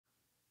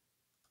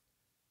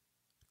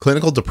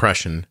Clinical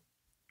depression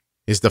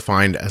is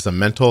defined as a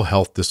mental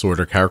health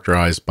disorder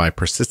characterized by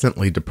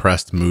persistently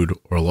depressed mood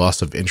or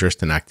loss of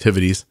interest in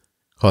activities,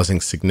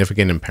 causing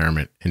significant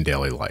impairment in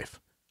daily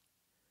life.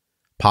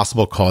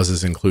 Possible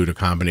causes include a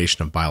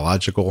combination of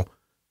biological,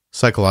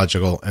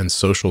 psychological, and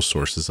social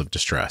sources of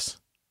distress.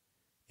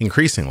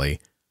 Increasingly,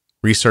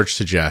 research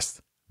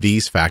suggests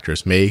these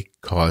factors may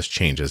cause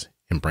changes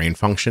in brain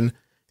function,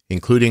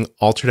 including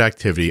altered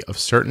activity of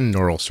certain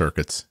neural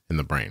circuits in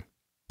the brain.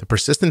 The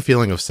persistent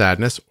feeling of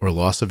sadness or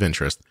loss of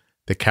interest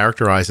that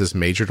characterizes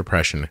major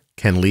depression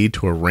can lead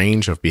to a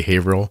range of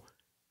behavioral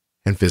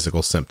and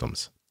physical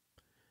symptoms.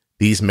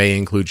 These may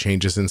include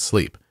changes in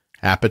sleep,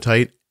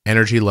 appetite,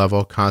 energy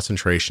level,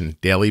 concentration,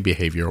 daily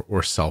behavior,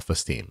 or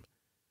self-esteem.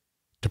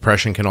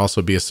 Depression can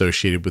also be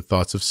associated with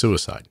thoughts of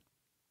suicide.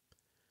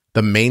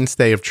 The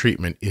mainstay of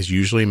treatment is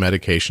usually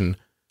medication,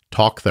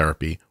 talk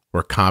therapy,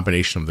 or a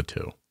combination of the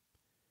two.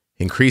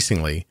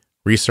 Increasingly,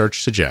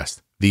 research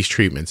suggests these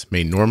treatments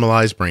may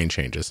normalize brain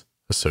changes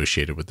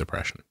associated with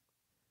depression.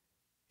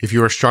 If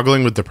you are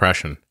struggling with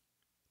depression,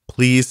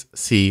 please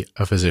see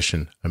a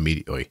physician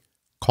immediately.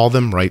 Call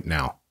them right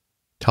now.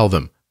 Tell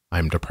them,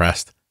 I'm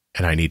depressed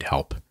and I need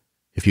help.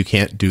 If you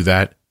can't do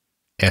that,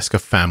 ask a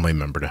family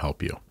member to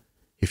help you.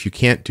 If you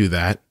can't do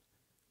that,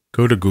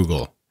 go to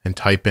Google and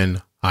type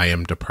in, I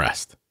am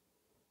depressed.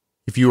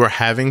 If you are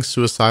having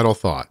suicidal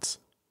thoughts,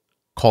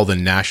 call the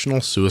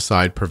National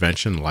Suicide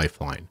Prevention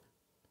Lifeline.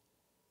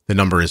 The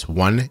number is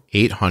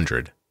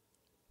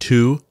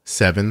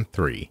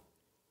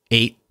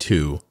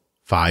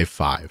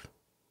 1-800-273-8255.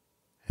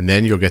 And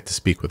then you'll get to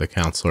speak with a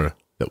counselor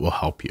that will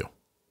help you.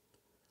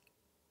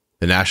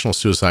 The National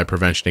Suicide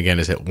Prevention, again,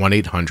 is at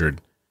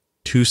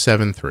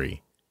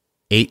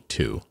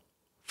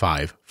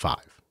 1-800-273-8255.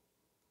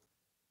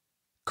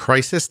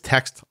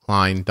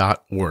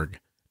 CrisisTextLine.org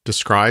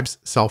describes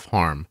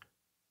self-harm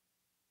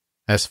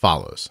as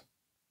follows.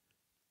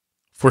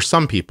 For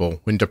some people,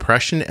 when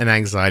depression and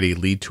anxiety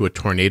lead to a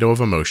tornado of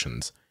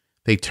emotions,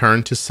 they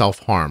turn to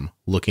self-harm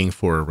looking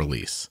for a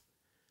release.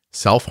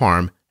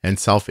 Self-harm and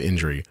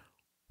self-injury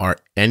are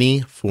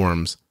any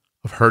forms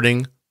of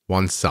hurting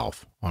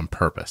oneself on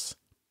purpose.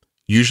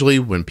 Usually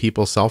when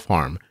people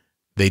self-harm,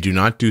 they do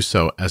not do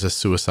so as a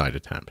suicide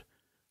attempt.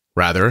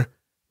 Rather,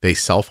 they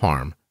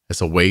self-harm as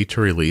a way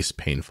to release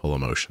painful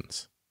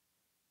emotions.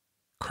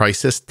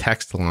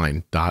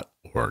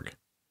 CrisisTextLine.org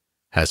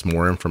has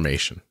more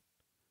information,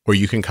 or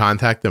you can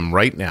contact them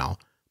right now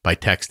by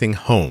texting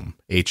HOME,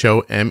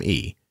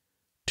 HOME,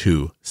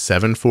 to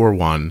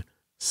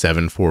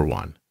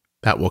 741-741.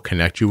 That will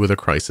connect you with a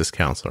crisis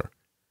counselor.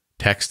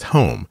 Text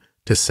HOME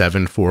to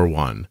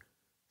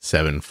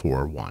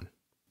 741-741.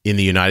 In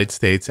the United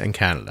States and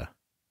Canada.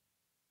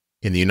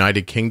 In the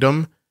United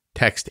Kingdom,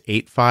 text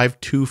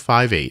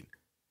 85258,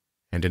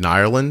 and in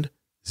Ireland,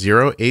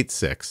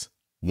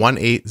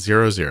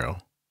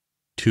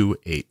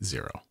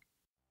 086-1800-280.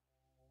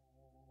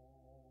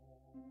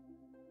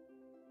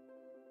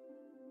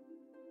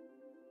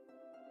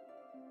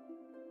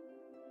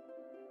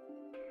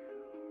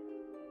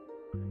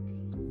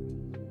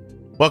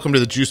 Welcome to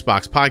the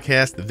Juicebox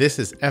Podcast. This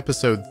is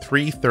episode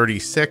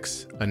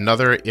 336,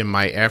 another in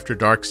my After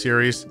Dark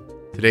series.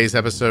 Today's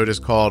episode is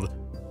called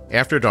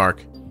After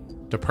Dark,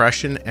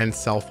 Depression and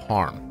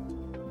Self-Harm.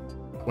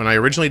 When I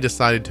originally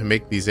decided to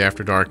make these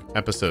After Dark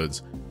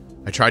episodes,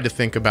 I tried to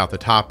think about the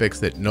topics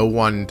that no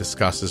one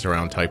discusses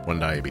around type 1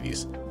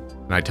 diabetes.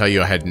 And I tell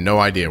you, I had no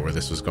idea where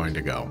this was going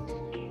to go.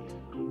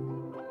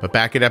 But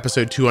back at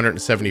episode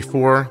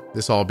 274,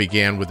 this all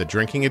began with a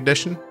drinking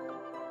edition.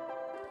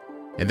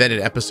 And then at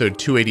episode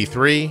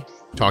 283,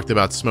 talked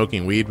about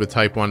smoking weed with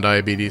type 1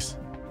 diabetes.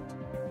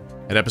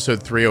 At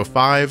episode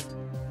 305,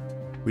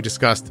 we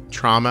discussed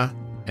trauma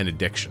and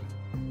addiction.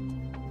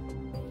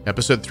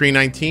 Episode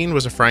 319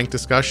 was a frank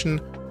discussion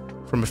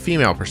from a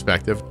female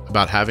perspective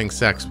about having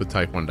sex with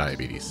type 1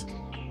 diabetes.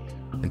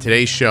 And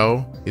today's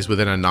show is with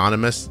an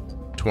anonymous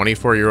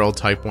 24-year-old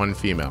type 1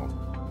 female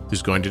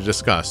who's going to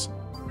discuss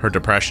her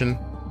depression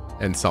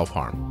and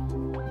self-harm.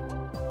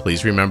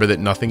 Please remember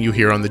that nothing you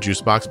hear on the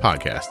Juicebox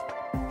Podcast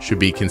should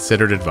be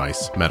considered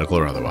advice, medical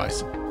or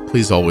otherwise.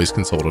 Please always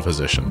consult a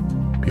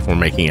physician before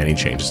making any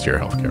changes to your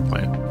healthcare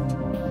plan.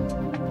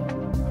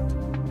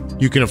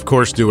 You can, of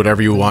course, do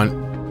whatever you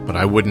want, but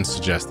I wouldn't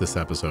suggest this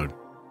episode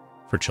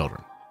for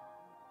children.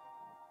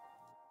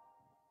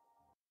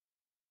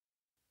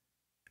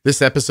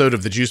 This episode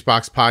of the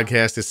Juicebox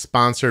Podcast is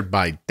sponsored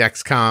by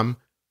Dexcom,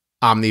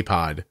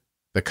 Omnipod,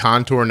 the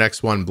Contour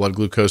Next One blood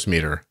glucose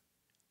meter,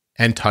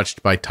 and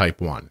Touched by Type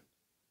 1.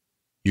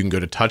 You can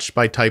go to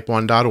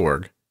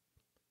touchedbytype1.org,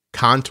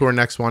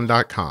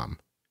 contournext1.com,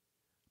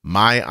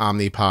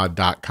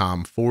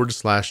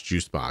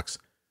 myomnipod.com/juicebox,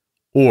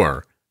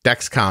 or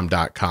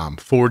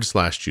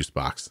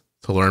dexcom.com/juicebox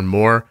to learn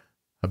more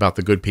about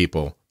the good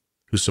people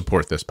who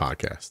support this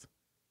podcast.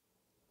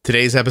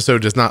 Today's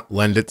episode does not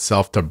lend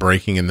itself to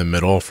breaking in the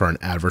middle for an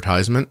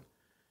advertisement,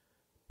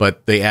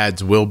 but the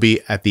ads will be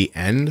at the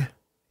end.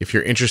 If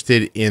you're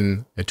interested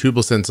in a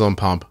tubeless insulin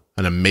pump,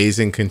 an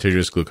amazing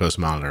continuous glucose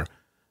monitor,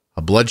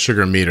 a blood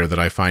sugar meter that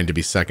I find to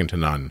be second to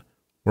none.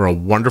 We're a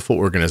wonderful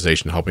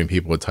organization helping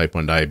people with type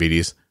 1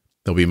 diabetes.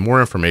 There'll be more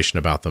information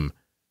about them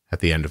at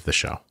the end of the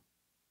show.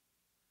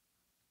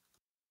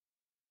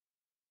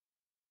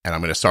 And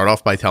I'm going to start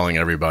off by telling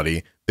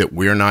everybody that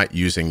we're not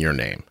using your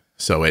name.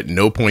 So at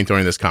no point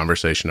during this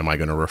conversation am I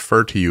going to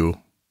refer to you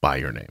by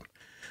your name.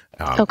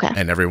 Okay.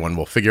 And everyone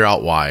will figure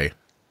out why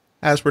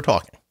as we're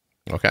talking.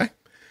 Okay?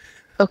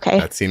 Okay.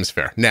 That seems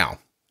fair. Now,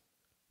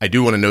 I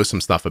do want to know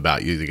some stuff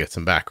about you to get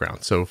some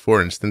background. So,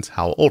 for instance,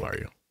 how old are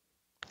you?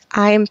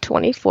 I'm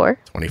 24.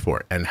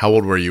 24. And how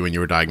old were you when you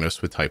were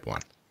diagnosed with type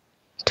 1?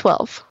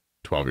 12.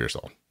 12 years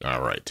old.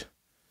 All right.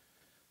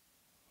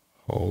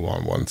 Hold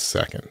on one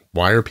second.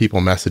 Why are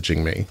people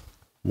messaging me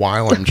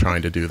while I'm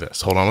trying to do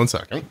this? Hold on one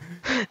second.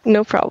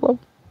 No problem.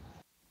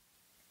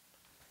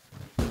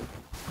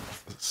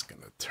 Just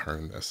going to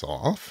turn this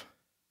off.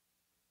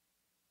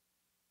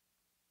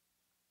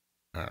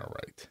 All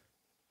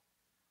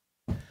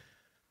right.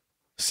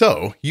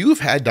 So you've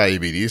had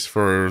diabetes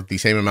for the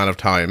same amount of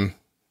time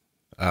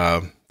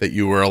that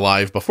you were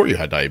alive before you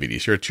had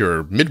diabetes. You're at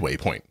your midway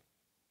point.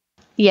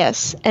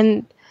 Yes.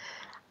 And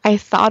I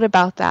thought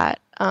about that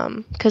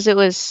because it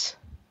was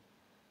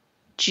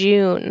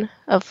June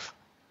of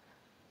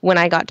when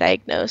I got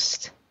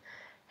diagnosed.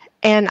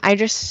 And I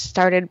just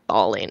started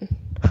bawling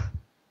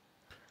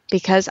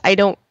because I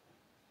don't,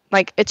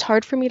 it's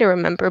hard for me to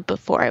remember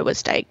before I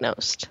was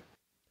diagnosed.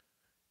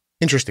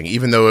 Interesting,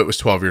 even though it was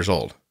 12 years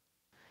old.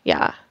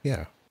 Yeah.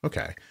 Yeah.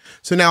 Okay.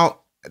 So now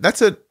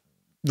that's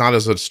not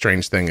as a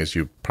strange thing as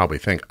you probably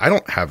think. I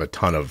don't have a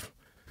ton of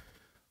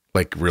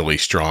really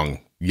strong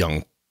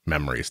young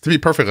memories. To be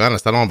perfectly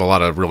honest, I don't have a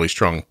lot of really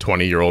strong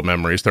 20-year-old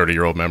memories,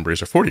 30-year-old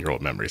memories, or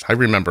 40-year-old memories. I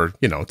remember,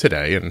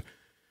 today and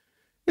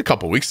a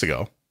couple weeks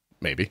ago,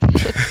 maybe.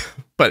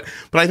 but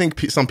I think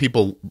some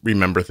people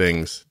remember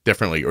things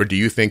differently. Or do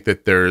you think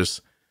that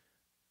there's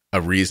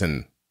a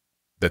reason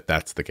that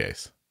that's the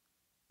case?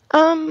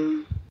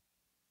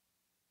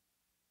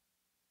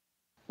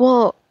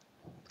 Well,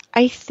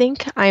 I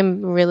think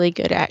I'm really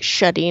good at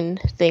shutting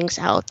things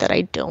out that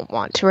I don't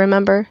want to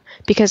remember,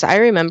 because I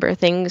remember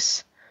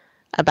things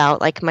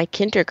about my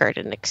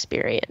kindergarten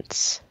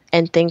experience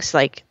and things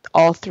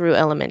all through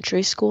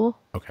elementary school.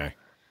 Okay.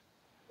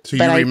 So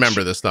you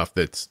remember the stuff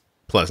that's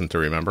pleasant to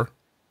remember?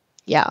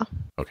 Yeah.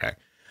 Okay.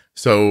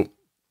 So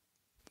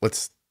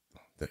let's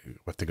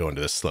have to go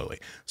into this slowly.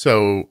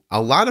 So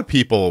a lot of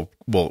people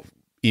will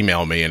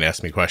email me and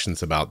ask me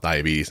questions about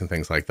diabetes and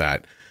things like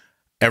that.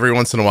 Every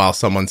once in a while,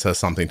 someone says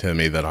something to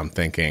me that I'm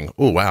thinking,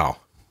 oh, wow,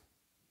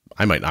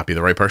 I might not be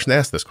the right person to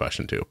ask this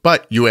question to.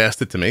 But you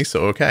asked it to me,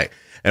 so okay.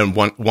 And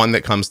one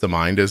that comes to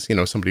mind is,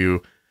 somebody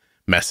who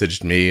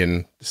messaged me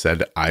and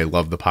said, I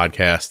love the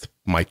podcast.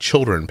 My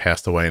children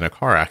passed away in a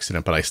car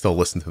accident, but I still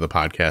listen to the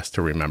podcast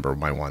to remember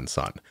my one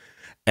son.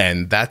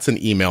 And that's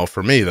an email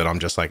for me that I'm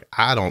just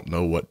I don't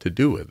know what to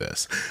do with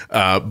this.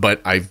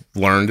 But I've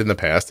learned in the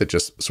past that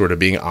just sort of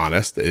being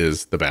honest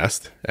is the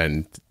best,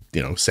 and,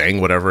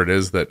 saying whatever it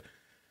is that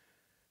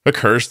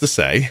occurs to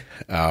say,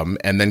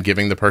 and then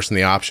giving the person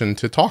the option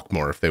to talk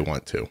more if they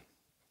want to.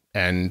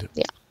 And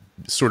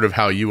sort of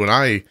how you and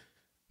I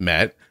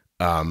met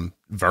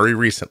very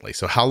recently.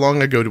 So how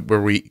long ago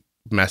were we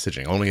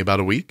messaging? Only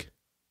about a week?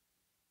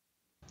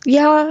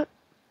 Yeah,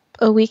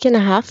 a week and a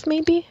half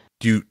maybe.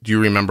 Do you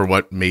remember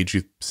what made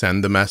you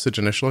send the message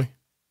initially?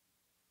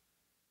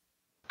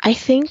 I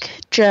think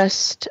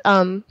just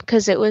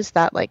because it was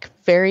that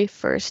very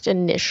first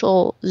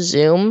initial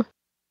Zoom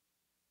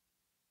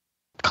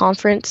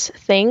conference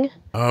thing.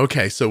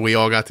 Okay, so we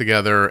all got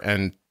together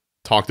and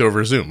talked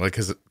over Zoom.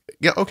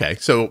 Okay,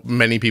 so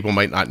many people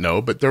might not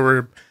know, but there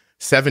were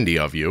 70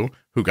 of you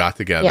who got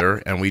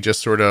together, and we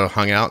just sort of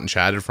hung out and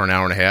chatted for an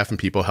hour and a half, and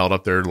people held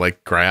up their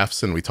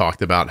graphs, and we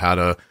talked about how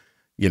to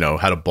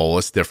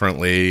bolus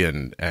differently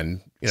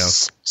and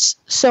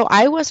So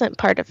I wasn't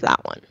part of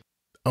that one.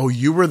 Oh,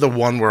 you were the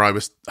one where I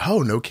was,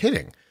 oh, no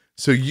kidding.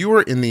 So you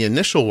were in the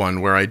initial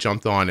one where I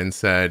jumped on and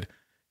said,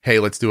 hey,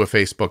 let's do a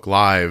Facebook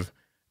Live.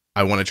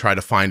 I want to try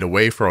to find a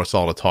way for us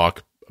all to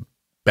talk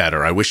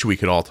better. I wish we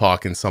could all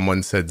talk. And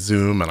someone said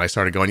Zoom, and I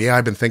started going, yeah,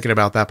 I've been thinking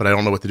about that, but I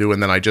don't know what to do.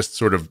 And then I just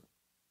sort of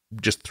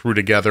threw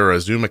together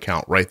a Zoom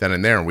account right then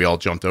and there, and we all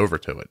jumped over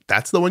to it.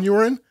 That's the one you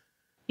were in?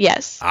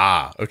 Yes.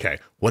 Ah, okay.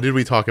 What did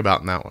we talk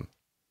about in that one?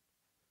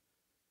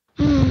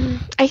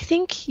 I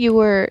think you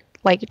were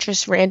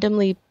just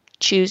randomly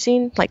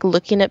choosing,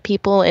 looking at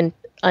people and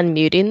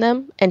unmuting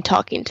them and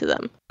talking to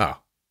them. Oh,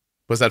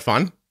 was that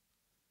fun?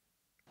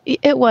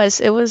 It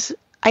was.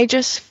 I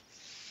just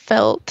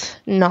felt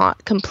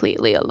not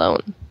completely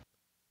alone.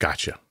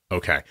 Gotcha.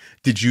 Okay.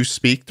 Did you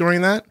speak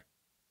during that?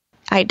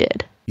 I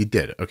did. You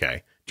did.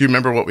 Okay. Do you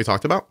remember what we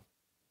talked about?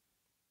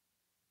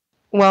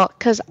 Well,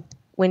 because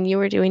when you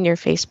were doing your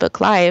Facebook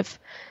Live,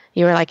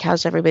 you were like,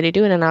 how's everybody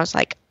doing? And I was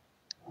like,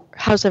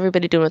 how's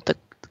everybody doing with the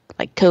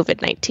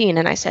COVID-19?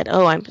 And I said,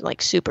 oh, I'm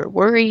super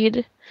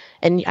worried.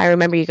 And I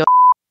remember you go,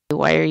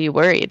 why are you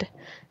worried?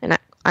 And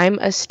I'm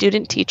a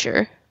student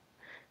teacher,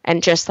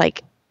 and just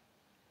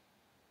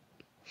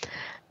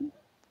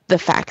the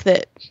fact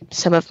that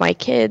some of my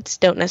kids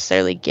don't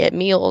necessarily get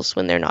meals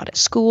when they're not at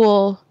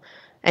school.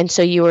 And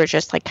so you were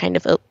just like kind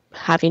of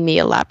having me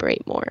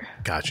elaborate more.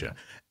 Gotcha.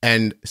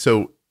 And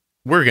so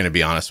we're going to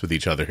be honest with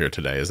each other here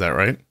today. Is that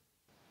right?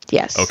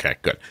 Yes. Okay,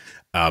 good.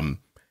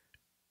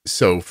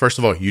 So first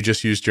of all, you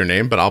just used your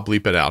name, but I'll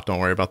bleep it out. Don't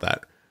worry about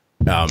that.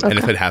 Okay. And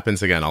if it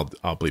happens again, I'll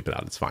bleep it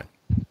out. It's fine.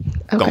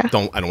 Okay. I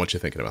don't want you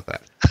thinking about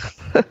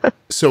that.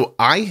 So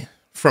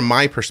from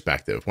my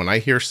perspective, when I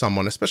hear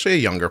someone, especially a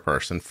younger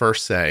person,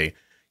 first say,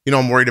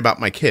 I'm worried about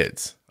my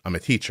kids. I'm a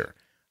teacher.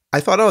 I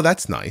thought, oh,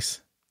 that's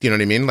nice. Do you know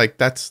what I mean? Like,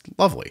 that's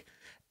lovely.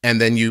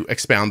 And then you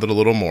expounded a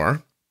little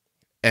more.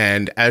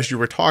 And as you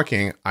were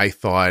talking, I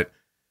thought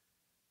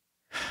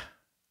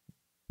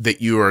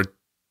that you are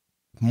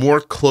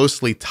more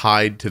closely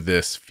tied to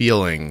this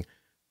feeling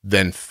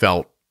than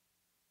felt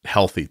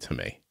healthy to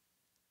me.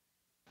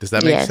 Does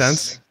that make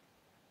sense?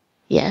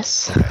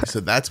 Yes. Okay, so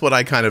that's what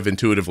I kind of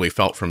intuitively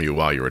felt from you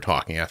while you were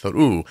talking. I thought,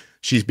 ooh,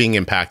 she's being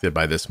impacted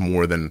by this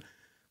more than,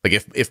 like,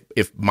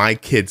 if my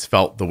kids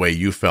felt the way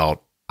you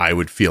felt, I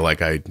would feel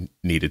like I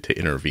needed to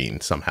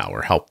intervene somehow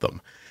or help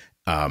them.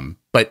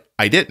 But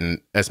I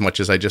didn't, as much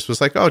as I just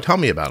was like, oh, tell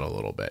me about it a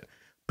little bit.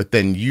 But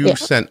then you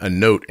sent a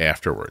note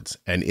afterwards.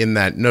 And in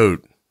that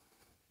note,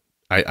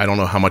 I don't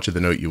know how much of the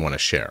note you want to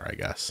share, I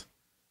guess.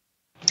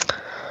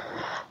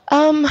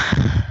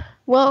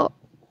 Well,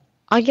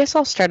 I guess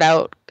I'll start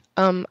out.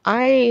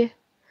 I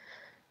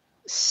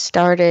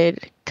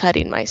started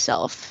cutting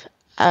myself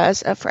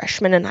as a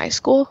freshman in high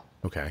school.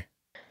 Okay.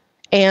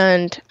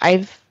 And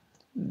I've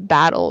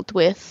battled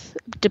with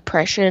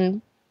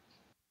depression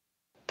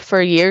for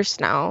years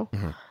now.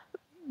 Mm-hmm.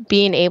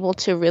 Being able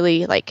to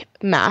really like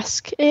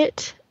mask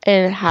it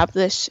and have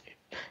this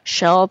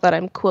shell that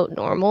I'm quote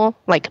normal,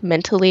 like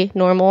mentally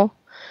normal,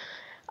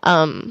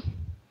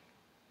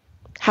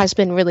 has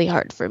been really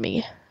hard for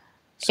me.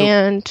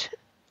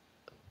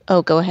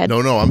 Go ahead.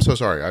 No, I'm so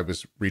sorry. I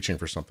was reaching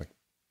for something.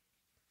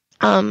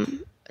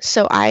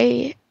 So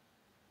I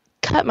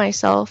cut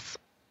myself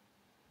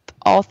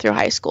all through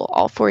high school,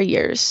 all 4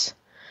 years.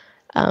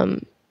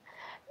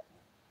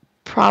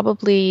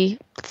 Probably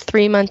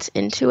 3 months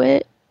into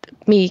it,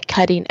 me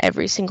cutting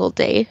every single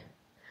day,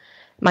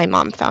 my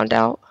mom found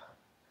out,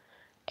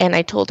 and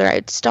I told her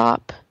I'd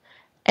stop,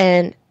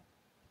 and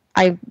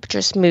I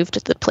just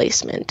moved the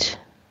placement.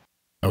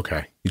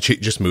 Okay. You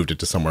just moved it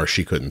to somewhere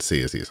she couldn't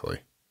see as easily.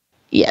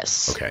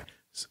 Yes. Okay.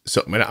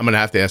 So I'm going to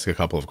have to ask a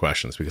couple of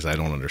questions because I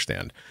don't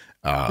understand.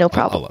 No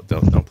problem.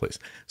 Don't please.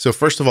 So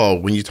first of all,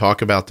 when you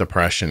talk about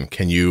depression,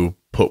 can you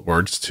put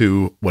words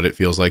to what it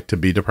feels like to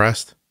be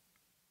depressed?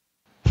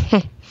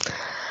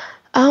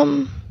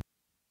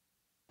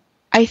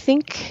 I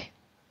think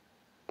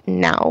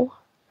now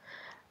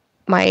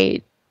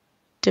my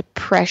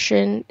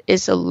depression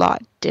is a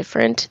lot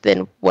different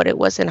than what it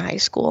was in high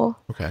school.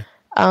 Okay.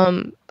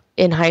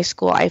 In high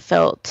school, I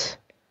felt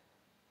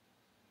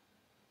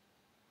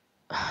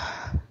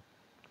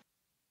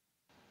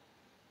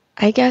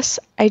I guess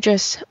I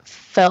just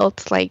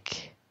felt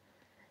like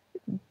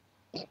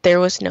there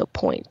was no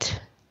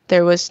point.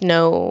 There was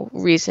no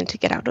reason to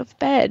get out of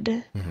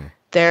bed. Mm-hmm.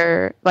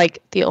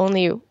 The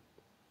only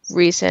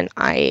reason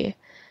I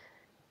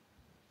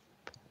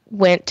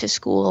went to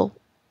school,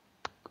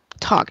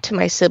 talked to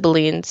my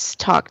siblings,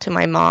 talked to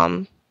my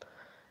mom,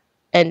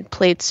 and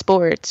played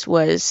sports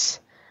was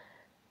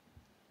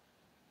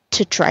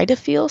to try to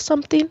feel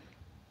something.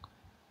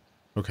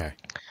 Okay.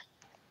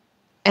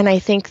 And I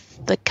think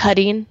the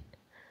cutting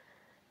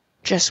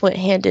just went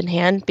hand in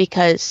hand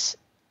because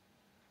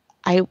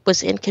I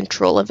was in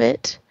control of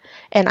it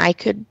and I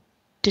could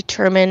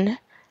determine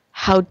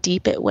how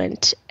deep it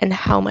went and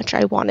how much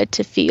I wanted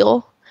to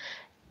feel,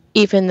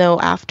 even though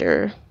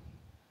after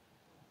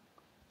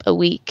a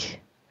week,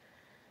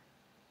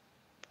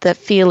 the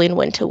feeling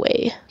went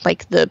away,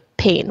 like the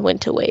pain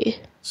went away.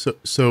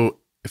 So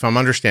if I'm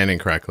understanding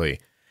correctly,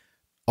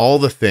 all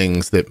the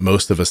things that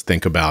most of us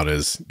think about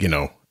as,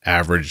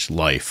 average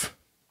life,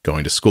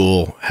 going to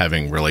school,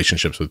 having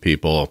relationships with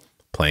people,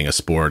 playing a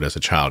sport as a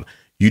child,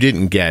 you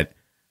didn't get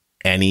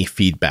any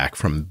feedback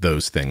from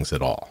those things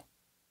at all.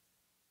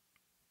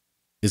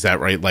 Is that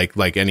right?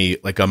 Like any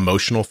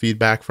emotional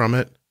feedback from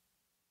it?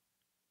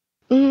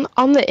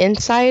 On the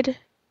inside,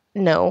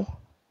 no.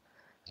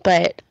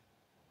 But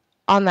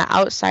on the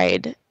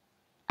outside,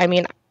 I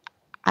mean,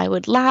 I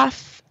would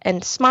laugh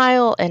and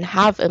smile and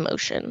have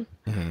emotion.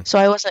 Mm-hmm. So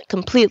I wasn't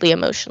completely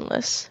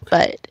emotionless, okay.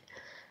 But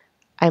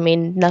I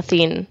mean,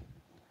 nothing.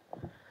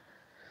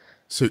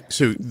 So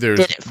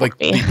there's like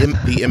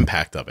the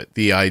impact of it,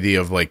 the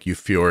idea of like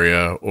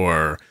euphoria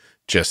or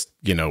just,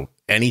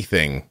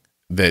 anything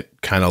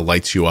that kind of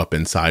lights you up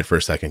inside for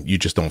a second. You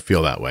just don't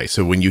feel that way.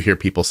 So when you hear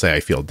people say, I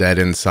feel dead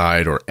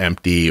inside or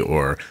empty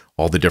or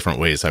all the different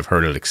ways I've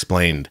heard it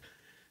explained,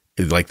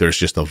 it's like there's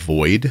just a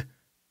void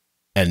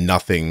and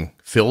nothing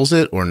fills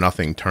it or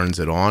nothing turns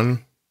it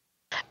on.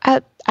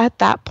 At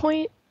that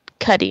point,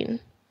 cutting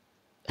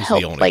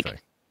helped. Thing.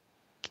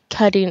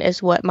 Cutting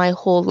is what my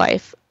whole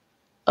life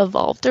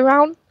evolved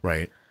around.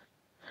 Right.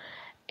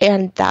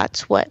 And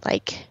that's what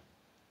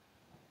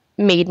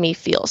made me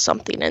feel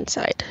something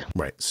inside.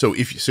 Right. So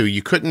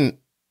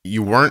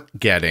you weren't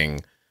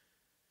getting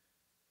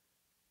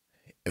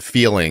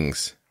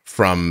feelings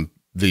from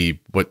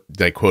what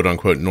they quote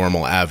unquote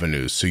normal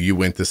avenues. So you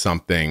went to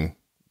something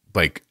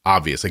like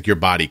obvious, like your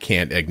body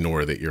can't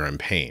ignore that you're in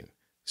pain.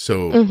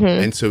 So,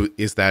 and so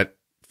is that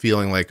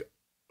feeling like,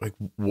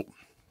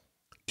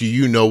 do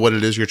you know what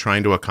it is you're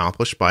trying to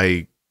accomplish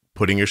by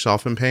putting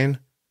yourself in pain?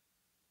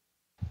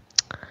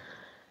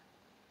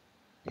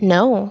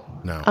 No.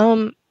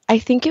 No. I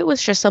think it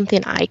was just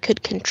something I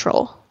could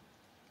control.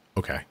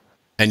 Okay.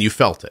 And you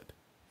felt it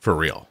for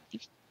real?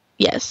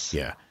 Yes.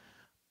 Yeah.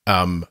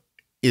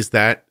 Does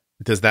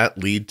that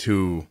lead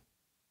to,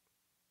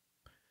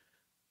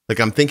 like,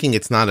 I'm thinking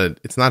it's not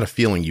a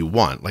feeling you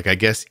want. Like, I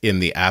guess in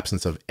the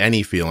absence of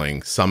any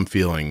feeling, some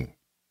feeling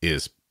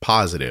is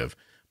positive,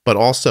 but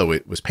also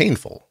it was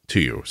painful to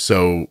you.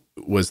 So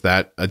was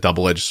that a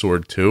double-edged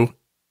sword too?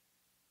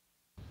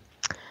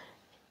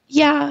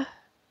 Yeah,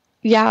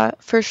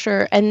 for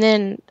sure. And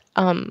then,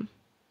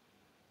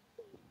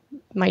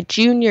 my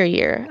junior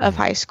year of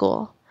high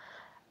school,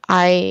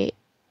 I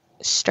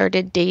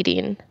started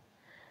dating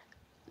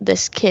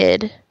this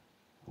guy.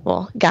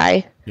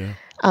 Yeah.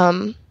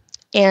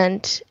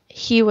 And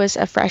he was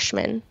a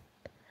freshman,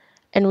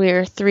 and we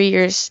were 3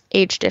 years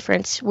age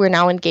difference. We're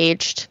now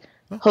engaged.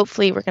 Oh.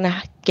 Hopefully we're going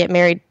to get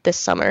married this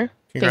summer.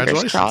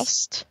 Congratulations. Fingers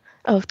crossed.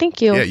 Oh,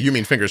 thank you. Yeah, you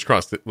mean fingers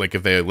crossed, like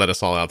if they let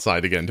us all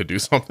outside again to do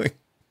something.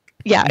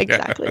 Yeah,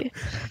 exactly.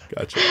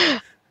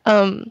 Gotcha.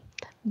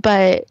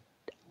 But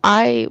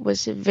I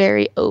was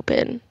very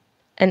open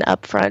and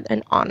upfront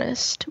and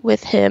honest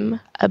with him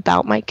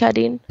about my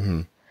cutting.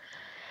 Mm-hmm.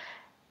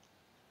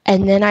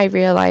 And then I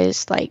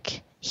realized,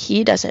 like,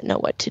 he doesn't know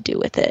what to do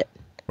with it.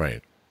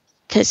 Right.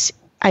 Because,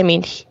 I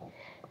mean,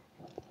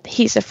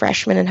 he's a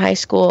freshman in high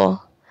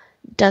school,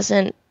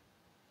 doesn't,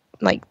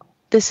 like,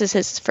 this is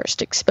his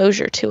first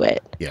exposure to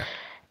it. Yeah.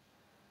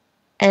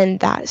 And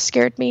that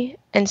scared me.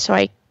 And so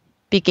I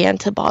began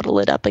to bottle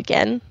it up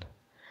again.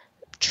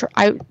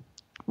 I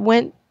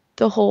went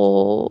the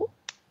whole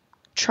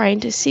trying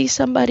to see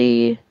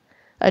somebody,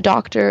 a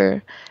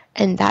doctor,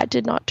 and that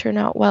did not turn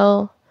out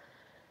well.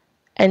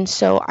 And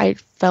so I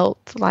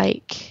felt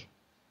like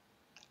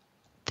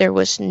there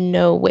was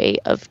no way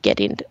of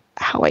getting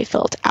how I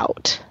felt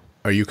out.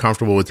 Are you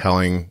comfortable with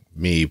telling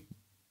me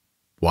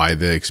why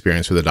the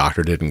experience with the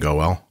doctor didn't go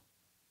well?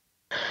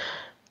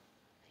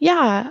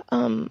 Yeah.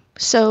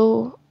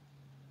 So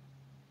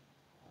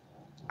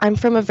I'm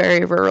from a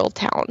very rural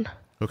town.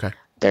 Okay.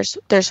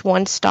 There's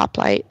one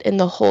stoplight in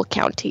the whole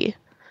county,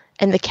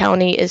 and the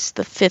county is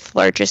the 5th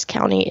largest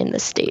county in the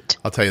state.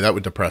 I'll tell you, that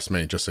would depress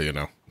me, just so you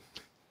know.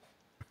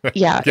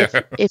 Yeah.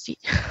 Yeah.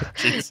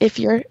 If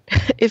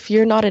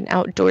you're not an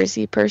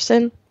outdoorsy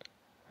person,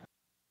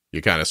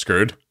 you're kind of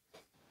screwed.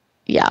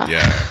 Yeah.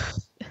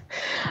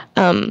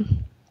 Yeah.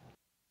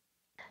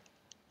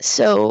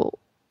 So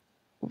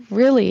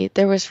really,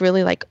 there was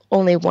really like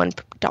only one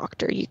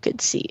doctor you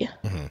could see.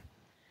 Mm-hmm.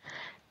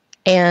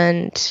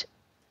 And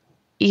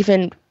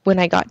even when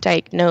I got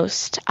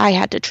diagnosed, I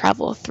had to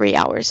travel 3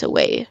 hours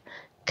away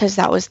because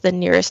that was the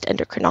nearest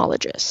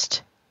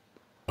endocrinologist.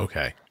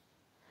 Okay.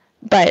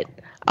 But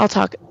I'll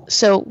talk.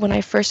 So when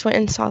I first went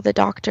and saw the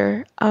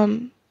doctor,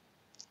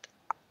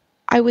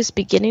 I was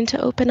beginning to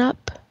open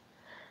up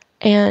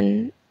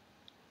and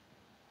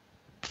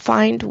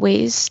find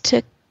ways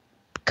to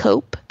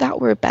cope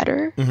that were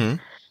better. Mm-hmm.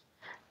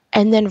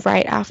 And then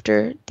right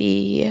after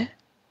the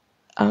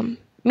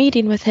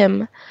meeting with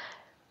him,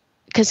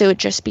 because it would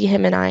just be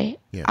him and I,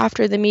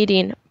 after the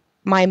meeting,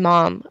 my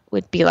mom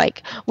would be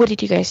like, "What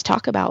did you guys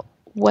talk about?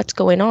 What's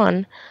going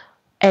on?"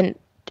 And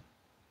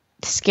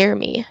scare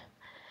me,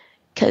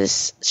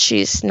 because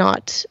she's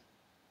not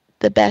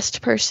the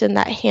best person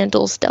that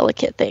handles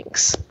delicate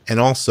things. And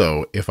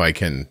also, if I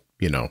can,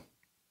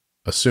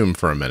 assume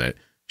for a minute,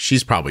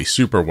 she's probably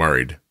super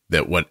worried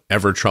that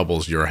whatever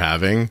troubles you're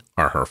having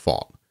are her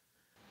fault.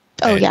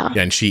 Oh, yeah.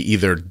 And she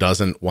either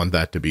doesn't want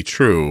that to be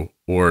true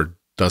or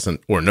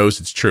knows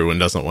it's true and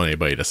doesn't want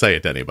anybody to say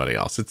it to anybody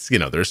else. It's,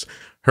 there's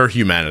her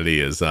humanity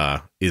is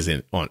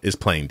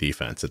playing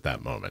defense at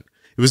that moment.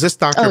 Was this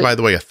doctor, by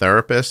the way, a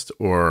therapist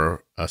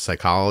or a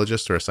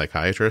psychologist or a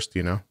psychiatrist? Do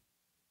you know?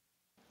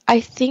 I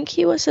think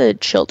he was a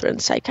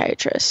children's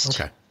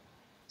psychiatrist. Okay.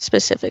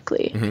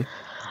 Specifically.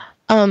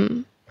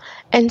 Mm-hmm.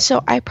 And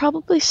so I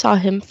probably saw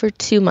him for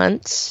 2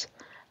 months,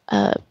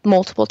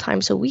 multiple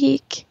times a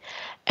week.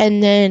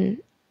 And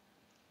then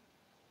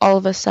all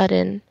of a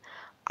sudden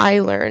I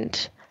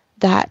learned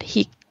that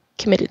he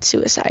committed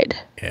suicide.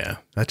 Yeah.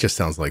 That just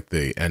sounds like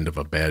the end of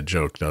a bad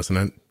joke, doesn't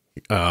it?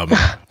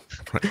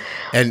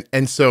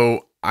 And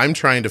so I'm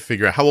trying to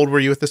figure out, how old were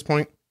you at this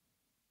point?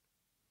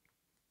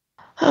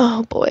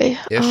 Oh boy.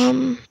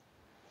 Ish?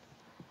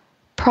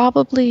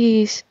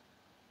 Probably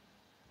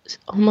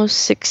almost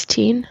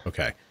 16.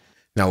 Okay.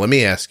 Now let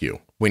me ask you,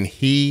 when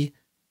he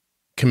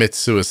commits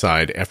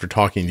suicide after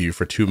talking to you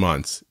for 2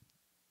 months,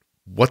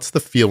 what's the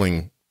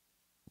feeling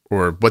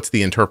or what's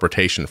the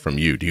interpretation from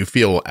you? Do you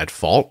feel at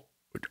fault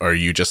are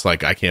you just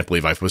like, I can't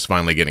believe I was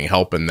finally getting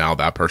help and now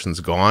that person's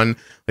gone?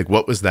 Like,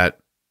 what was that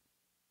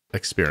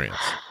experience?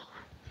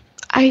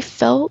 I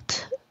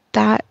felt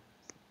that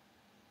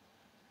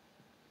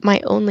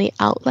my only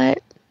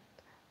outlet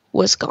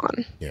was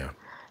gone. Yeah.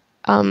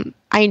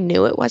 I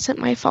knew it wasn't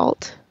my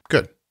fault.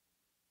 Good.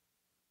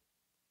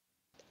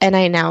 And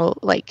I now,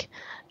 like,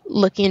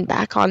 looking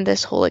back on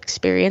this whole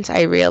experience,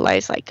 I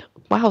realized, like,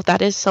 wow,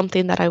 that is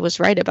something that I was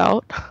right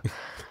about.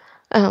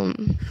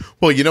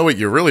 Well, you know what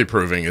you're really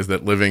proving is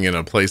that living in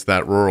a place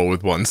that rural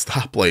with one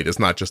stoplight is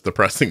not just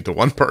depressing to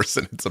one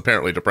person. It's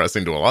apparently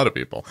depressing to a lot of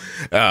people.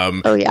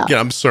 Oh, yeah. Yeah,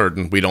 I'm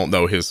certain we don't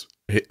know is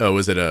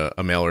it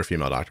a male or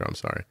female doctor? I'm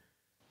sorry.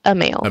 A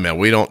male. A male.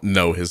 We don't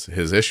know his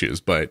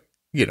issues, but,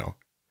 you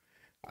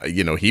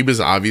know, he was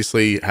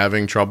obviously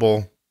having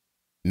trouble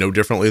no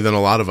differently than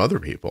a lot of other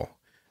people.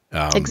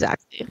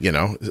 Exactly. You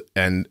know,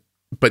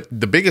 but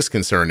the biggest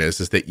concern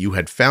is that you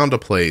had found a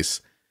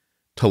place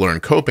to learn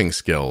coping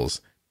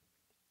skills,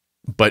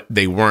 but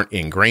they weren't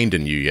ingrained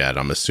in you yet,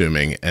 I'm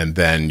assuming. And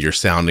then your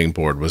sounding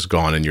board was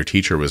gone and your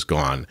teacher was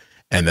gone.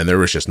 And then there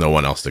was just no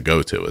one else to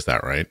go to. Is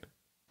that right?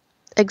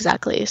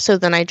 Exactly. So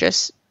then I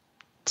just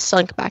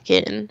sunk back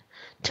in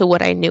to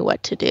what I knew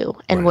what to do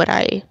and what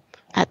I,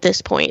 at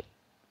this point,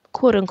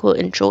 quote unquote,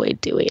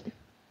 enjoyed doing.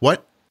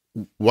 What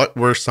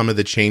were some of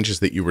the changes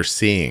that you were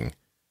seeing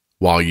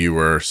while you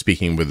were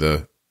speaking with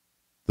the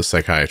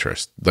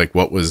psychiatrist? Like,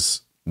 what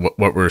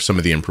were some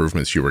of the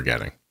improvements you were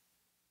getting?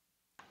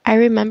 I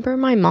remember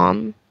my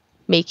mom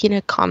making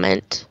a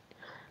comment,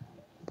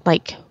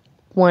 like,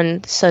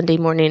 one Sunday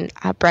morning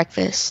at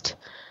breakfast.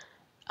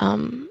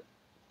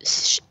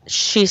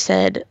 She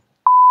said,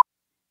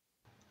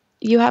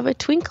 "You have a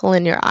twinkle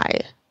in your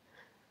eye."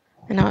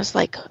 And I was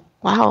like,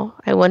 wow,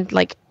 I went,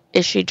 like,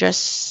 is she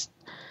just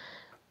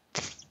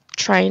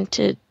trying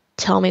to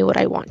tell me what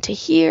I want to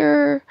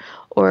hear?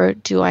 Or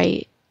do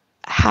I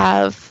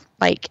have,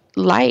 like,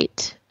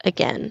 light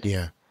again?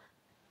 Yeah.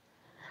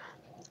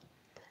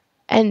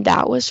 And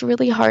that was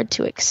really hard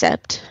to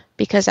accept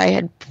because I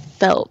had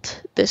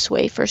felt this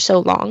way for so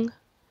long.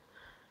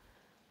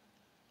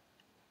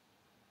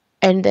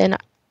 And then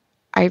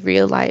I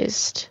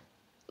realized,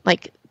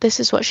 like, this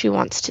is what she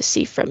wants to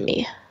see from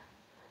me.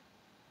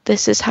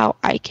 This is how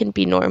I can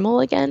be normal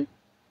again.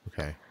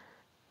 Okay.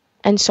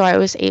 And so I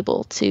was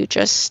able to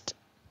just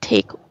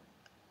take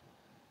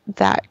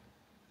that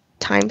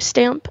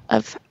timestamp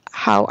of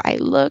how I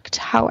looked,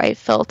 how I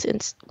felt,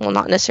 well,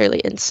 not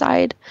necessarily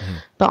inside,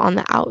 but on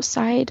the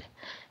outside.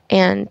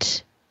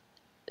 And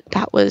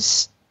that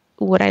was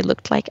what I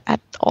looked like at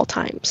all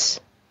times.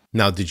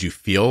 Now, did you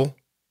feel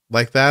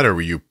like that, or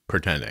were you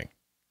pretending?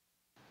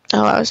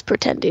 Oh, I was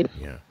pretending.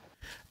 Yeah.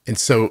 And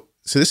so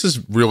this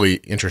is really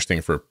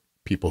interesting for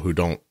people who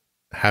don't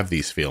have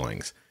these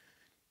feelings.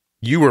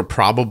 You were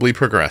probably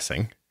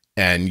progressing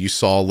and you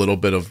saw a little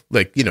bit of,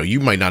 like, you know, you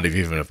might not have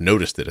even have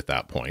noticed it at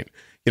that point.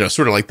 You know,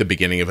 sort of like the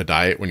beginning of a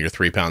diet when you're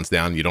 3 pounds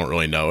down, you don't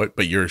really know it,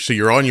 but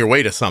you're on your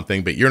way to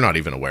something, but you're not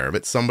even aware of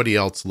it. Somebody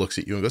else looks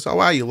at you and goes, "Oh,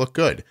 wow, you look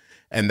good."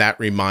 And that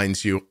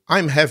reminds you,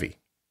 I'm heavy.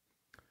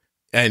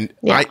 And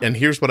and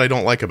here's what I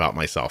don't like about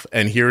myself.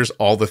 And here's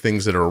all the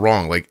things that are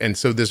wrong. Like, and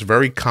so this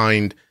very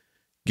kind,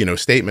 you know,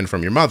 statement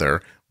from your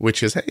mother,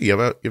 which is, hey, you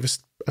have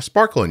a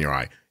sparkle in your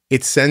eye.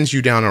 It sends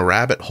you down a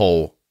rabbit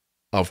hole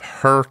of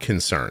her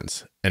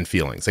concerns and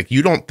feelings. Like,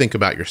 you don't think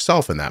about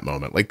yourself in that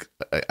moment. Like,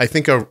 I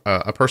think a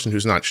person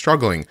who's not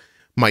struggling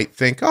might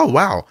think, oh,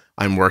 wow,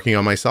 I'm working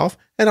on myself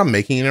and I'm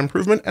making an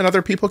improvement and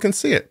other people can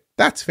see it.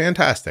 That's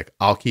fantastic.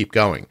 I'll keep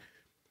going.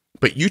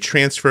 But you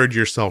transferred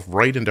yourself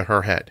right into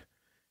her head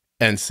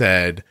and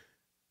said,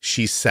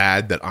 she's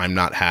sad that I'm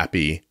not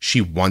happy. She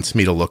wants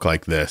me to look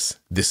like this.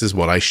 This is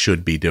what I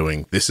should be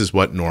doing. This is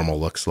what normal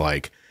looks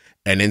like.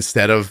 And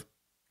instead of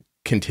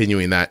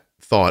continuing that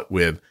thought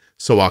with,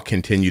 so I'll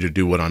continue to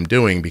do what I'm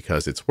doing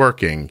because it's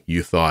working,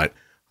 you thought,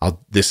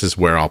 this is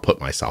where I'll put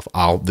myself.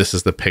 This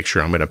is the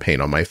picture I'm going to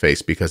paint on my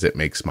face because it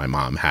makes my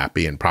mom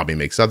happy and probably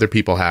makes other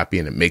people happy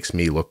and it makes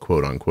me look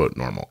quote unquote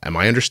normal. Am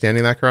I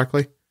understanding that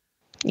correctly?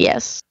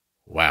 Yes.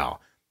 Wow.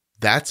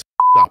 That's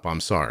up. I'm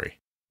sorry.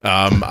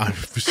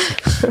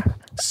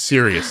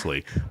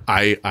 Seriously,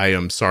 I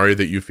am sorry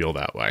that you feel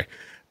that way.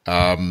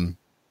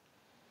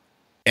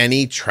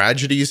 Any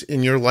tragedies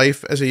in your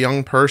life as a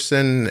young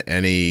person?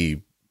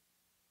 Were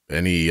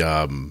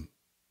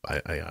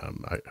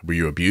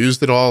you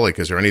abused at all? Like,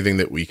 is there anything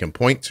that we can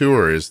point to,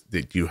 or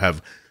do you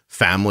have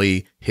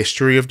family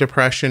history of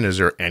depression? Is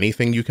there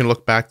anything you can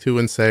look back to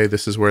and say,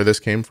 this is where this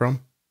came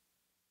from?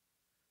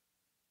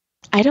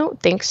 I don't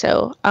think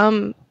so.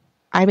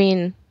 I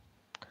mean,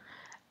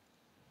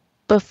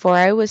 before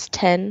I was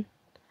 10,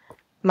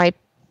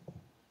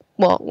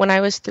 when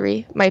I was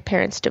 3, my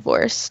parents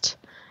divorced.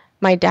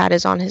 My dad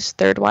is on his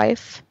 3rd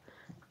wife,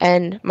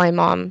 and my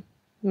mom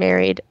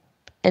married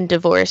and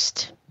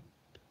divorced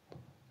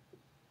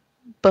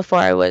before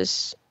I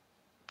was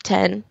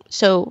 10,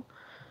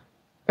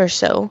 or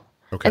so.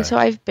 Okay. And so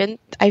I've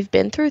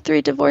been through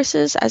 3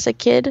 divorces as a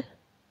kid,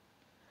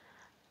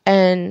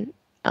 and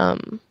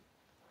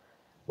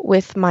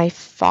with my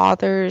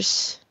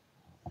father's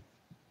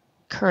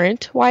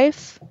current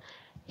wife,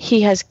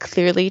 he has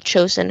clearly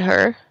chosen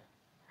her,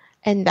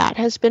 and that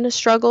has been a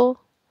struggle.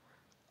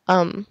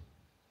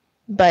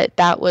 But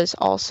that was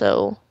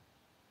also,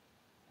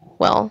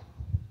 well,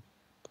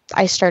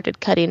 I started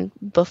cutting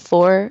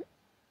before,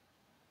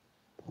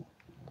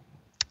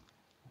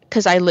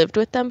 because I lived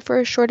with them for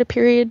a shorter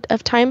period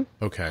of time.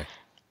 Okay.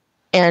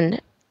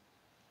 And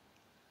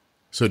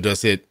so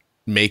does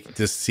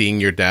seeing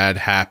your dad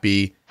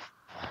happy,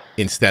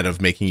 instead of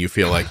making you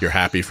feel like you're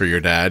happy for your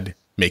dad,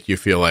 make you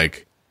feel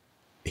like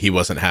he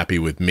wasn't happy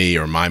with me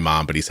or my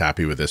mom, but he's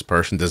happy with this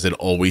person? Does it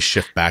always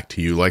shift back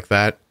to you like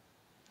that?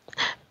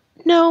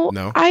 No,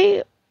 No?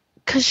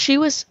 because she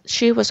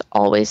was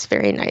always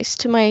very nice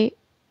to my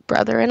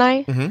brother and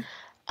I.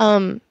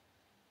 Mm-hmm.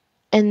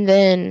 And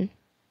then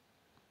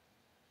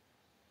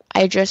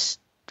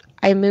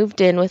I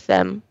moved in with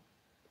them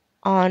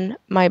on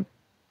my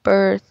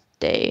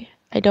birthday.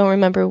 I don't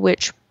remember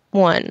which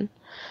one,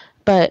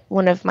 but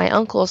one of my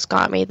uncles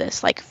got me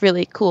this like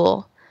really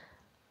cool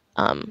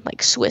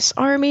like Swiss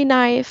Army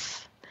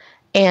knife,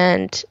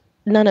 and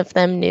none of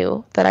them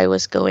knew that I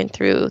was going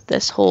through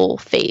this whole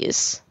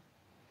phase.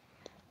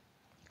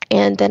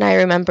 And then I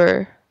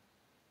remember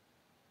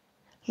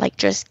like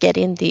just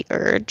getting the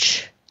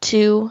urge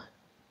to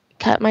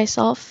cut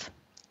myself.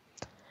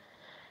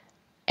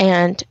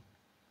 And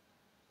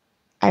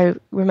I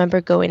remember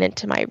going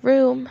into my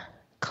room,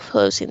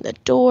 closing the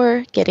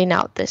door, getting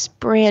out this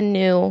brand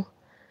new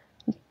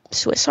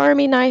Swiss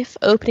Army knife,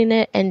 opening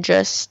it, and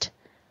just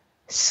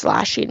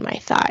slashing my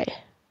thigh.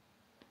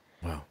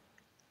 Wow.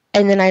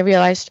 And then I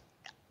realized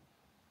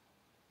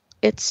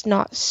it's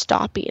not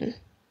stopping.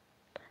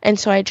 And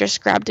so I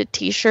just grabbed a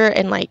t-shirt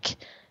and like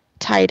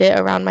tied it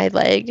around my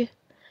leg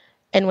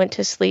and went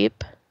to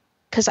sleep,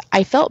 because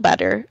I felt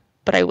better,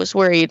 but I was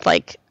worried,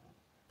 like,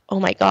 oh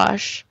my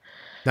gosh.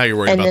 Now you're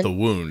worried about the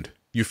wound.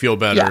 You feel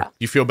better. Yeah.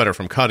 You feel better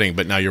from cutting,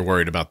 but now you're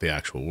worried about the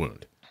actual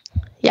wound.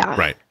 Yeah.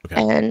 Right.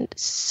 Okay. And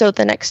so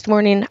the next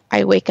morning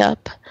I wake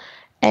up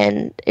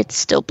and it's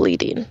still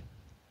bleeding.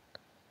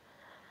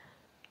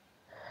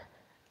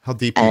 How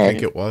deep do you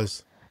think it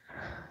was?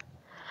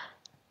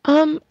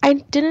 I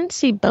didn't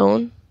see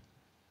bone,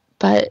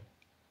 but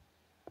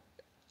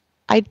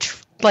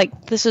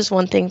this is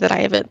one thing that I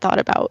haven't thought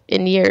about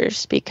in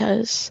years,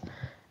 because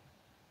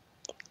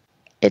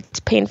it's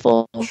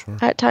painful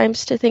at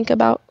times to think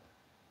about.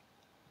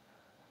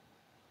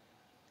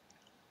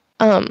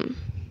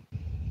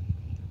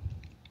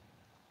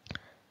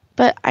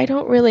 But I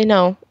don't really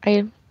know.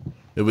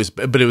 It was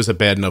a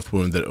bad enough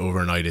wound that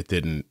overnight it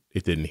didn't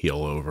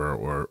heal over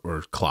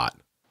or clot.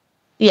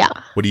 Yeah.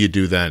 What do you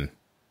do then?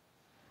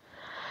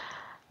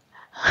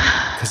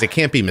 Because it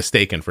can't be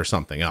mistaken for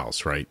something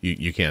else, right?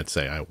 You can't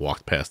say I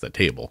walked past the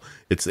table.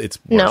 It's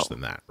worse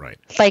than that, right?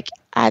 Like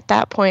at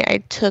that point, I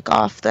took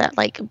off that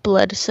like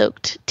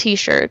blood-soaked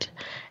T-shirt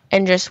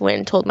and just went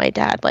and told my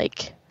dad,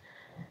 like,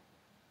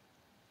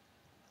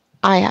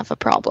 I have a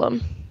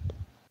problem.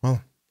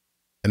 Well,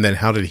 and then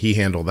how did he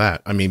handle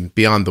that? I mean,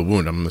 beyond the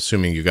wound, I'm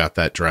assuming you got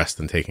that dressed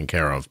and taken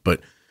care of,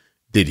 but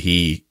did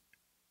he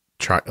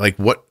try, like,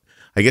 what?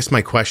 I guess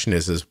my question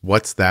is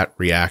what's that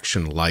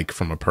reaction like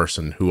from a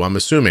person who, I'm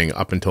assuming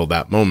up until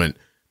that moment,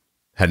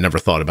 had never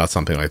thought about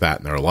something like that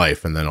in their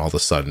life, and then all of a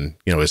sudden,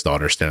 his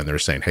daughter's standing there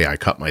saying, hey, I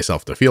cut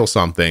myself to feel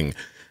something,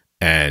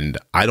 and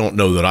I don't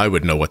know that I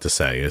would know what to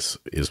say, is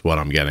what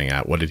I'm getting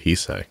at. What did he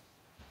say?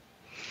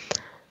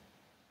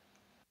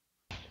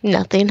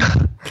 Nothing.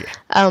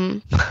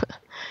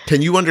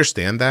 Can you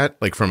understand that,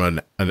 like,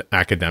 from an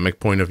academic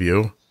point of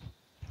view?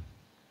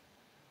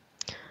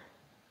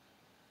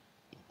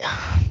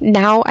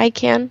 Now I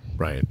can.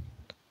 Right.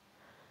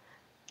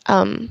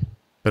 But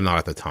not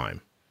at the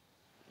time.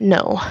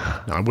 No,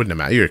 I wouldn't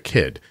imagine. You're a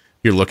kid.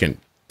 You're looking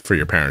for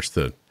your parents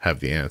to have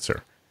the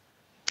answer.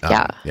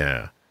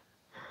 Yeah.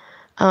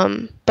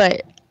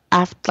 But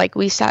after, like,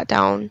 we sat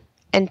down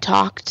and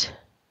talked,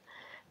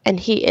 and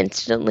he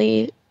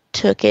instantly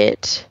took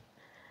it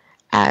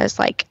as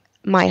like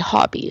my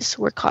hobbies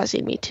were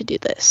causing me to do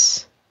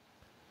this.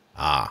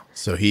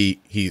 So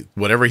he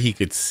whatever he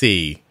could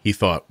see, he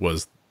thought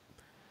was.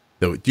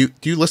 Do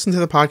you listen to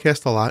the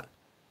podcast a lot?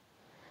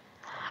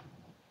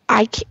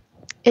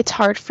 It's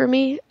hard for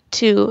me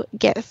to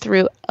get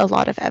through a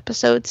lot of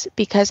episodes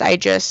because I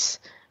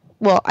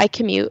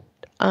commute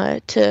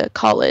to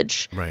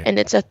college, right, and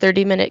it's a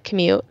 30-minute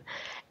commute,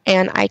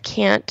 and I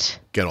can't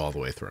get all the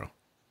way through.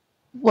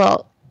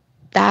 Well,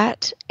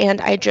 that,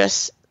 and I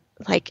just,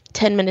 like,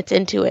 10 minutes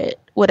into it,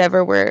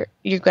 whatever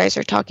you guys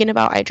are talking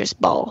about, I just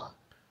bawl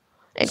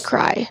and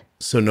cry.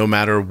 So no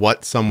matter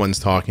what someone's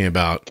talking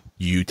about,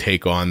 you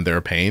take on their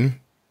pain?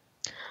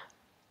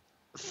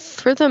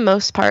 For the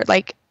most part,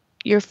 like,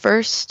 your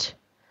first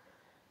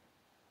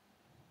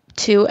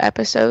 2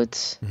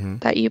 episodes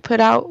that you put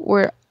out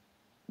were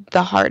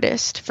the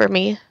hardest for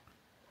me.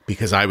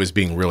 Because I was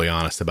being really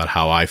honest about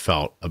how I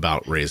felt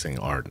about raising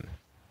Arden.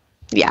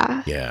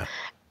 Yeah. Yeah.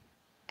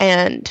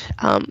 And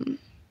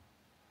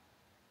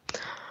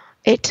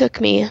it took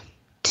me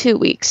 2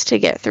 weeks to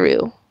get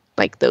through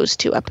like those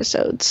 2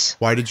 episodes.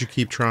 Why did you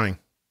keep trying?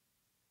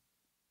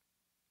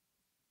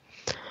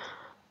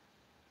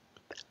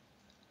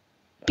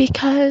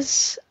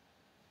 Because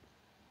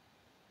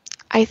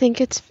I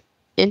think it's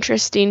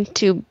interesting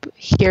to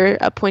hear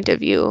a point of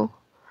view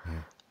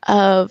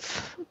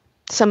of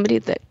somebody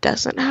that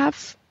doesn't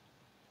have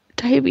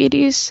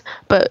diabetes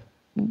but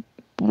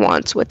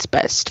wants what's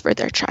best for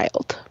their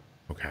child.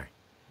 Okay.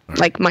 Right.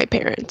 Like my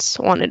parents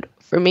wanted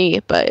for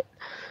me,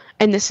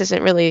 and this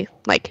isn't really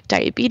like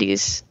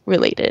diabetes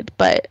related,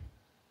 but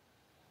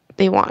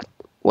they want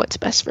what's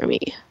best for me.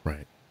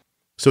 Right.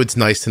 So it's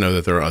nice to know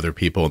that there are other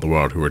people in the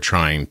world who are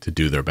trying to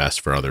do their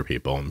best for other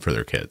people and for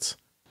their kids.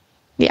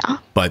 Yeah.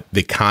 But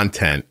the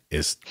content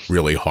is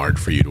really hard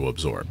for you to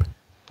absorb.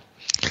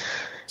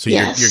 So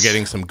yes. you're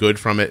getting some good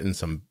from it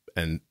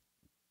and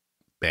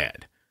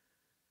bad.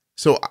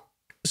 So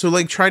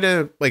like try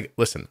to like,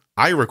 listen,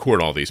 I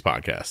record all these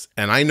podcasts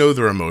and I know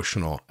they're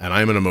emotional and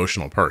I'm an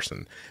emotional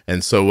person.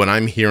 And so when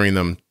I'm hearing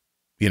them,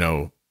 you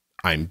know,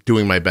 I'm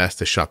doing my best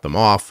to shut them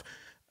off,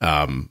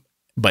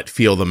 but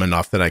feel them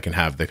enough that I can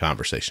have the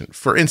conversation.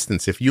 For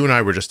instance, if you and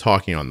I were just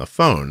talking on the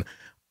phone,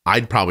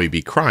 I'd probably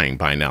be crying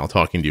by now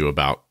talking to you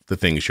about the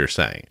things you're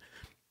saying.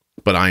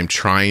 But I'm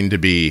trying to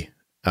be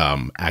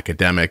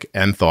academic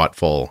and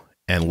thoughtful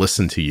and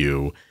listen to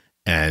you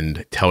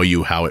and tell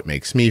you how it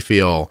makes me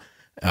feel,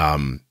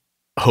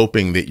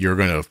 hoping that you're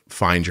going to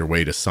find your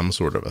way to some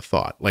sort of a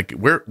thought. Like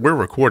we're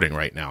recording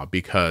right now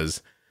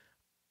because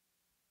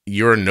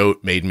your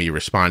note made me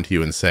respond to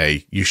you and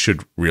say, you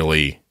should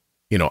really,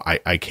 you know,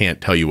 I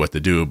can't tell you what to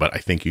do, but I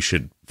think you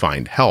should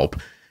find help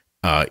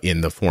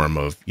in the form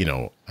of, you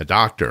know, a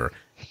doctor.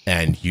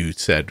 And you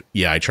said,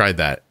 yeah, I tried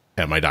that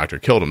and my doctor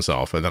killed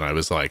himself. And then I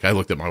was like, I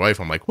looked at my wife,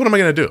 I'm like, what am I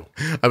going to do?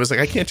 I was like,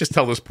 I can't just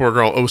tell this poor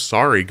girl, oh,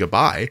 sorry,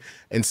 goodbye.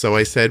 And so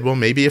I said, well,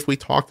 maybe if we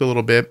talked a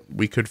little bit,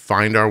 we could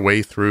find our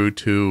way through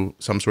to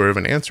some sort of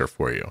an answer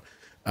for you.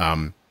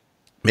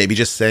 Maybe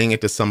just saying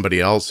it to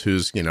somebody else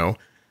who's, you know,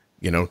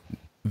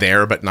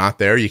 there, but not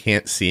there. You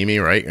can't see me,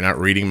 right? You're not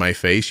reading my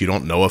face. You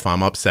don't know if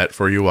I'm upset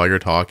for you while you're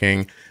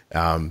talking.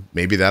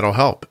 Maybe that'll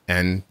help.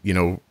 And, you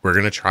know, we're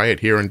going to try it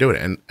here and do it.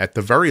 And at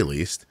the very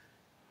least,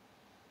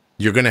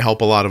 you're going to help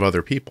a lot of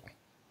other people.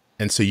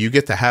 And so you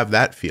get to have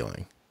that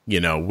feeling, you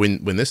know,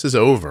 when this is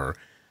over,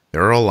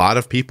 there are a lot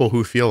of people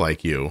who feel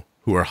like you,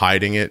 who are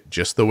hiding it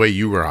just the way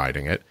you were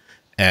hiding it.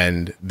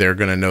 And they're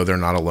going to know they're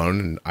not alone.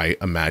 And I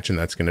imagine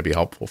that's going to be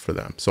helpful for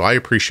them. So I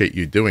appreciate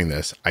you doing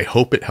this. I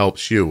hope it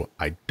helps you.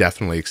 I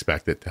definitely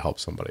expect it to help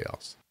somebody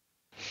else.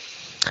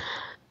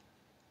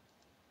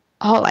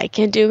 All I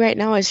can do right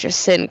now is just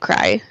sit and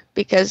cry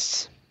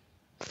because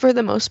for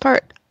the most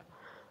part,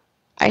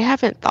 I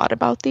haven't thought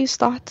about these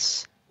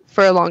thoughts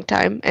for a long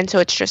time. And so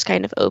it's just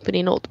kind of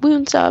opening old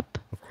wounds up.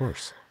 Of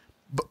course.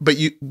 But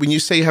you, when you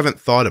say you haven't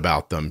thought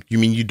about them, you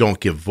mean you don't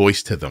give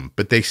voice to them,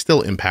 but they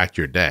still impact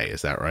your day.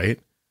 Is that right?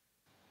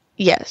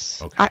 Yes.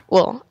 Okay.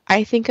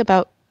 I think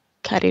about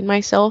cutting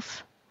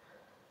myself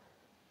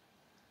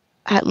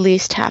at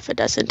least half a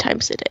dozen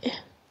times a day.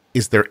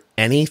 Is there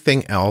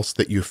anything else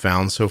that you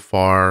found so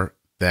far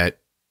that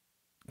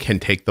can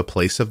take the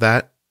place of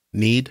that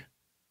need?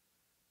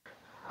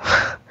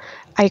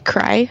 I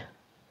cry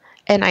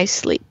and I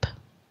sleep.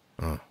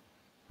 Oh,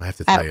 I have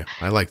to tell you,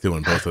 I like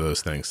doing both of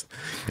those things.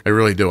 I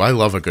really do. I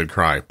love a good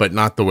cry, but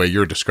not the way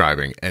you're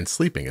describing. And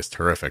sleeping is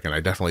terrific. And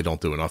I definitely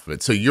don't do enough of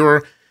it. So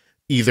you're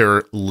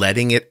either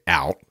letting it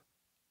out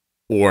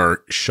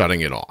or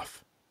shutting it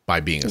off by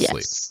being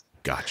asleep. Yes.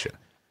 Gotcha.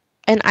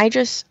 And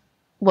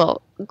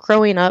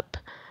growing up,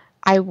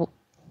 I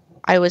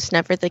was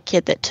never the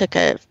kid that took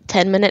a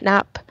 10-minute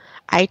nap.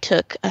 I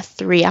took a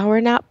 3-hour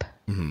nap.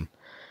 Mm-hmm.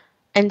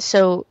 And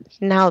so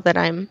now that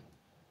I'm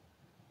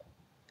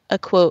a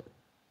quote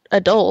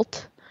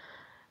adult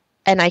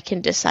and I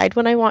can decide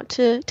when I want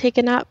to take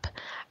a nap,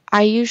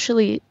 I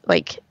usually,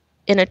 like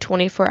in a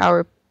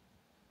 24-hour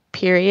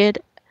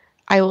period,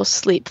 I will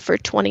sleep for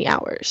 20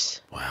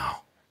 hours.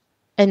 Wow.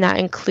 And that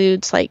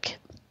includes like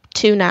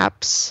 2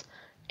 naps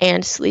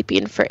and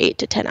sleeping for 8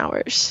 to 10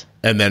 hours.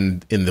 And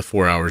then in the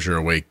 4 hours you're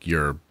awake,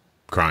 you're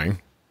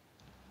crying?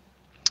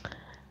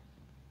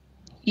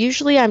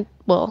 Usually I'm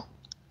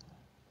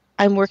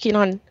working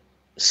on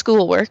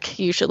schoolwork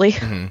usually.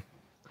 Mm-hmm.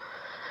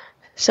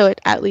 So it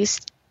at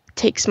least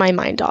takes my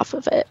mind off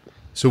of it.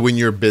 So when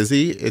you're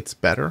busy, it's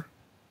better?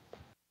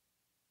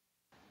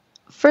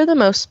 For the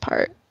most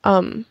part.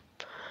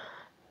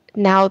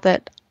 Now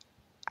that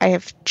I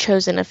have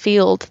chosen a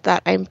field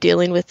that I'm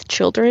dealing with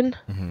children,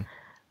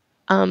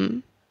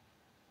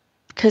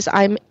 because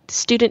I'm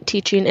student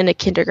teaching in a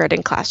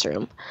kindergarten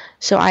classroom.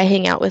 So I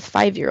hang out with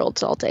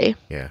 5-year-olds all day.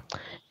 Yeah.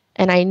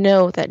 And I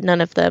know that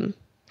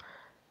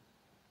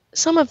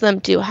some of them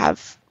do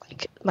have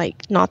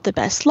like not the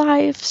best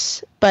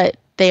lives, but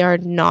they are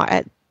not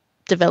at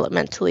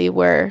developmentally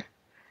where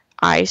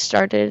I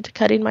started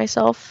cutting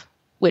myself,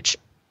 which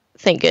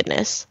thank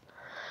goodness.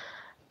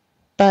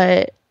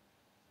 But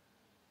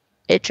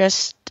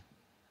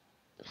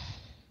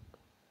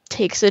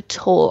takes a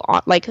toll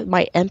on, like,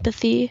 my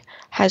empathy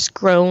has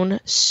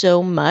grown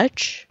so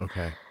much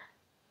Okay.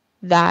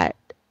 that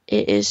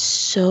it is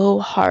so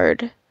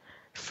hard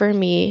for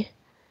me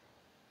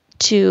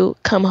to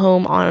come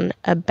home on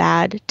a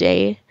bad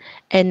day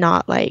and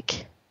not,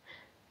 like,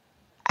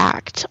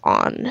 act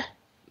on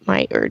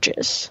my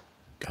urges.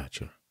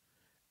 Gotcha.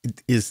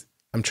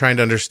 I'm trying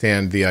to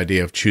understand the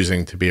idea of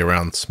choosing to be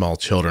around small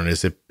children.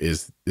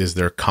 Is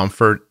there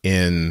comfort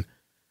in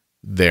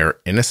their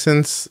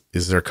innocence?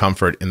 Is there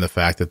comfort in the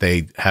fact that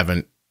they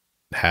haven't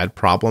had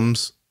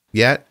problems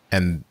yet?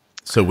 And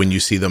so when you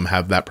see them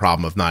have that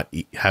problem of not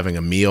having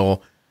a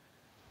meal,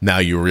 now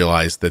you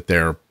realize that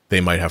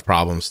they might have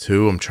problems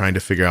too. I'm trying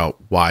to figure out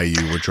why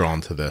you were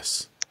drawn to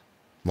this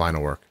line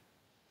of work.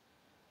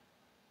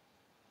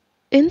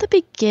 In the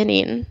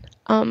beginning,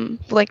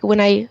 like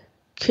when I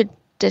could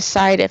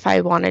decide if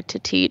I wanted to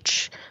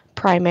teach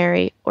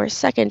primary or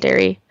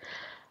secondary,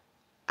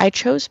 I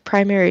chose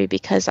primary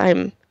because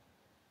I'm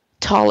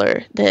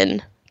taller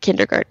than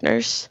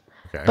kindergartners.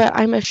 Okay. But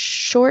I'm a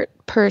short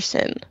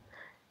person,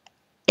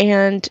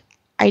 and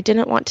I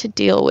didn't want to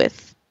deal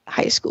with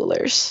high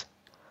schoolers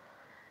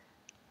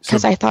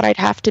because I thought I'd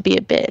have to be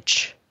a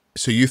bitch.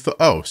 So you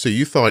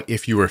thought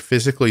if you were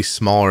physically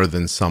smaller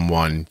than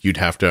someone, you'd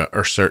have to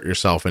assert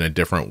yourself in a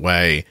different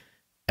way.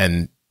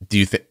 And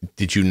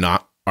did you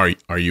not,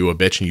 are you a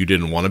bitch and you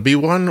didn't want to be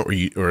one,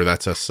 or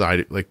that's a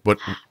side, like what,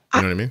 you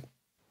know what I mean?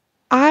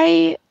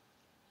 I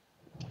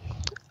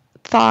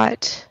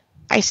thought,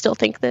 I still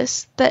think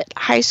this, that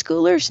high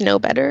schoolers know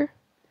better.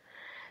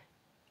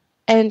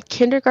 And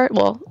kindergarten,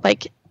 well,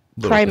 like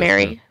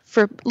primary, bit, yeah.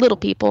 For little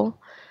people,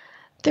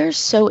 they're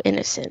so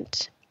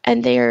innocent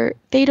and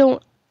they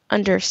don't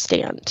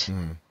understand.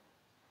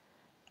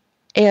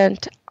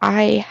 And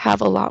I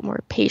have a lot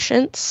more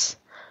patience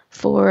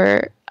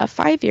for a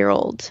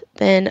 5-year-old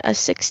than a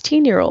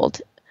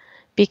 16-year-old,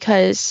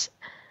 because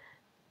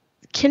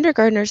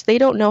kindergartners, they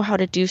don't know how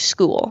to do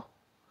school.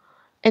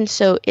 And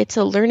so it's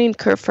a learning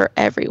curve for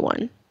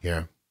everyone.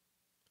 Yeah.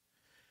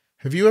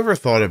 Have you ever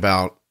thought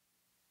about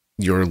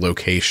your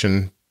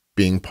location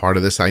being part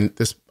of this?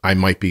 I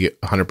might be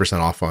 100%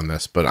 off on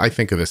this, but I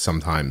think of this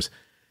sometimes.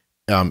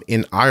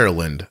 In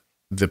Ireland,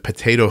 the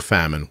potato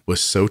famine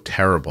was so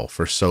terrible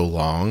for so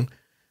long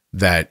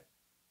that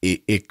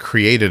it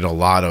created a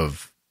lot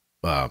of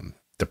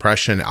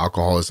depression,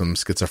 alcoholism,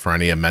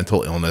 schizophrenia,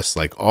 mental illness,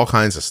 like all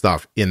kinds of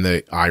stuff in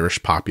the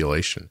Irish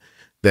population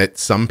that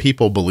some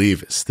people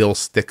believe still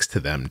sticks to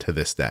them to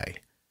this day.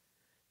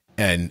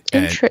 And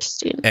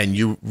interesting. And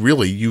you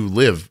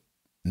live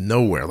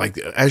nowhere. Like,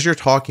 as you're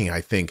talking, I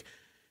think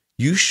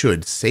you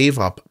should save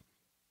up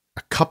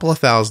a couple of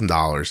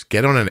 $1,000s,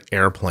 get on an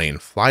airplane,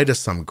 fly to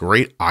some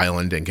great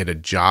island and get a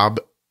job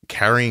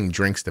carrying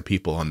drinks to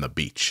people on the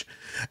beach,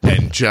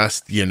 and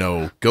just,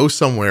 go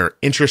somewhere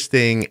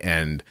interesting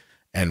and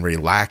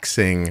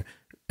relaxing,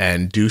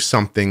 and do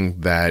something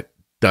that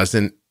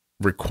doesn't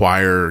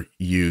require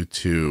you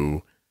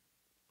to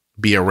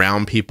be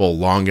around people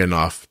long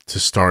enough to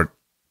start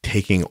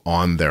taking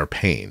on their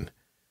pain.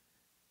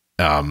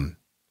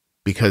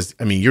 Because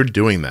you're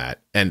doing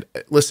that. And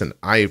listen,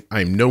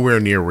 I'm nowhere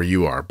near where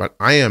you are, but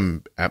I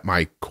am at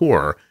my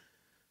core,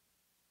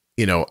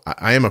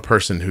 I am a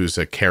person who's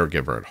a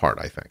caregiver at heart.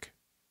 I think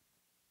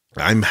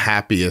I'm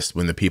happiest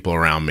when the people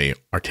around me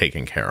are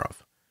taken care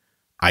of.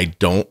 I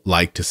don't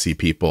like to see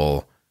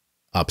people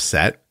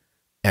upset,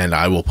 and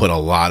I will put a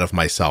lot of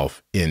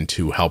myself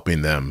into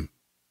helping them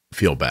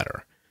feel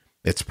better.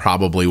 It's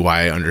probably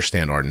why I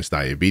understand Arden's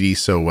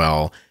diabetes so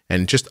well,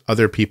 and just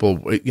other people,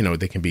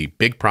 they can be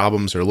big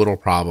problems or little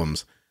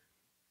problems.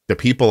 The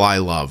people I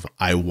love,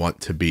 I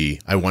want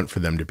for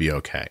them to be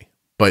okay.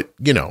 But,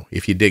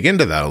 if you dig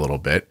into that a little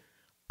bit,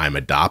 I'm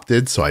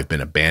adopted, so I've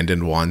been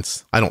abandoned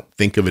once. I don't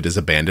think of it as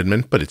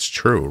abandonment, but it's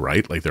true,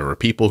 right? Like, there were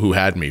people who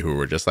had me who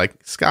were just like,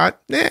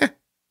 Scott,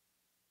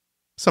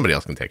 somebody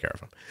else can take care of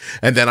him.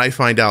 And then I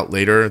find out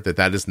later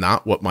that is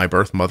not what my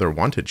birth mother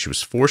wanted. She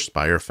was forced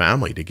by her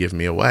family to give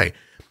me away.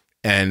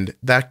 And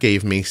that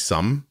gave me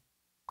some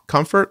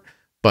comfort,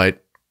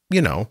 but,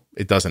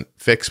 it doesn't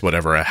fix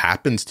whatever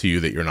happens to you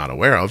that you're not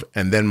aware of.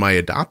 And then my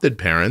adopted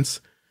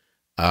parents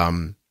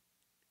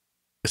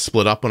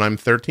split up when I'm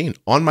 13,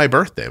 on my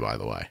birthday, by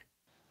the way.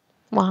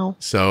 Wow.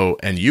 So,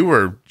 and you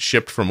were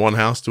shipped from one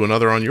house to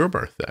another on your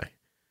birthday.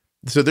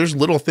 So there's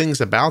little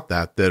things about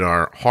that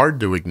are hard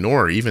to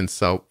ignore, even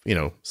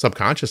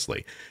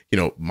subconsciously.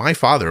 My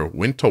father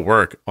went to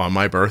work on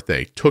my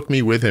birthday, took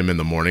me with him in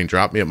the morning,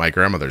 dropped me at my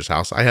grandmother's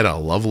house. I had a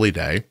lovely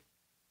day.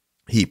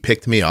 He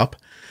picked me up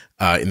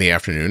in the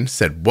afternoon,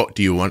 said, "What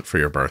do you want for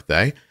your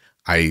birthday?"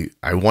 I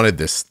wanted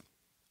this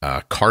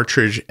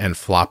cartridge and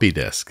floppy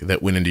disk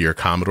that went into your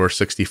Commodore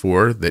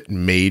 64 that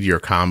made your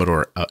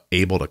Commodore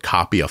able to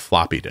copy a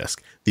floppy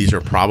disk. These are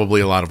probably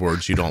a lot of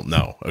words you don't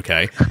know,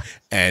 okay?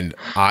 And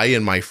I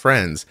and my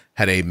friends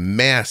had a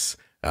mass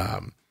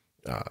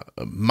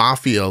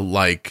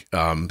mafia-like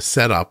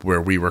setup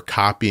where we were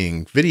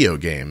copying video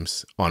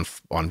games on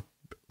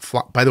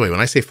by the way, when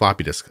I say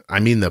floppy disk, I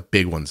mean the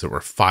big ones that were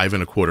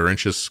 5.25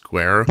 inches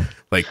square.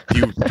 Like,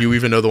 do you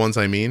even know the ones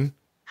I mean?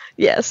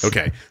 Yes.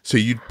 Okay. So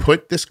you'd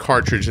put this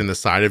cartridge in the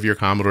side of your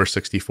Commodore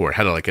 64. It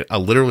had like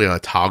literally a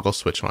toggle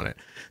switch on it.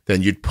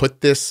 Then you'd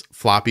put this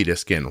floppy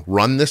disk in,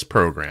 run this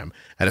program.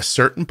 At a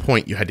certain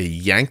point, you had to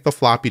yank the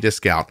floppy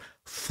disk out,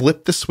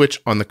 flip the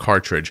switch on the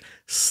cartridge,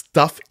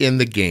 stuff in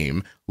the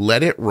game,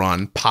 let it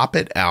run, pop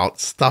it out,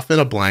 stuff in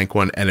a blank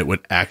one, and it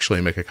would actually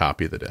make a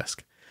copy of the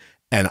disc.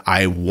 And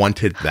I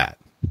wanted that.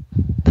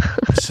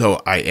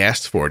 So I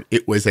asked for it.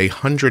 It was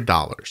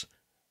 $100.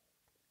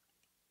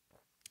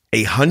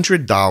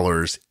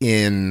 $100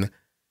 in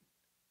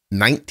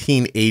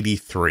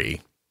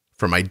 1983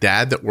 for my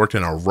dad that worked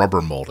in a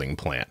rubber molding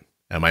plant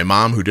and my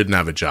mom who didn't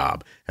have a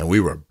job, and we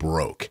were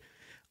broke.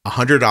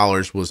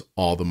 $100 was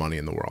all the money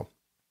in the world.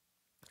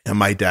 And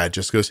my dad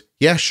just goes,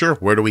 yeah, sure.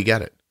 Where do we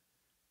get it?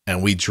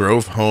 And we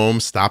drove home,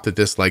 stopped at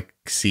this like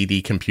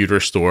CD computer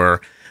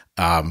store,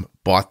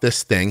 bought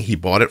this thing. He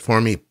bought it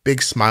for me,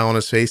 big smile on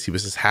his face. He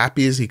was as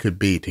happy as he could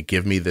be to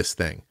give me this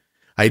thing.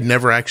 I'd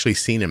never actually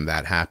seen him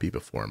that happy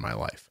before in my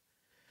life.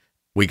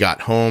 We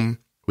got home,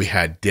 we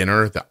had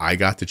dinner that I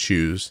got to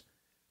choose.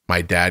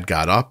 My dad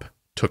got up,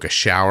 took a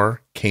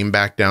shower, came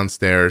back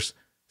downstairs,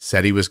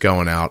 said he was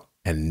going out,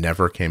 and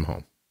never came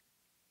home.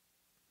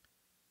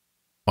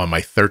 On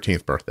my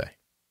 13th birthday.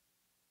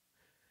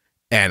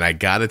 And I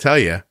got to tell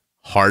you,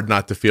 hard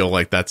not to feel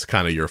like that's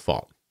kind of your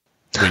fault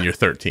when you're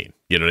 13.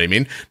 You know what I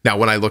mean? Now,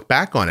 when I look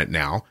back on it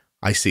now,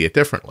 I see it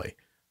differently.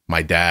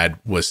 My dad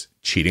was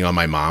cheating on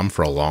my mom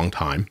for a long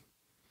time.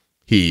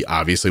 He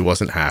obviously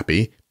wasn't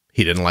happy.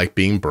 He didn't like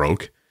being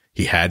broke.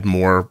 He had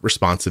more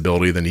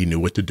responsibility than he knew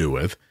what to do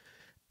with.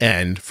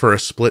 And for a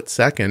split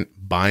second,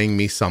 buying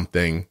me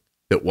something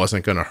that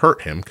wasn't going to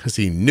hurt him because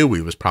he knew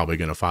he was probably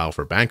going to file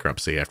for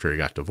bankruptcy after he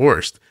got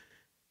divorced.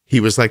 He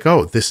was like,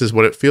 oh, this is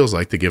what it feels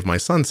like to give my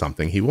son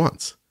something he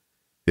wants.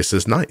 This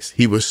is nice.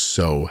 He was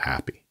so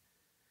happy.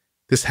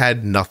 This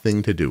had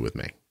nothing to do with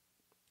me.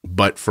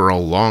 But for a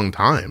long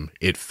time,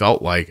 it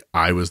felt like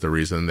I was the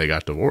reason they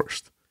got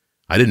divorced.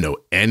 I didn't know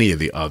any of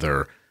the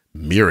other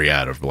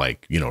myriad of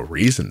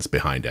reasons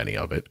behind any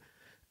of it.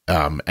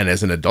 And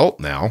as an adult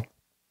now,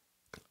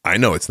 I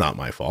know it's not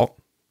my fault.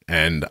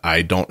 And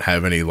I don't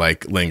have any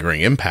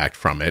lingering impact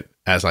from it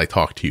as I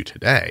talk to you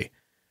today.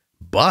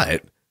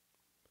 But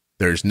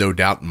there's no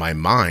doubt in my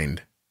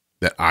mind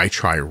that I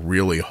try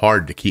really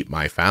hard to keep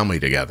my family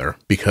together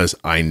because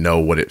I know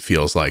what it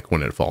feels like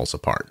when it falls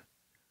apart.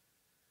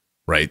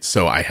 Right?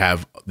 So I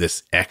have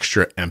this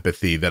extra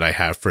empathy that I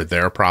have for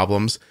their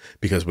problems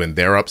because when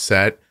they're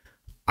upset,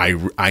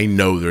 I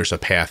know there's a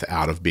path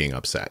out of being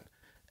upset.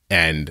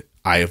 And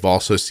I have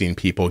also seen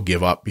people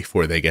give up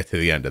before they get to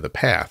the end of the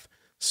path.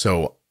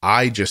 So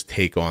I just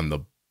take on the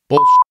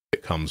bullshit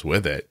that comes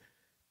with it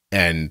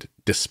and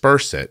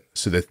disperse it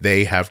so that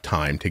they have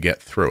time to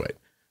get through it.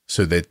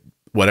 So that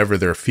whatever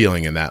they're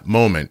feeling in that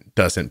moment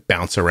doesn't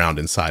bounce around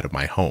inside of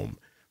my home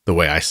the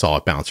way I saw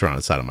it bounce around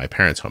inside of my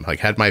parents' home. Like,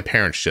 had my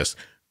parents just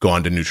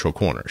gone to neutral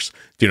corners,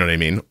 do you know what I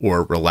mean?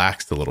 Or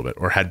relaxed a little bit,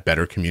 or had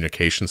better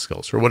communication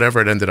skills, or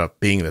whatever it ended up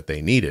being that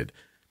they needed,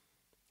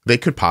 they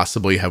could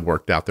possibly have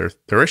worked out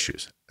their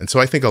issues. And so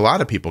I think a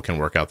lot of people can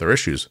work out their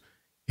issues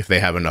if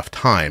they have enough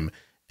time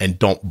and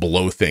don't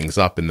blow things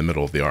up in the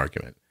middle of the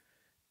argument.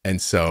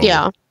 And so,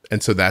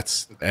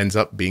 that's ends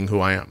up being who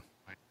I am.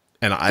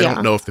 And I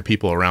don't know if the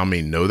people around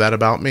me know that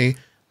about me.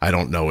 I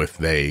don't know if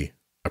they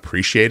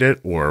appreciate it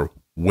or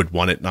would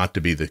want it not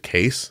to be the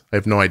case. I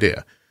have no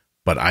idea.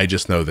 But I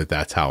just know that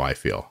that's how I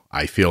feel.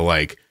 I feel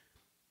like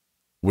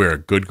we're a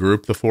good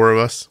group, the four of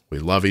us. We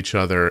love each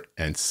other,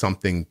 and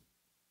something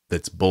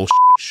that's bullshit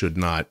should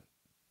not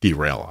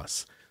derail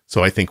us.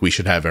 So I think we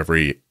should have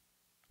every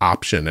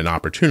option and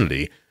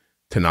opportunity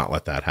to not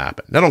let that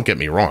happen. Now, don't get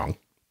me wrong.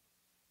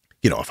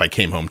 You know, if I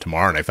came home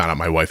tomorrow and I found out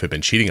my wife had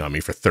been cheating on me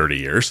for 30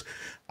 years,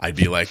 I'd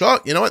be like, oh,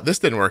 you know what? This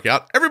didn't work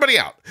out. Everybody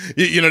out.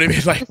 You know what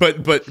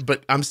I mean?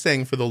 But I'm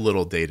saying for the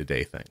little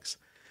day-to-day things.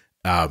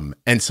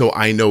 And so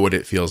I know what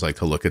it feels like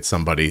to look at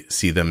somebody,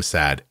 see them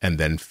sad, and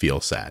then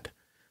feel sad.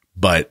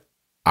 But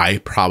I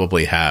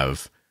probably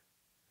have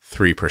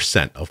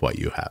 3% of what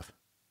you have.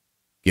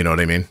 You know what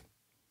I mean?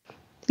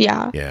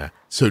 Yeah. Yeah.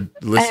 So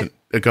listen,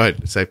 go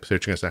ahead. Say what you're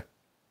going to say.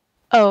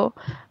 Oh,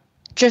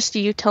 just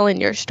you telling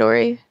your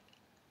story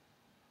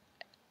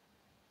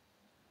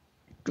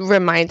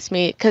reminds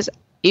me, because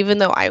even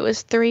though I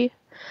was 3,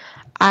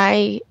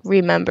 I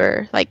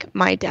remember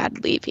my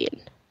dad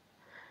leaving.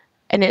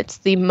 And it's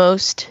the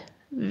most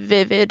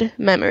vivid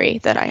memory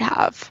that I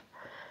have.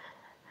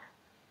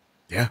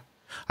 Yeah.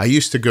 I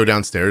used to go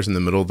downstairs in the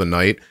middle of the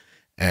night,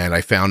 and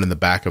I found in the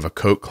back of a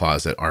coat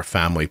closet our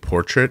family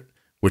portrait,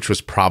 which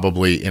was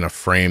probably in a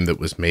frame that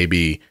was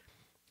maybe,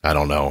 I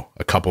don't know,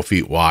 a couple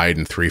feet wide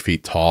and 3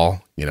 feet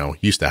tall. You know,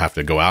 used to have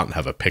to go out and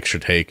have a picture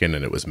taken,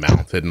 and it was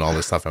mounted and all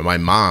this stuff. And my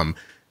mom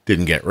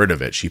didn't get rid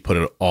of it. She put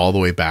it all the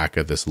way back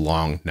of this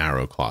long,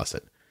 narrow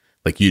closet.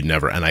 Like you'd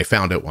never, and I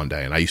found it one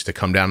day, and I used to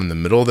come down in the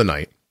middle of the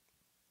night.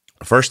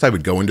 First, I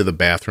would go into the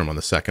bathroom on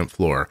the second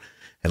floor,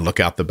 and look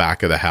out the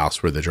back of the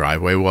house where the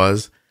driveway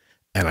was.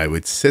 And I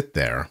would sit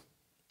there,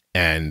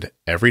 and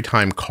every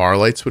time car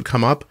lights would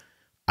come up,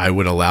 I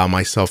would allow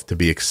myself to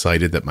be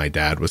excited that my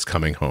dad was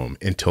coming home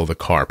until the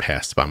car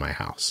passed by my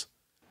house.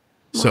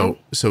 Wow.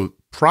 So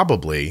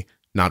probably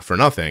not for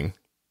nothing,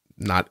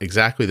 not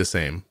exactly the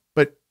same,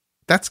 but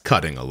that's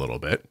cutting a little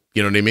bit.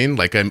 You know what I mean?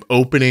 Like I'm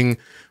opening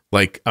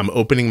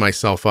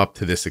myself up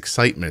to this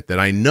excitement that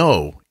I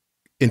know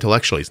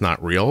intellectually is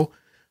not real,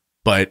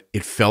 but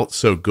it felt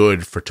so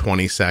good for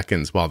 20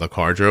 seconds while the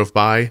car drove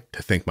by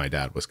to think my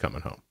dad was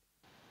coming home.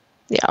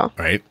 Yeah.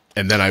 Right.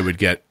 And then I would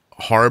get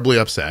horribly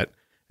upset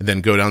and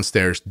then go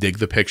downstairs, dig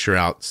the picture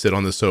out, sit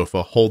on the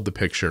sofa, hold the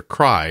picture,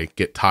 cry,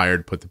 get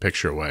tired, put the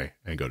picture away,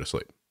 and go to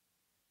sleep.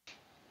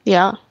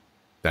 Yeah.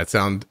 That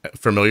sound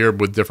familiar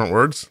with different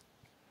words?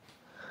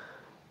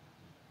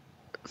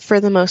 For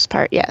the most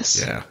part,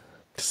 yes. Yeah.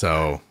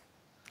 So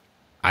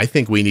I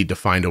think we need to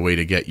find a way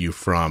to get you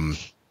from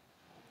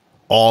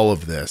all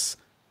of this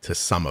to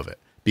some of it,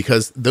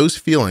 because those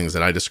feelings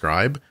that I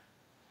describe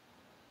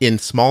in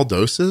small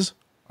doses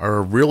are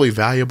a really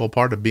valuable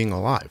part of being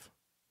alive.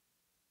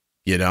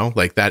 You know,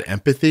 like that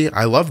empathy.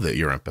 I love that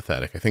you're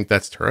empathetic. I think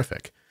that's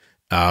terrific.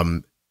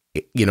 But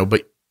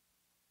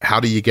how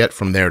do you get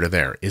from there to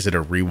there? Is it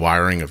a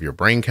rewiring of your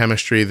brain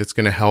chemistry that's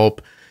going to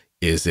help?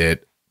 Is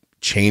it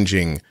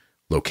changing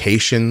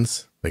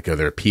locations? Like, are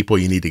there people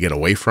you need to get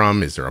away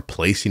from? Is there a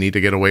place you need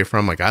to get away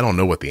from? Like, I don't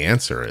know what the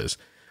answer is,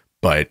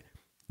 but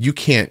you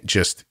can't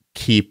just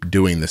keep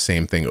doing the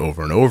same thing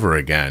over and over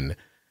again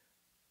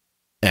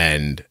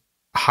and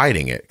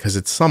hiding it, because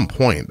at some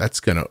point it's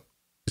going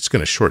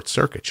to short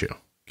circuit you.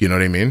 You know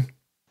what I mean?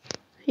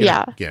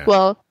 Yeah. Yeah.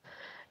 Well,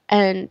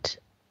 and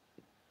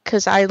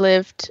because I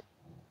lived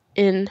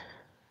in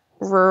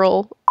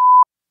rural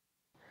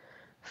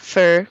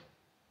for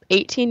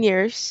 18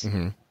 years,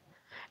 Mm-hmm.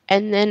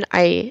 and then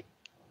I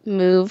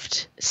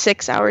moved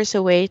 6 hours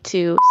away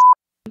to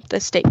the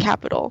state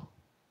capital.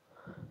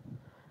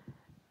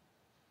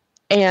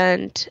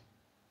 And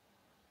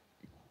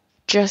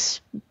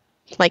just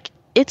like,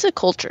 it's a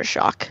culture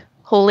shock.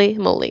 Holy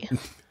moly.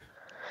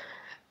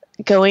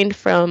 Going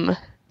from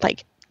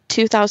like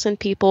 2,000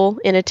 people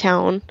in a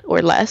town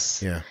or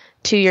less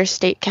to your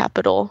state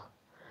capital,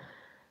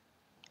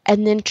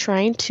 and then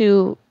trying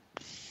to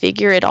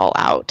figure it all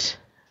out.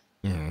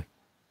 Mm-hmm.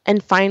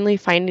 And finally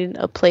finding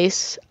a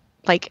place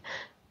like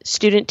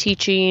student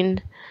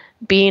teaching,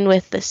 being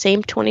with the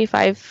same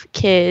 25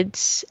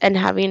 kids and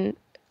having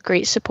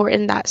great support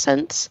in that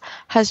sense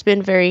has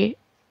been very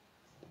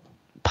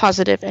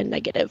positive and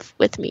negative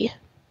with me.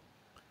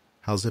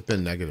 How's it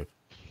been negative?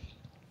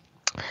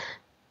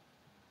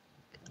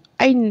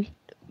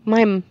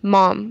 My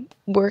mom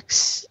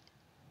works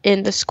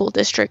in the school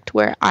district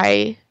where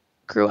I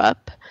grew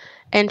up,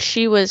 and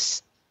she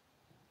was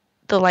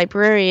the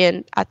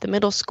librarian at the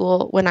middle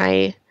school when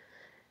I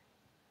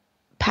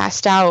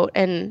passed out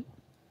and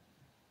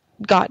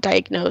got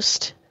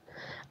diagnosed.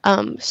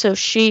 So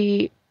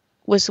she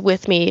was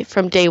with me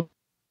from day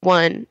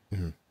one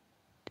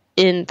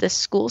in the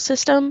school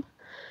system.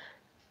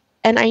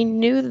 And I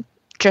knew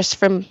just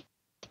from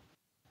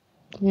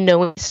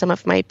knowing some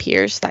of my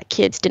peers that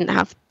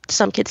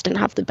some kids didn't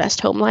have the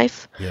best home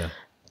life. Yeah.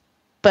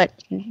 But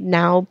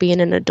now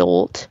being an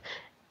adult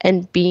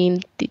and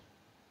being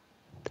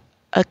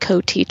a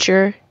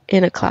co-teacher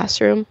in a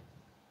classroom,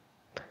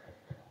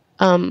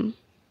 you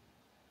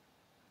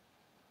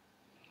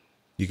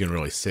can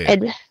really see it.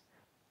 And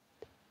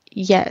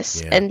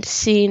yes,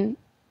 and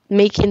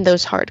making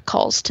those hard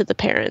calls to the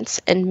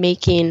parents, and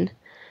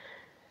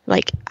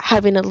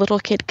having a little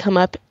kid come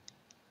up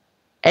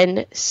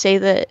and say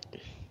that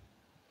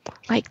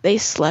like they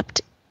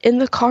slept in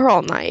the car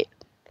all night.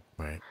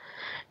 Right.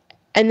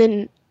 And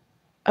then,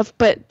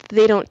 but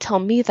they don't tell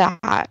me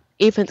that,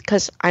 even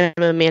because I'm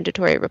a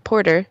mandatory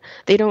reporter,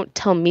 they don't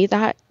tell me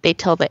that, they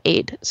tell the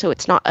aide. So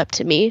it's not up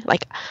to me.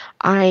 Like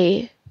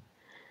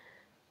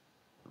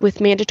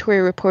with mandatory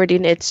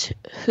reporting, it's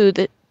who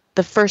the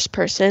first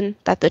person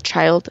that the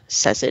child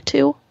says it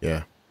to.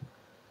 Yeah.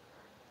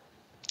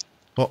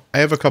 Well, I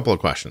have a couple of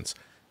questions.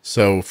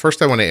 So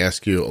first I want to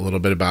ask you a little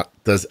bit about,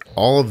 does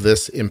all of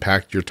this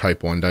impact your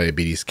type 1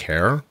 diabetes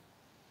care?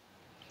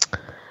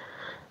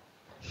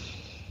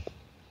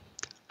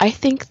 I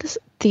think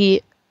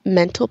the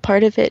mental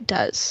part of it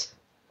does,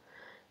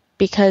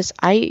 because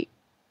I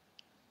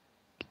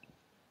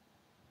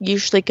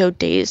usually go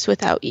days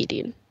without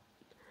eating.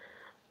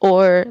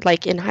 Or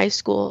like in high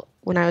school,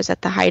 when I was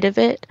at the height of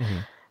it,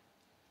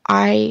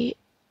 I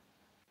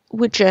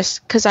would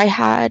just, because I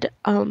had,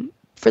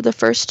 for the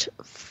first,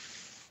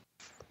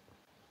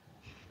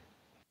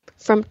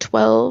 from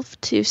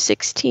 12 to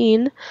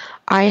 16,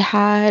 I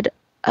had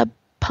a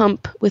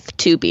pump with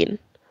tubing.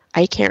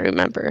 I can't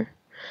remember.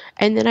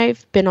 And then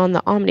I've been on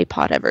the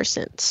Omnipod ever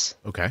since.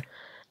 Okay.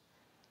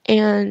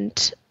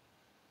 And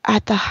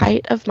at the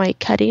height of my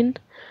cutting,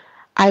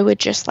 I would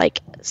just like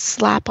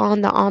slap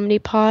on the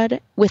Omnipod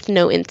with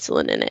no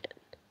insulin in it.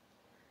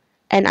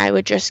 And I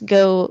would just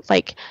go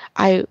like,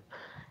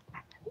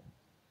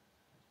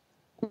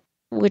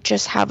 would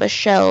just have a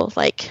show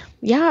like,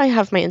 yeah, I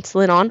have my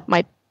insulin on,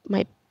 my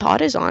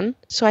pod is on,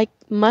 so I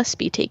must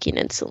be taking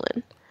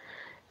insulin.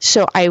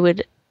 So I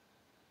would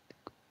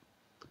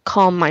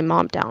calm my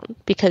mom down,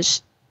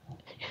 because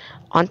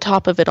on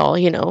top of it all,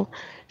 you know,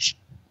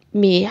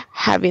 me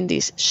having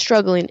these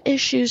struggling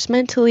issues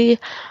mentally,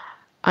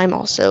 I'm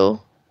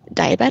also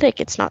diabetic.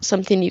 It's not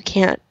something you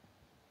can't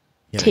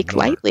take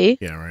ignore. lightly.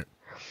 Yeah, right.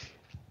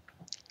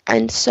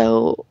 And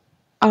so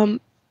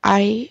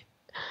I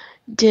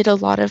did a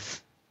lot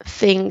of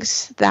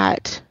things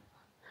that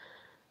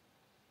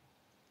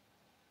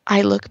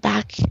I look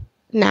back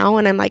now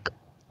and I'm like,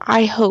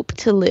 I hope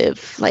to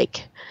live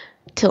like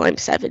till I'm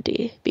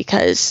 70,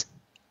 because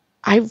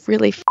I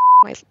really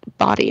my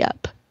body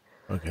up.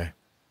 Okay.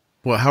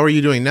 Well, how are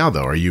you doing now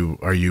though? Are you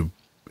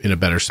in a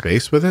better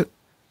space with it?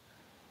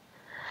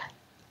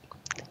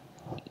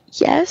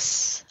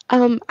 Yes.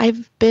 I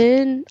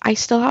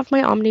still have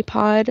my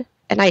Omnipod,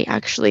 and I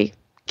actually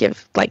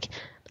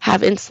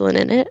have insulin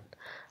in it.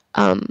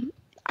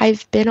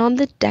 I've been on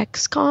the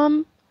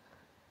Dexcom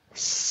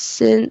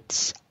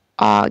since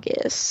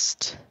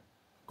August.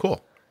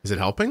 Cool. Is it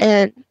helping?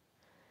 And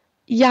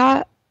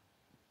yeah,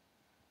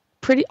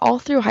 pretty all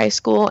through high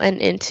school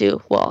and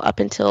up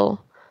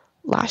until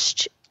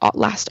last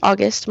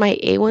August, my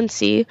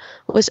A1C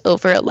was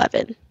over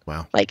 11.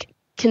 Wow. Like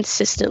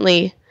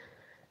consistently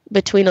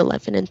between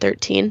 11 and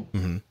 13.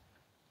 Mm-hmm.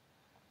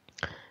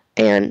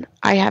 And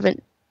I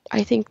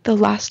think the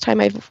last time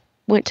I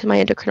went to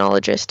my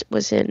endocrinologist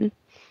was in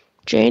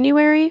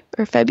January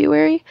or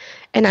February,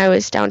 and I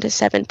was down to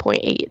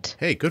 7.8.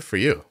 Hey, good for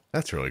you.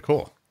 That's really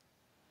cool.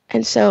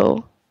 And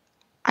so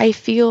I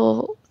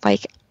feel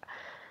like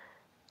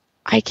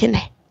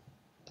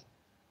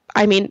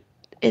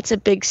it's a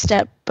big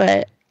step,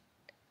 but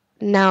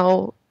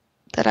now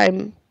that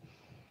I'm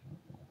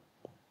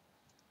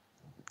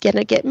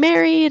gonna get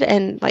married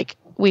and like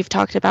we've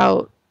talked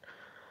about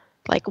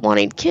like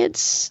wanting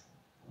kids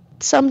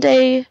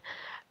someday,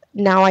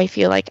 now I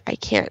feel like I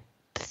can't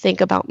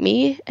think about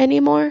me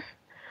anymore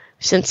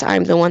since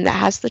I'm the one that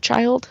has the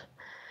child.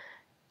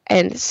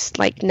 And it's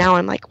like now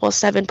I'm like, well,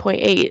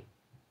 7.8,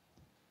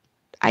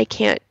 I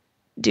can't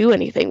do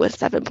anything with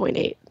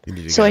 7.8.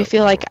 So I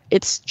feel like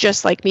it's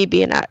just like me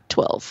being at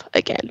 12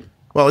 again.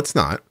 Well, it's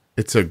not.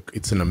 It's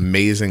an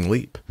amazing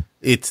leap.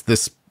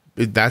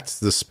 That's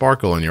the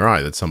sparkle in your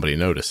eye that somebody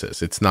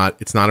notices. It's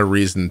not a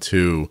reason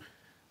to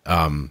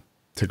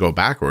go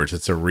backwards.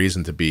 It's a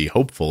reason to be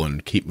hopeful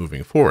and keep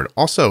moving forward.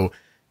 Also,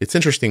 it's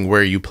interesting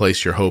where you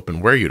place your hope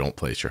and where you don't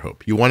place your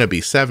hope. You want to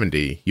be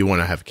 70, you want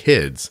to have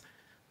kids,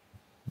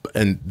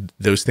 and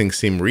those things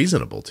seem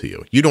reasonable to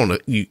you. You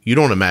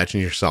don't imagine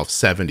yourself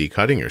 70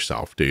 cutting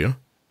yourself, do you?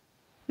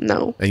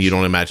 No. And you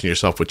don't imagine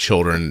yourself with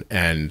children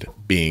and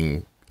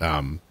being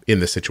in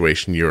the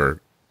situation you're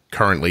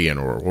currently in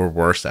or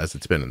worse as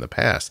it's been in the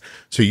past.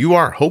 So you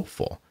are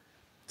hopeful.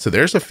 So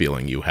there's a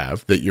feeling you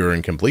have that you're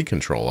in complete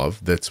control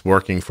of that's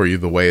working for you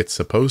the way it's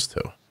supposed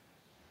to.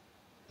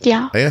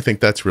 Yeah. I think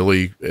that's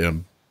really,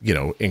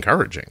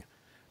 encouraging.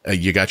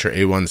 You got your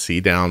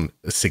A1C down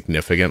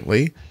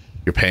significantly.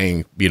 You're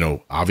paying,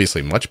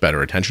 obviously much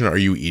better attention. Are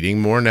you eating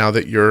more now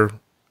that your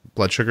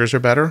blood sugars are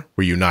better?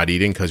 Were you not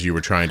eating because you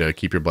were trying to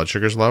keep your blood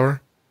sugars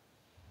lower?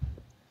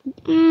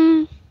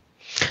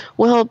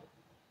 Well,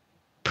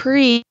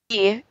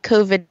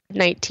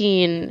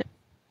 pre-COVID-19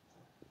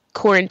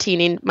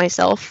 quarantining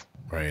myself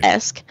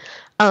esque.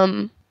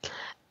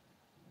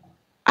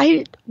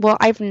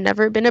 I've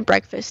never been a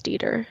breakfast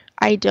eater.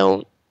 I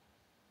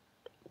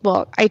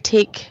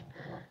take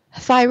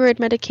thyroid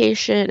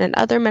medication and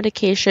other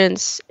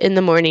medications in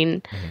the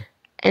morning,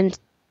 and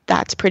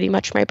that's pretty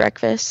much my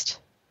breakfast.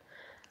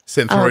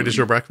 Synthroid is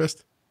your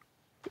breakfast?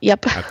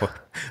 Yep.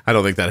 I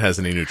don't think that has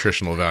any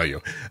nutritional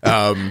value.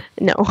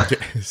 No.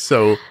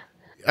 So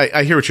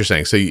I hear what you're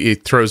saying. So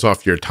it throws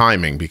off your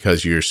timing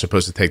because you're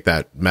supposed to take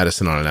that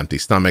medicine on an empty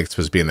stomach. It's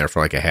supposed to be in there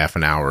for like a half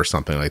an hour or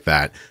something like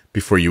that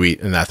before you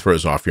eat, and that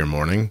throws off your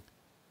morning.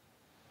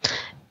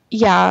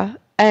 Yeah,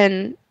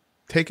 and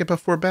take it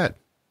before bed.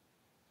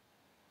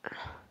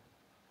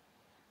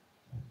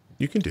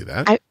 You can do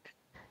that.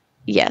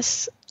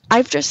 Yes.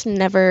 I've just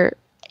never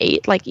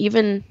ate, like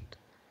even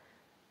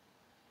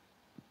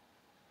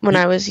when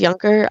I was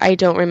younger, I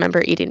don't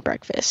remember eating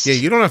breakfast. Yeah,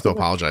 you don't have to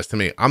apologize to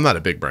me. I'm not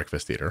a big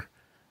breakfast eater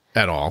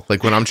at all.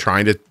 Like when I'm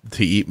trying to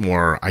eat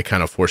more, I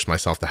kind of force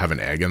myself to have an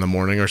egg in the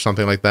morning or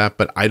something like that,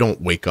 but I don't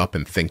wake up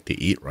and think to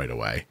eat right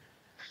away.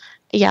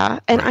 Yeah,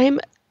 and right. I'm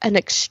an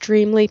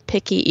extremely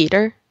picky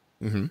eater.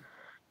 Mm-hmm.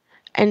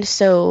 And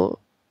so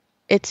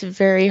it's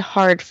very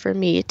hard for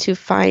me to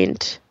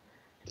find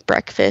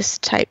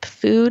breakfast type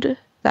food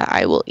that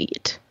I will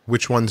eat.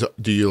 Which ones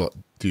do you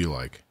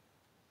like?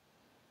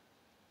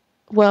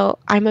 Well,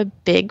 I'm a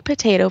big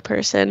potato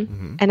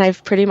person, and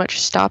I've pretty much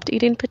stopped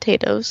eating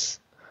potatoes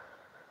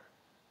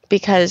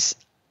because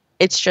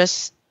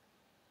it's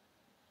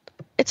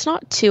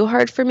not too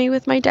hard for me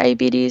with my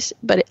diabetes,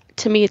 but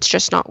to me, it's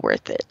just not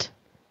worth it.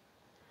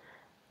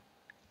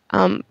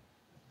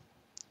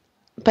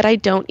 But I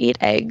don't eat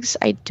eggs.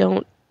 I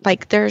don't,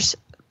 like, there's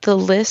the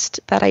list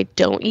that I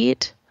don't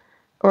eat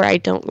or I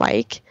don't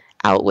like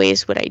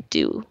outweighs what I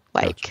do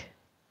like. Gotcha.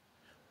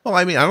 Well,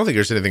 I mean, I don't think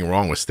there's anything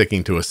wrong with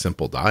sticking to a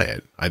simple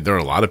diet. There are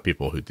a lot of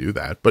people who do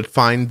that, but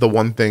find the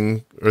one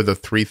thing or the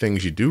three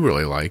things you do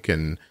really like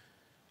and,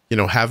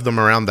 have them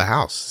around the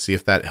house. See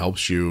if that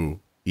helps you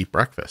eat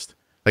breakfast.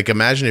 Like,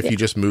 imagine if you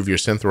just move your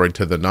Synthroid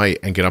to the night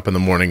and get up in the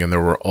morning and there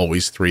were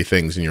always three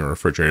things in your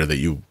refrigerator that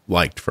you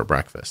liked for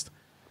breakfast.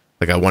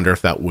 Like, I wonder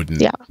if that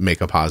wouldn't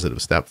make a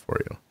positive step for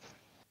you.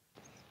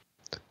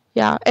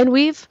 Yeah. And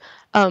we've,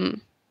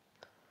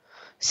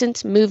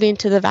 since moving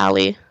to the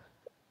Valley,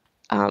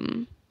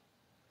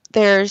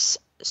 there's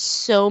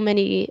so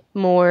many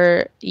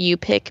more you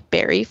pick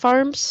berry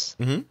farms.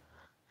 Mm-hmm.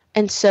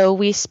 And so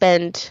we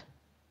spend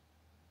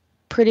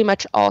pretty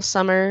much all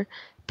summer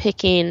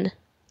picking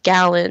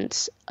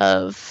gallons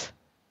of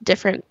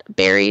different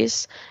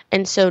berries.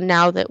 And so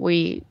now that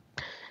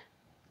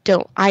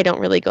I don't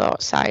really go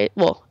outside.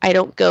 Well, I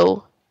don't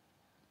go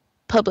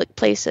public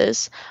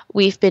places.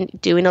 We've been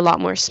doing a lot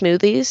more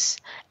smoothies,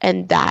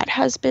 and that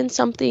has been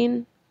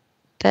something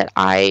that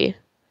I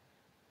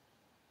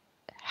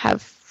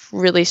have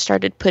really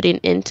started putting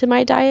into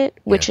my diet,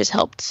 which has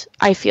helped.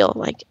 I feel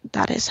like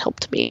that has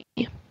helped me.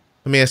 Let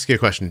me ask you a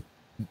question.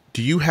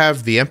 Do you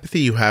have the empathy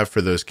you have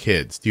for those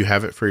kids? Do you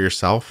have it for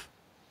yourself?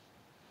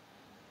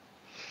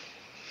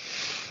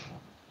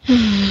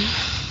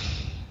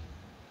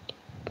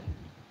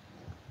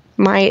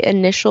 My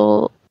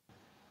initial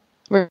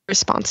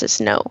response is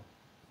no.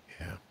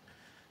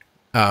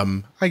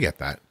 Yeah. I get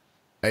that.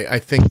 I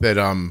think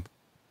that,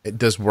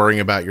 does worrying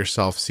about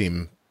yourself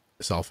seem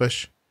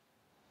selfish?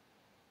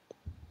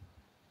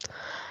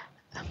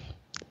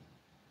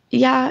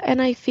 Yeah,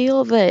 and I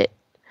feel that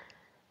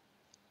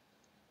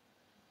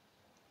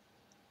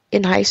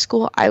in high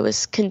school, I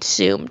was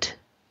consumed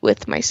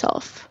with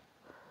myself.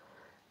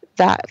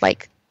 That,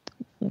 like,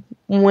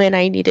 when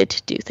I needed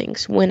to do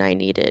things, when I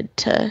needed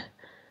to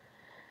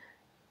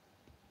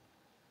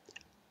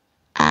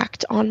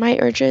act on my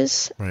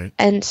urges. Right.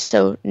 And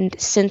so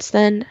since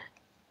then,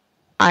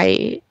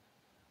 I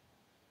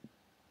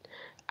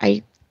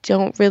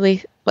don't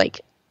really,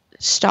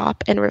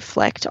 stop and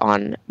reflect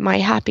on my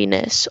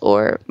happiness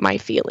or my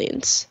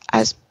feelings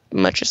as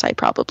much as I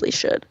probably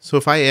should. So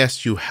if I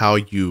asked you how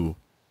you,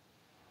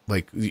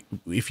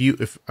 if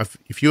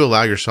you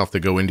allow yourself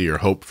to go into your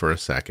hope for a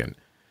second,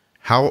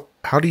 how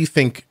do you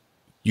think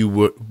you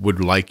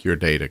would like your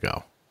day to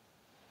go?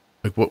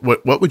 Like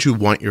what would you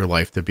want your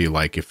life to be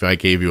like if I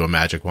gave you a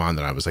magic wand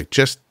and I was like,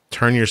 just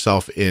turn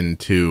yourself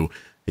into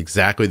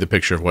exactly the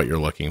picture of what you're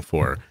looking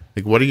for?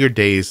 Like, what do your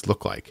days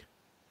look like?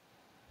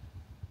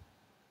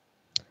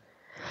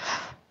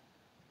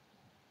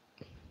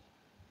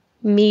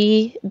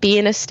 Me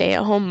being a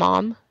stay-at-home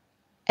mom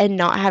and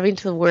not having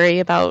to worry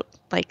about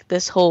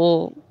this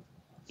whole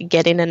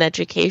getting an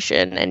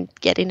education and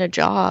getting a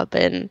job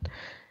and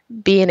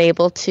being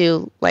able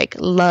to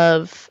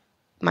love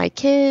my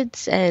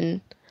kids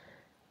or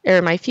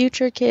my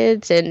future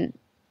kids. And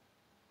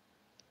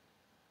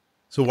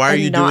so why are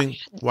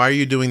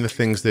you doing the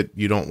things that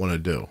you don't want to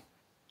do?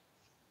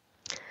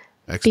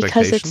 Expectations?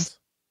 Because it's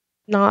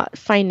not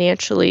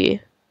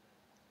financially,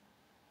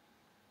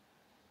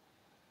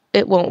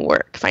 it won't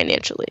work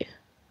financially.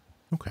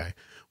 Okay.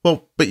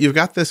 Well, but you've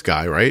got this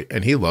guy, right?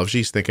 And he loves you.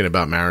 He's thinking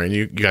about marrying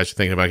you. You guys are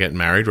thinking about getting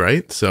married,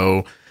 right?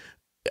 So,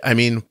 I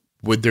mean,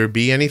 would there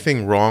be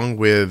anything wrong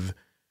with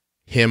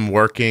him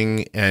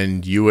working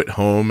and you at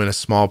home in a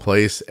small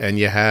place and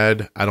you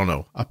had, I don't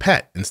know, a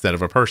pet instead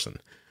of a person?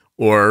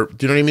 Or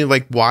do you know what I mean?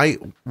 Like,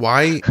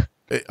 why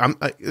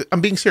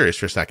I'm being serious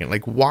for a second.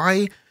 Like,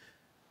 why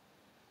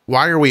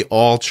are we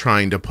all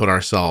trying to put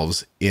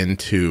ourselves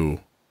into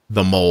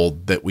the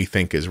mold that we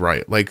think is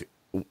right? Like,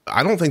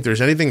 I don't think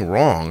there's anything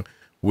wrong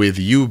with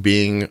you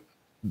being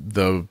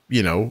the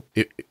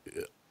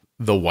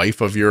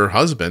wife of your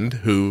husband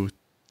who,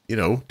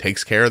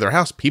 takes care of their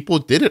house. People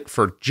did it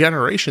for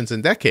generations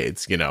and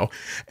decades,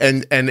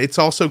 and it's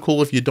also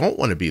cool if you don't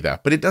want to be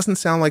that, but it doesn't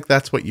sound like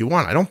that's what you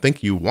want. I don't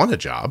think you want a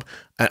job.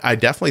 I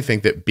definitely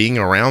think that being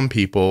around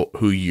people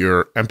who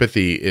your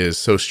empathy is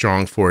so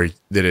strong for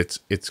that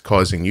it's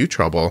causing you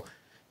trouble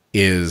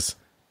is,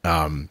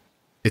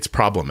 it's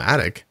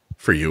problematic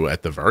for you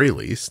at the very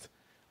least.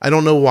 I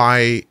don't know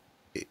why.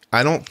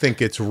 I don't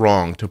think it's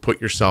wrong to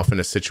put yourself in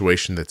a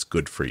situation that's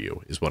good for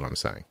you, is what I'm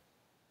saying.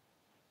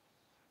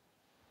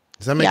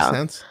 Does that make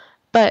sense?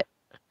 But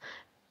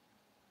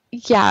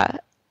yeah,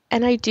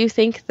 and I do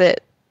think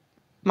that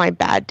my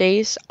bad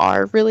days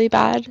are really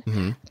bad.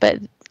 Mm-hmm. But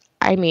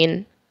I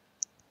mean,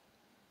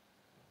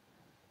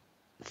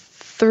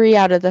 3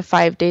 out of the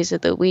 5 days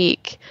of the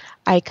week,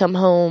 I come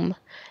home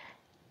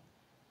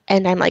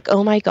and I'm like,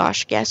 oh my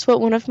gosh, guess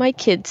what one of my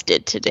kids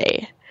did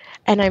today?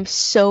 And I'm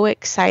so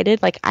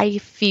excited. Like, I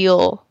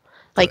feel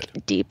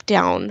deep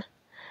down,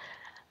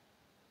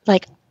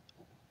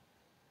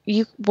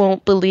 you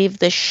won't believe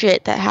the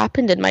shit that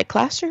happened in my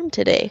classroom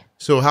today.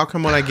 So how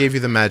come when I gave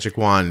you the magic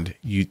wand,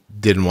 you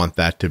didn't want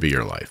that to be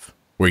your life,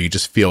 where you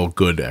just feel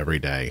good every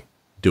day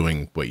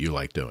doing what you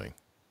like doing?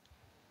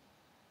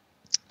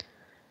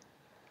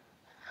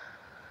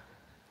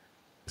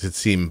 Does it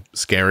seem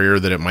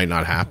scarier that it might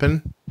not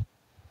happen?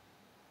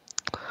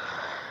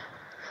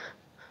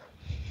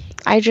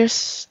 I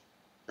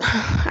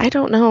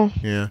don't know.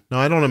 Yeah. No,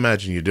 I don't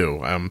imagine you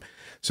do.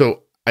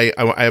 So I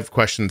have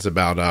questions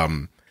about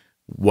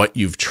what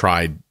you've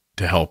tried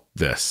to help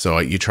this. So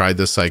you tried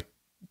the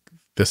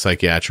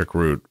psychiatric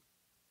route,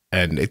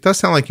 and it does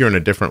sound like you're in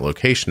a different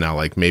location now.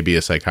 Like maybe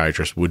a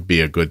psychiatrist would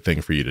be a good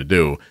thing for you to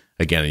do.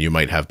 Again, you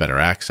might have better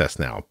access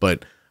now.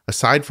 But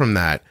aside from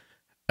that,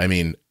 I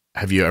mean,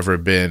 have you ever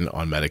been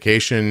on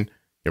medication?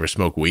 You ever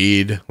smoke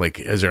weed? Like,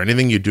 is there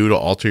anything you do to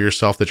alter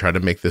yourself to try to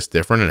make this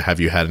different? And have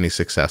you had any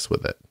success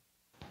with it?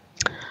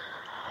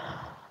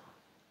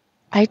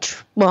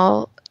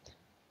 Well,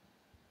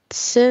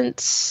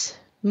 since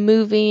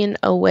moving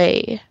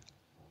away,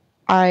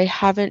 I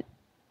haven't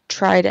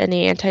tried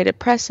any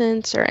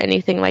antidepressants or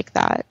anything like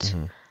that.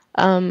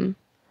 Mm-hmm.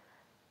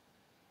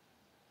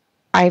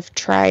 I've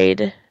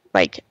tried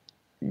like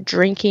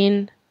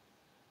drinking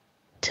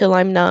till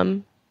I'm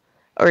numb,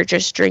 or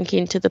just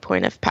drinking to the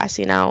point of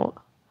passing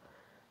out.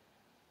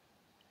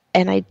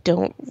 And I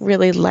don't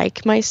really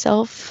like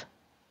myself.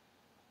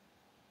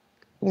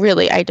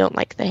 Really, I don't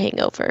like the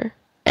hangover.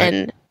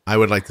 And I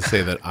would like to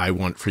say that I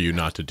want for you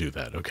not to do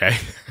that. Okay.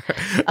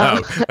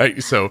 I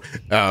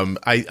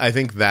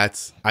think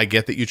I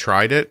get that you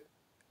tried it.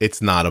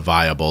 It's not a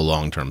viable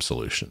long-term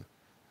solution.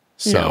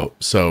 And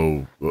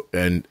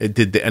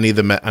did any of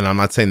the, and I'm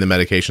not saying the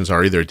medications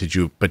are either,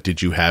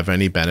 did you have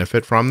any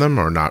benefit from them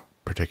or not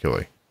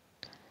particularly?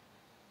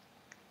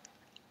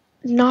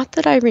 Not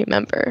that I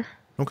remember.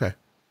 Okay.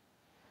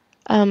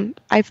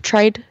 I've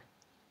tried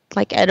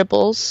like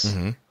edibles,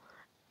 mm-hmm.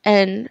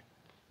 and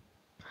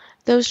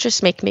those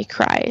just make me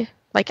cry.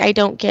 Like I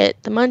don't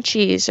get the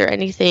munchies or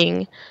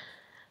anything.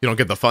 You don't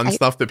get the fun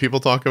stuff that people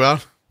talk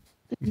about?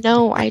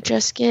 No, I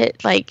just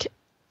get like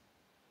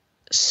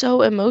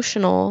so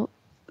emotional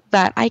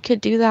that I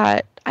could do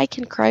that. I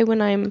can cry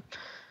when I'm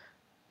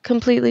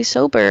completely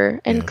sober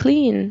and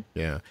clean.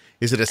 Yeah.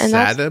 Is it a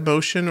sad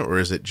emotion, or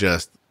is it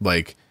just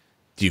like,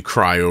 do you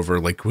cry over,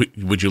 like,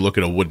 would you look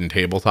at a wooden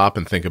tabletop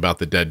and think about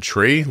the dead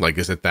tree? Like,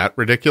 is it that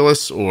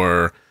ridiculous,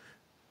 or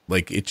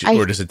like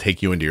or does it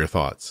take you into your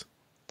thoughts?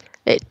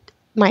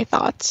 My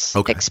thoughts,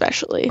 okay.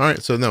 Especially. All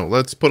right. So no,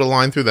 let's put a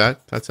line through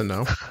that. That's a no.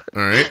 All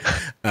right.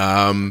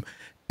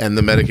 And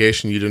the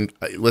medication, you didn't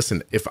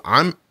listen. If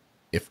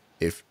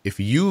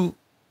you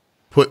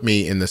put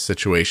me in this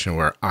situation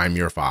where I'm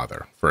your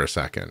father for a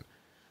second,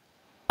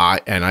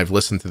 I've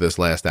listened to this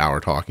last hour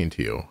talking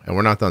to you, and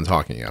we're not done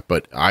talking yet,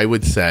 but I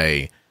would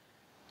say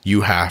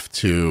you have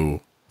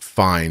to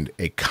find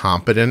a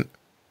competent,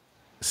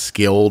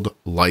 skilled,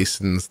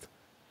 licensed,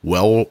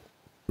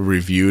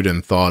 well-reviewed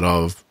and thought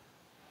of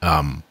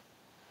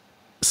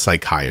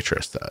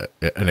psychiatrist,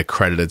 an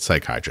accredited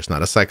psychiatrist,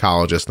 not a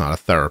psychologist, not a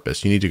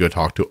therapist. You need to go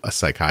talk to a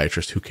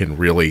psychiatrist who can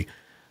really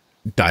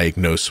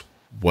diagnose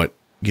what,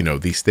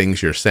 these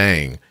things you're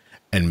saying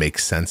and make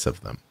sense of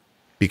them.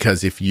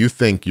 Because if you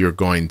think you're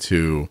going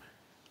to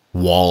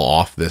wall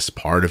off this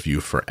part of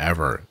you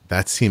forever,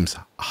 that seems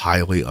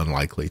highly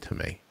unlikely to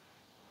me.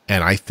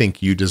 And I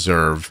think you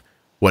deserve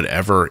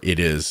whatever it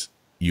is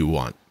you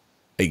want.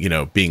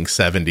 Being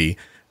 70,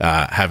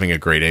 having a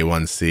great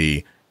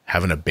A1C,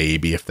 having a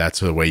baby, if that's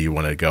the way you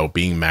want to go,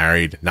 being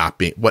married, not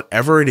being,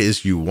 whatever it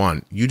is you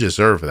want, you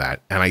deserve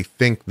that. And I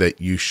think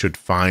that you should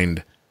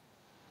find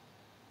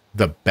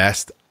the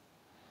best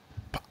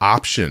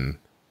option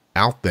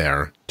out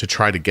there to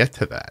try to get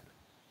to that.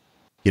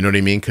 You know what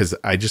I mean? Because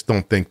I just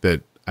don't think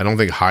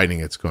hiding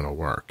it's going to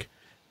work.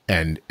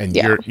 And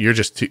you're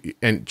just too,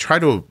 and try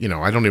to,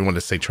 I don't even want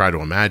to say try to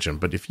imagine,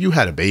 but if you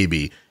had a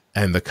baby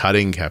and the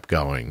cutting kept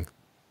going,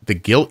 the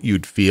guilt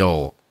you'd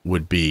feel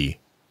would be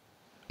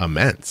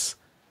immense,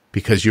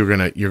 because you're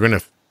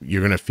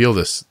gonna feel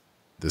this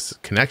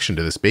connection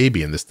to this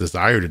baby and this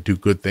desire to do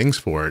good things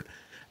for it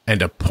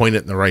and to point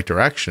it in the right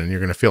direction. And you're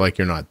gonna feel like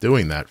you're not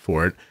doing that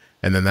for it,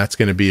 and then that's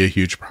going to be a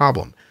huge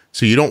problem.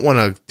 So you don't want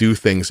to do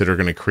things that are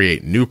going to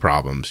create new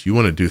problems. You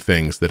want to do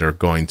things that are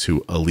going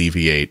to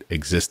alleviate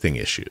existing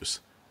issues.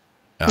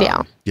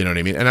 Yeah. You know what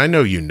I mean? And I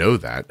know you know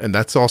that. And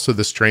that's also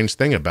the strange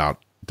thing about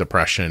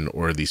depression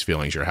or these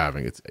feelings you're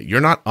having.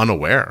 You're not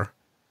unaware.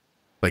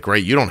 Like,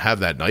 right, you don't have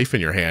that knife in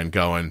your hand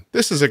going,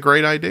 this is a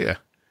great idea.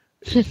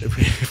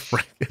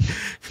 Right.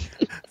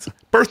 It's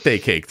birthday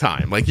cake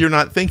time. Like, you're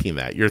not thinking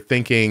that. You're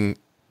thinking,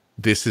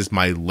 this is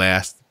my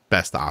last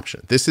best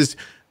option.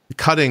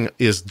 Cutting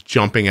is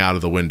jumping out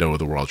of the window of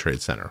the World Trade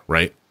Center,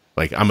 right?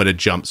 Like, I'm going to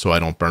jump so I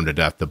don't burn to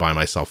death to buy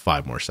myself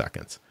 5 more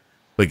seconds.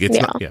 Like, it's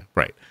not,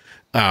 right.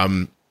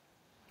 Do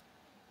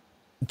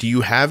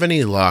you have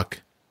any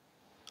luck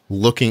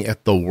looking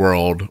at the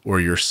world or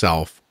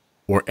yourself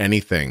or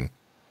anything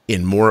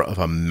in more of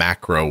a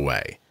macro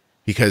way?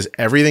 Because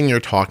everything you're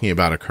talking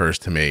about occurs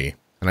to me,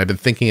 and I've been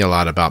thinking a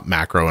lot about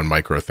macro and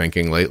micro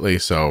thinking lately,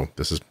 so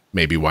this is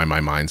maybe why my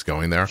mind's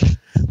going there.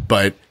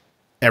 But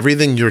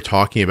everything you're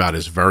talking about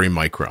is very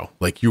micro.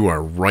 Like, you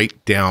are right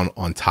down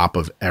on top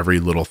of every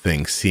little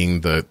thing,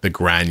 seeing the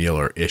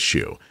granular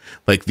issue.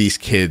 Like, these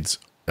kids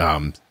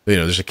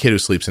there's a kid who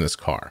sleeps in his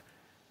car.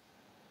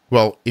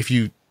 Well, if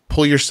you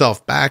pull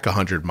yourself back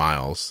 100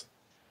 miles,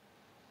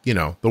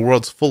 the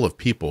world's full of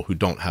people who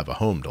don't have a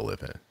home to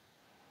live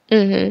in.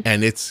 Mm-hmm.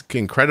 And it's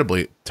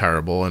incredibly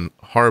terrible and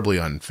horribly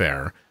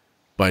unfair.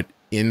 But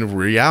in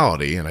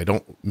reality, and I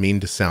don't mean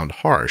to sound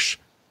harsh,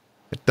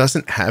 it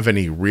doesn't have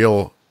any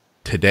real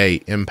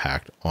today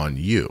impact on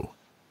you,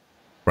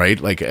 right?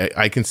 Like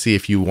I can see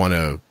if you want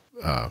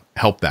to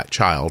help that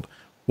child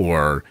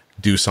or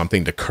do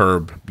something to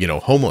curb,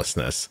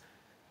 homelessness,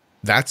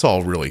 that's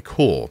all really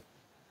cool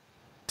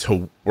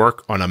to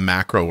work on a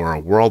macro or a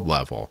world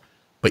level,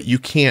 but you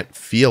can't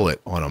feel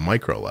it on a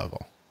micro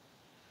level.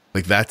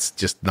 Like that's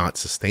just not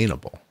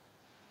sustainable.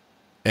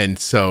 And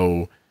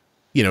so,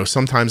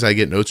 sometimes I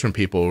get notes from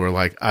people who are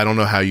like, I don't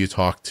know how you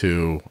talk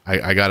to,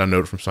 I got a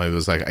note from somebody that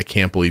was like, I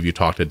can't believe you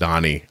talked to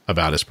Donnie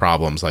about his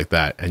problems like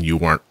that. And you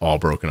weren't all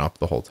broken up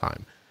the whole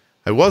time.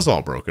 I was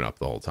all broken up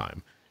the whole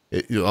time.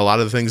 A lot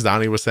of the things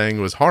Donnie was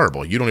saying was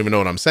horrible. You don't even know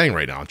what I'm saying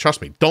right now. And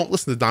trust me, don't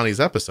listen to Donnie's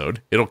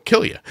episode. It'll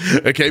kill you.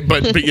 Okay.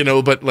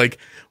 But like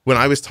when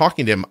I was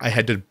talking to him, I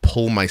had to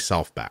pull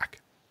myself back.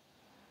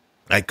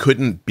 I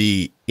couldn't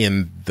be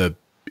in the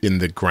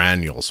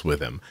granules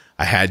with him.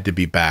 I had to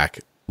be back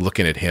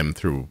looking at him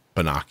through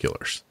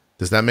binoculars.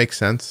 Does that make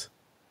sense?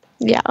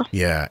 Yeah.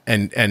 Yeah.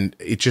 And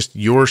it just,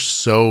 you're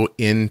so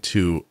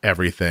into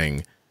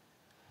everything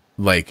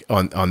like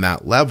on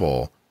that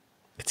level,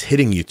 it's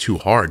hitting you too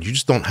hard. You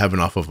just don't have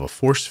enough of a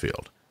force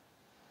field.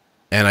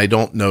 And I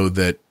don't know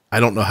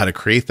how to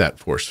create that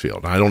force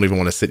field. I don't even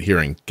want to sit here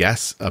and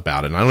guess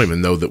about it. And I don't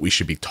even know that we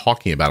should be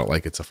talking about it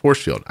like it's a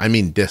force field. I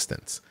mean,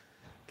 distance,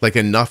 like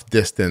enough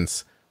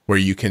distance where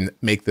you can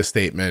make the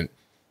statement,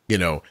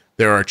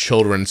 there are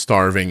children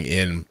starving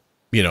in,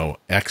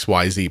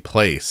 XYZ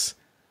place.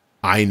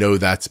 I know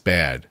that's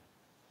bad.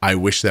 I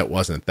wish that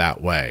wasn't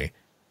that way.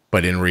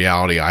 But in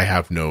reality, I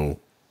have no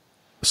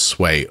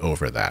sway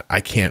over that. I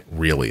can't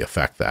really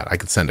affect that. I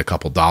could send a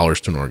couple dollars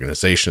to an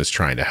organization that's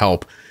trying to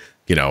help.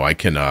 I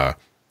can,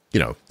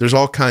 there's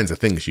all kinds of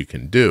things you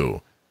can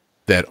do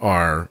that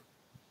are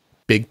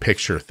big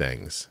picture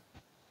things.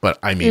 But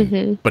I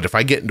mean, but if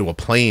I get into a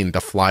plane to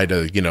fly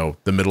to,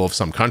 the middle of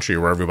some country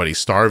where everybody's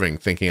starving,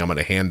 thinking I'm going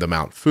to hand them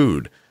out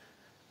food,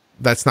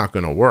 that's not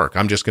going to work.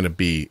 I'm just going to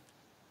be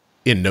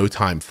in no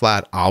time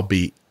flat. I'll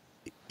be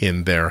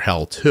in their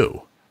hell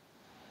too.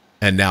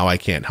 And now I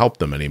can't help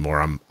them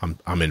anymore.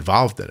 I'm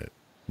involved in it.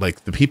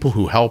 Like the people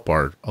who help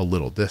are a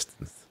little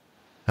distance.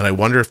 And I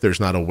wonder if there's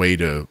not a way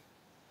to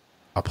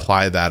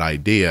apply that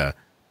idea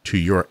to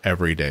your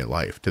everyday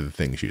life, to the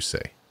things you see.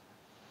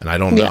 And I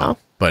don't know,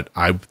 but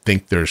I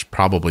think there's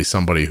probably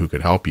somebody who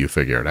could help you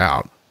figure it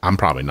out. I'm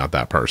probably not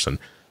that person.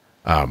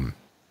 But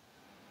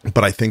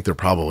I think there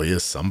probably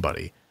is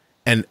somebody.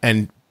 And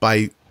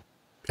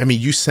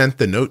you sent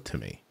the note to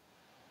me.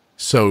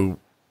 So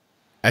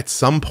at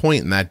some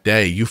point in that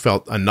day, you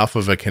felt enough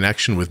of a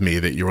connection with me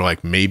that you were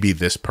like, maybe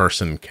this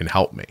person can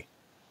help me.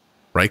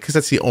 Right? Because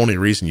that's the only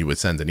reason you would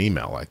send an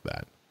email like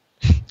that.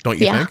 Don't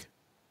you think?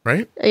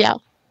 Right? Yeah.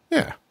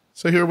 Yeah.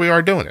 So here we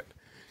are doing it.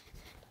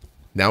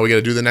 Now we got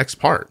to do the next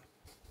part,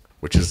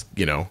 which is,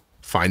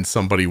 find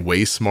somebody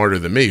way smarter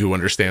than me who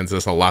understands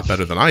this a lot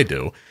better than I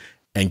do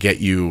and get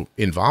you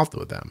involved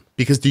with them.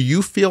 Because do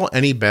you feel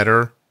any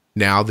better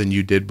now than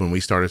you did when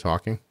we started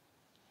talking?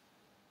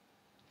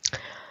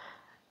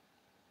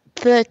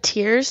 The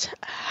tears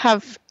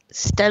have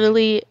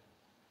steadily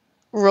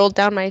rolled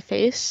down my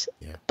face,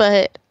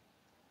 but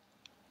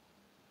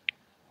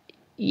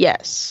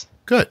yes.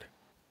 Good.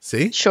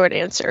 See? Short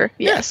answer.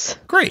 Yes.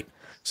 Yeah, great.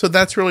 So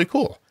that's really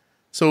cool.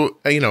 So,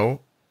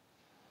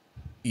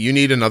 you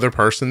need another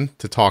person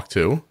to talk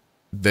to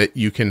that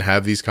you can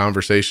have these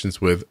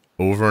conversations with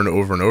over and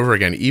over and over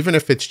again, even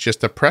if it's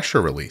just a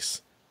pressure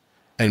release.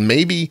 And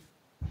maybe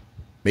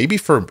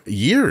for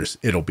years,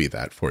 it'll be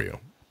that for you.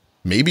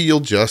 Maybe you'll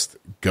just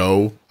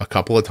go a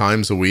couple of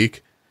times a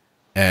week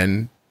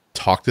and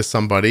talk to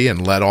somebody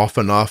and let off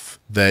enough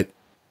that,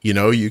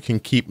 you can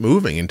keep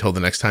moving until the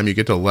next time you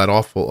get to let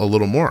off a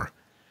little more.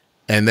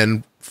 And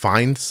then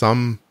find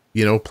some,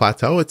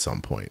 plateau at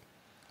some point,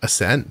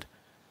 ascend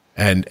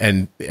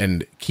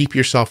and keep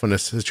yourself in a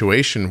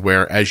situation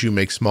where as you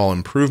make small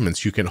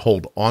improvements, you can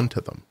hold on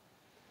to them,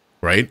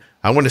 right?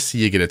 I want to see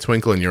you get a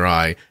twinkle in your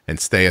eye and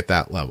stay at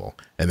that level,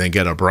 and then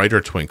get a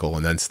brighter twinkle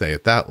and then stay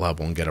at that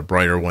level and get a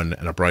brighter one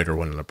and a brighter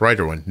one and a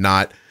brighter one,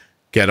 not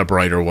get a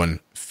brighter one,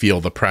 feel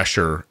the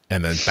pressure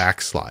and then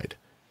backslide,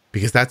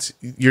 because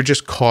you're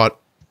just caught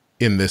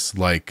in this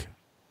like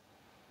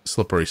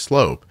slippery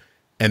slope.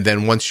 And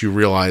then once you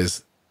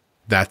realize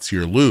that's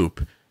your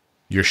loop,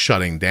 you're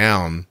shutting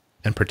down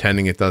and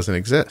pretending it doesn't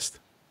exist.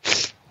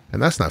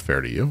 And that's not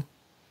fair to you.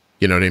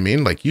 You know what I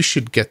mean? Like, you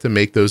should get to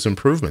make those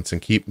improvements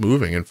and keep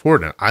moving and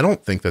forward. And I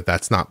don't think that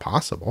that's not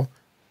possible.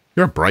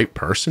 You're a bright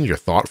person. You're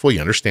thoughtful.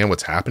 You understand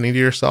what's happening to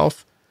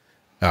yourself.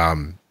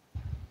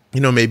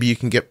 Maybe you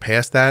can get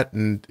past that.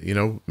 And,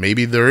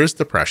 maybe there is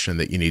depression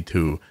that you need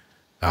to,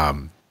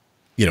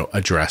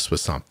 address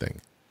with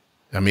something.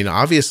 I mean,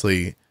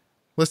 obviously,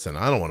 listen,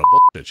 I don't want to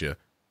bullshit you.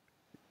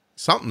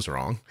 something's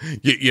wrong.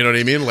 You know what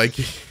I mean? Like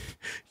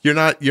you're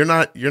not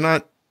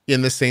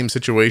in the same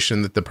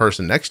situation that the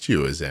person next to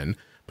you is in,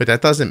 but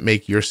that doesn't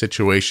make your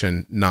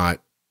situation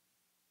not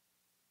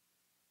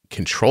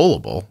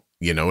controllable.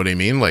 You know what I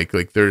mean? Like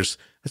that's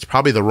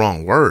probably the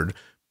wrong word,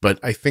 but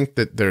I think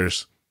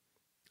that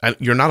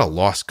you're not a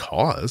lost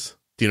cause.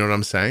 Do you know what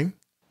I'm saying?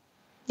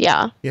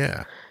 Yeah.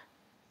 Yeah.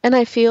 And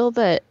I feel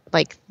that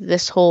like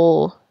this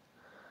whole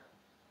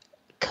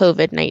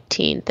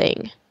COVID-19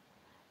 thing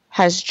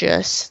has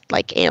just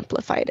like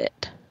amplified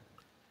it,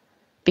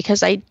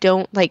 because I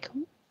don't like,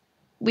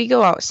 we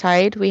go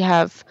outside, we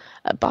have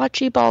a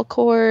bocce ball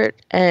court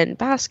and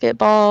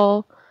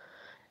basketball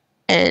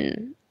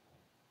and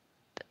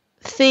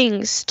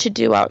things to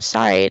do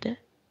outside,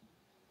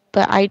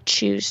 but I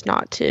choose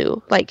not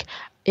to. Like,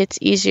 it's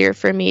easier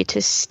for me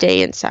to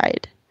stay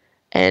inside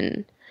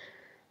and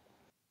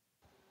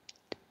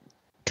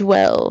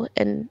dwell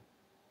and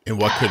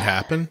what could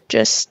happen?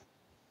 Just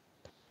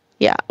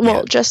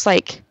just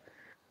like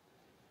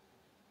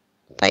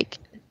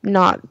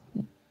not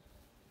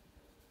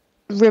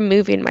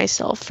removing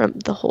myself from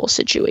the whole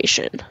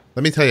situation.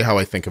 Let me tell you how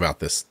I think about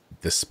this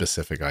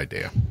specific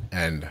idea.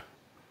 And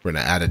we're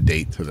going to add a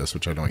date to this,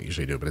 which I don't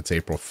usually do, but it's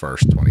April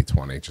 1st,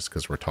 2020, just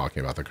because we're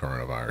talking about the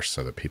coronavirus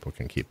so that people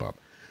can keep up.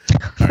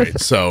 All right.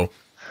 So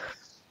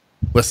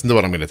listen to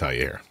what I'm going to tell you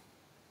here.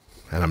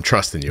 And I'm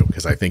trusting you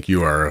because I think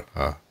you're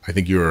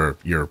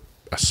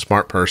a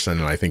smart person,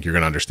 and I think you're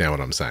going to understand what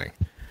I'm saying.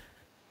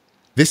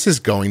 This is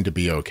going to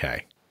be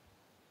okay.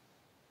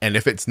 And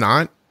if it's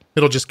not,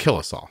 it'll just kill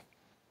us all.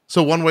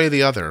 So one way or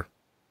the other,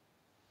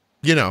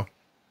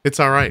 it's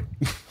all right.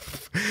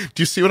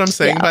 Do you see what I'm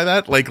saying by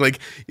that? Like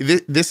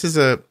this is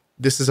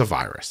a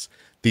virus.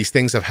 These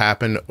things have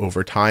happened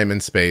over time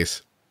and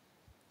space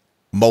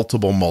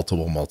multiple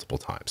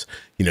times.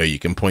 You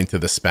can point to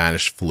the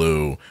Spanish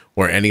flu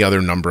or any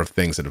other number of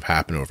things that have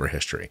happened over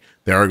history.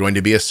 There are going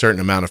to be a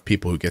certain amount of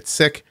people who get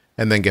sick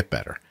and then get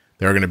better.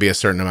 There are going to be a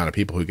certain amount of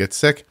people who get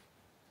sick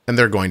and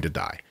they're going to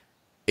die.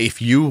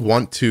 If you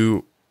want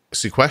to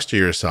sequester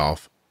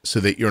yourself so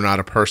that you're not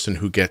a person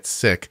who gets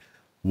sick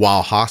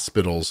while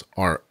hospitals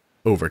are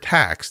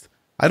overtaxed,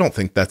 I don't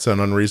think that's an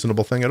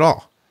unreasonable thing at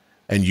all.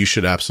 And you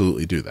should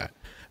absolutely do that.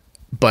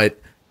 But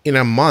in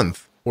a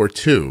month or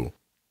two,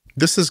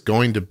 this is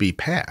going to be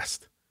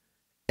past.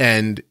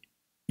 And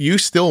you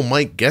still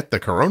might get the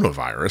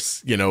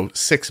coronavirus,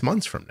 6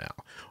 months from now.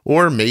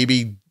 Or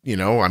maybe,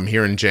 I'm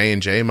hearing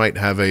J&J might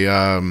have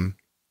a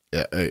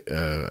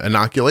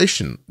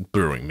inoculation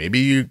brewing.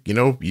 Maybe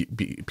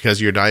because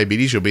of your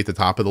diabetes, you'll be at the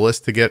top of the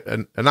list to get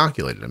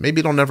inoculated. And maybe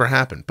it'll never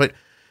happen, but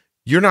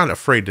you're not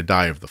afraid to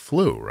die of the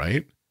flu,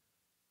 right?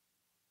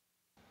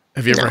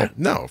 Have you ever?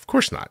 No, of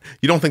course not.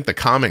 You don't think the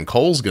common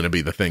cold's going to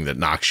be the thing that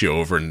knocks you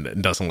over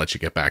and doesn't let you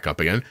get back up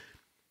again.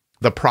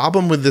 The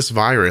problem with this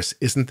virus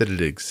isn't that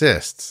it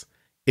exists.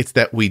 It's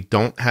that we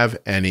don't have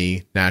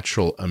any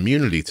natural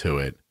immunity to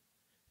it,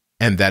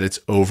 and that it's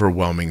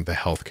overwhelming the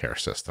healthcare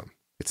system.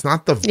 It's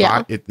not the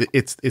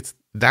it's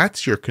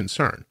that's your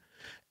concern.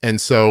 And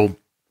so,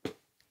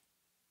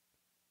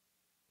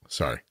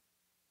 sorry,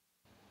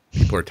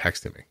 people are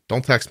texting me.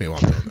 Don't text me while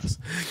I'm doing this.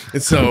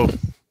 And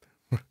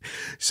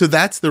so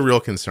that's the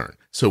real concern.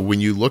 So when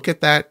you look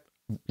at that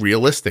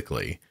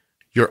realistically,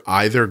 you're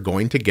either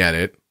going to get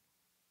it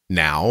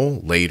now,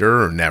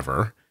 later, or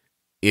never.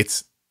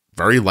 It's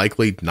very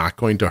likely not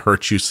going to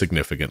hurt you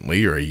significantly.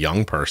 You're a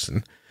young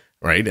person,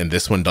 right? And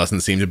this one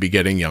doesn't seem to be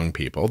getting young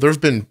people. There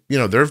have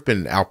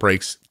been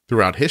outbreaks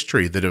throughout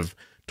history that have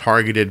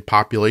targeted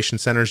population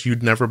centers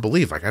you'd never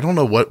believe. Like, I don't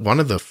know what one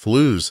of the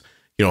flus,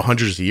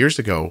 hundreds of years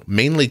ago,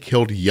 mainly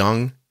killed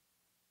young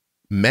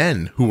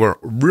men who were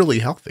really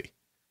healthy.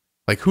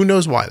 Like, who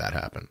knows why that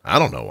happened? I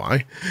don't know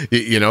why,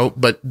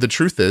 but the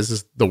truth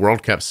is the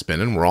world kept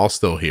spinning. We're all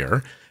still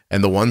here.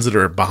 And the ones that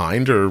are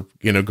behind are,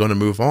 going to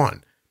move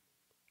on.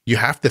 You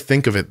have to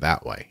think of it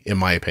that way, in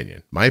my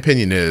opinion. My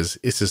opinion is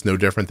this is no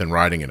different than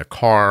riding in a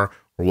car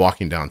or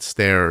walking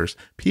downstairs.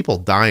 People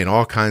die in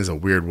all kinds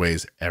of weird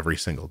ways every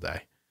single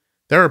day.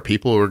 There are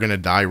people who are going to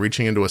die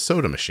reaching into a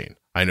soda machine.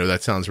 I know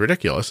that sounds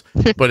ridiculous,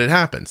 but it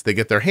happens. They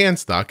get their hand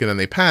stuck and then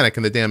they panic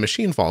and the damn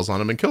machine falls on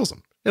them and kills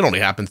them. It only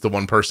happens to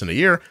one person a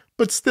year,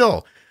 but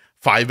still,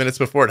 5 minutes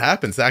before it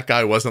happens, that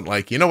guy wasn't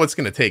like, what's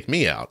going to take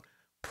me out?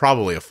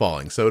 Probably a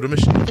falling soda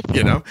machine,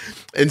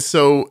 And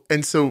so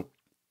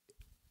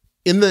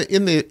in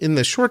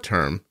the short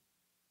term,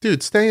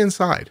 dude, stay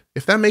inside.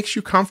 If that makes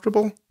you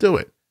comfortable, do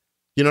it.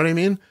 You know what I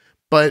mean?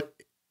 But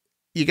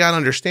you got to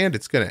understand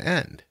it's going to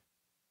end.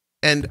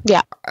 And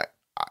yeah,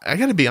 I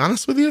got to be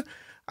honest with you.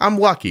 I'm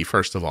lucky,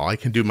 first of all. I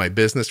can do my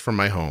business from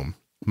my home.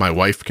 My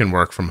wife can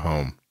work from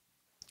home.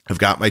 I've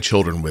got my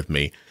children with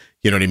me.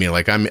 You know what I mean?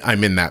 Like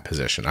I'm in that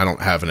position. I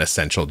don't have an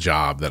essential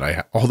job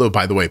that although,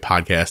 by the way,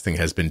 podcasting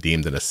has been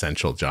deemed an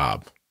essential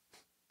job.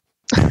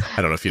 I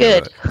don't know if you know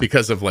that,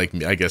 because of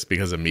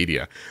because of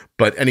media.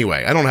 But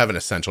anyway, I don't have an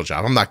essential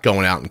job. I'm not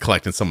going out and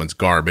collecting someone's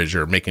garbage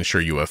or making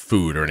sure you have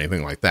food or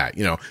anything like that,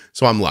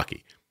 So I'm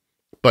lucky.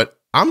 But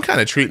I'm kind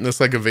of treating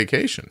this like a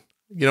vacation.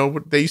 You know,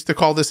 they used to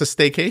call this a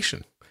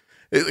staycation.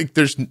 Like,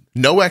 there's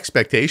no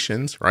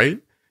expectations, right?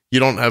 You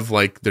don't have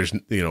like, there's,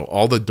 you know,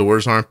 all the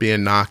doors aren't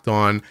being knocked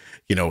on.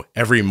 You know,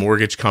 every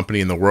mortgage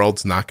company in the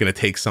world's not going to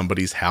take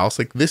somebody's house.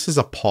 Like, this is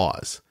a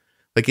pause.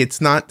 Like,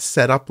 it's not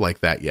set up like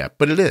that yet,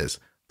 but it is.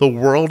 The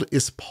world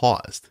is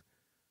paused.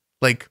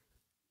 Like,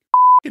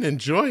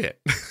 enjoy it.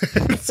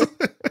 It's,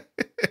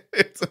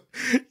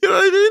 you know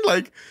what I mean?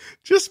 Like,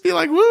 just be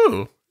like,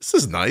 woo, this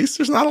is nice.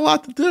 There's not a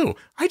lot to do.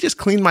 I just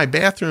cleaned my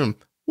bathroom.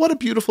 What a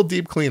beautiful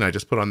deep clean I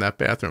just put on that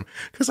bathroom.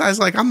 Because I was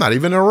like, I'm not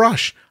even in a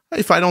rush.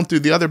 If I don't do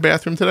the other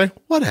bathroom today,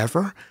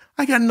 whatever.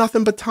 I got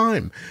nothing but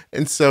time.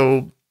 And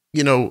so,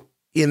 you know,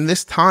 in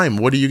this time,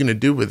 what are you going to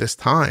do with this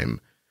time?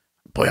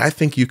 Boy, I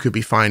think you could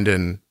be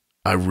finding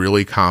a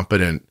really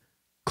competent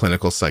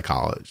clinical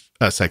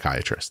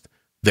psychiatrist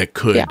that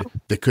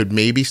could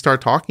maybe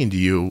start talking to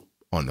you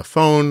on the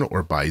phone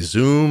or by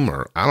Zoom,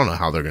 or I don't know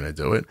how they're going to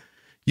do it.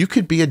 You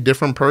could be a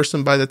different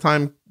person by the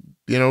time,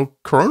 you know,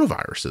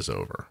 coronavirus is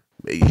over.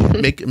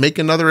 Make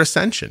another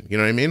ascension. You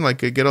know what I mean? Like,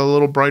 get a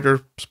little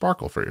brighter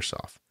sparkle for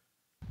yourself.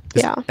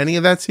 Does any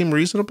of that seem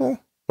reasonable,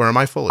 or am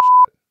I full of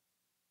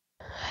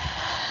shit?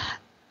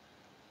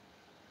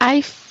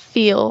 I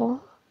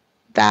feel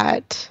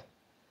that,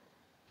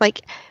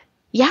 like,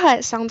 yeah,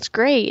 it sounds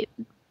great,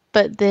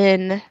 but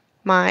then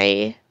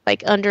my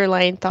like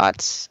underlying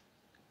thoughts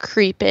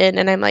creep in,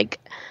 and I'm like,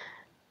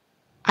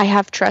 I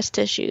have trust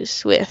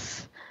issues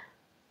with,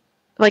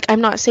 like,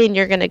 I'm not saying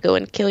you're going to go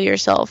and kill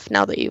yourself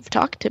now that you've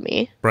talked to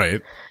me.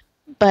 Right.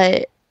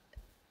 But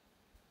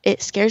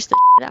it scares the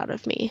shit out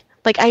of me.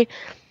 Like,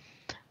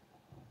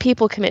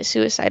 people commit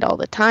suicide all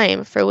the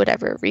time for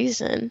whatever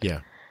reason. Yeah.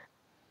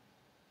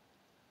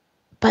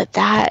 But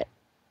that,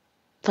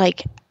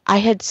 like, I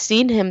had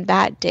seen him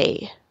that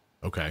day.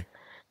 Okay.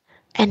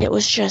 And it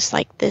was just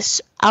like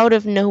this out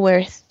of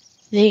nowhere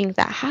thing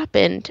that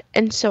happened.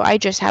 And so I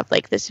just have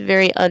like this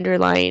very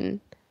underlying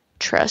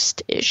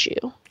trust issue.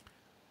 All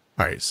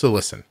right. So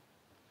listen,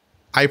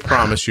 I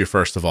promise you,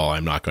 first of all,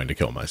 I'm not going to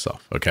kill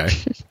myself. Okay.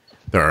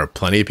 There are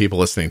plenty of people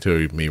listening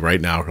to me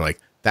right now who are like,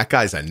 that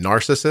guy's a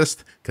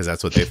narcissist, because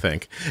that's what they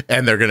think.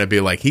 And they're going to be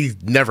like, he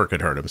never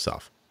could hurt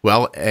himself.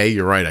 Well, A,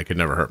 you're right. I could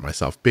never hurt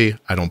myself. B,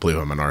 I don't believe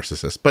I'm a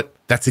narcissist, but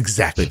that's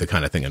exactly the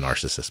kind of thing a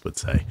narcissist would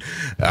say.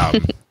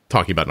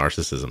 Talking about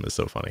narcissism is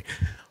so funny.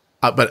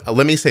 But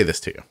let me say this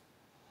to you.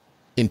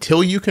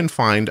 Until you can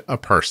find a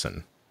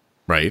person,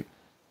 right,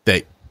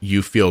 that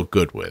you feel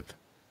good with,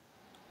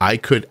 I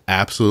could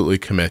absolutely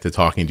commit to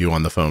talking to you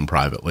on the phone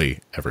privately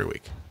every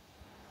week.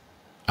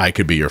 I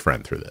could be your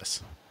friend through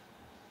this.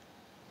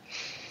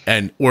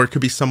 Or it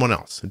could be someone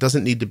else. It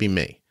doesn't need to be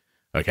me.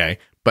 Okay.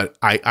 But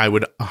I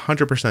would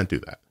 100% do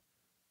that.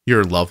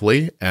 You're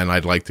lovely, and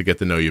I'd like to get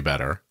to know you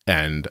better.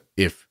 And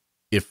if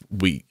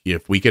we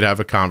could have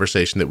a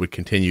conversation that would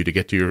continue to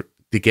get you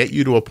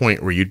to a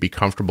point where you'd be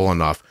comfortable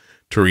enough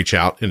to reach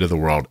out into the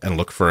world and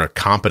look for a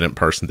competent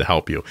person to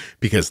help you,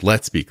 because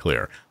let's be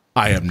clear,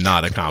 I am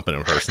not a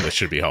competent person that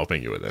should be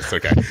helping you with this.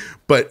 Okay.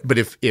 But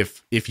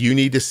if you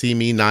need to see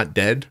me not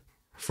dead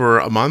for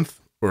a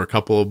month or a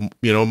couple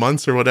of,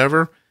 months or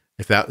whatever,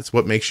 if that's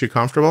what makes you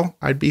comfortable,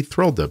 I'd be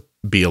thrilled to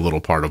be a little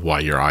part of why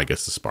your eye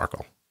gets to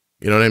sparkle.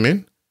 You know what I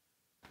mean?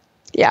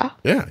 Yeah.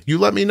 Yeah. You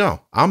let me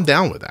know. I'm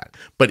down with that.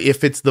 But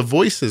if it's the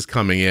voices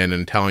coming in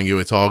and telling you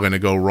it's all going to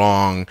go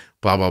wrong,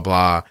 blah, blah,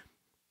 blah,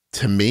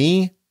 to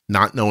me,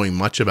 not knowing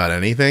much about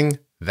anything,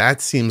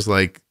 that seems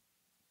like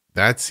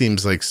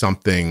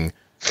something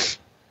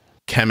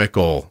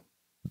chemical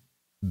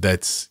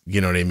that's,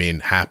 you know what I mean,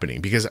 happening.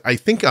 Because I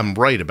think I'm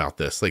right about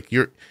this. Like,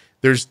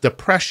 there's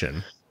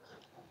depression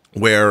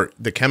where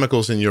the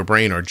chemicals in your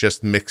brain are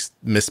just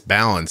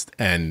misbalanced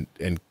and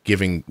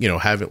giving,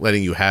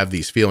 letting you have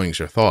these feelings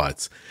or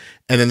thoughts.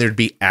 And then there'd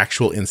be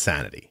actual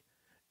insanity.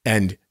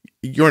 And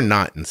you're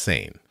not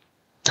insane.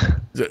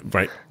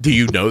 Right? Do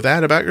you know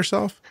that about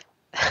yourself?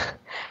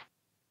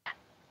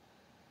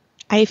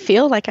 I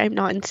feel like I'm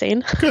not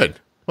insane. Good.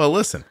 Well,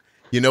 listen,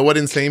 you know what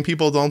insane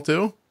people don't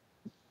do?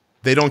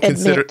 They don't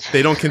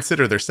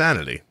consider their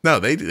sanity. No,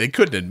 they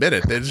couldn't admit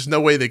it. There's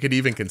no way they could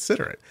even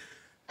consider it.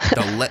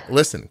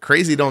 Listen,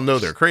 crazy don't know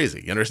they're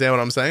crazy. You understand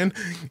what I'm saying?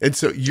 And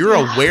so you're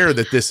aware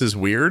that this is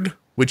weird,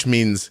 which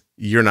means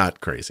you're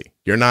not crazy.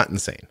 You're not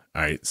insane.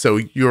 All right. So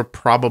you're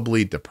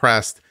probably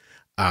depressed.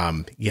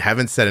 You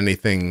haven't said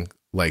anything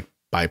like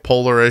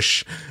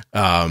bipolar-ish.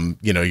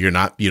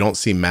 You don't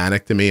seem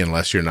manic to me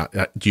unless you're not.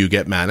 Do you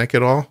get manic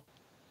at all?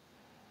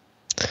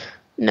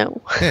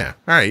 No. Yeah.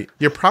 All right.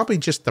 You're probably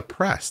just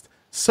depressed.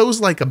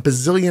 So's like a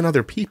bazillion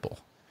other people.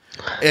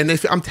 And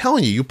if I'm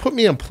telling you, you put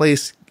me in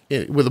place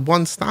with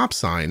one stop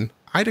sign,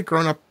 I'd have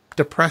grown up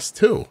depressed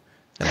too.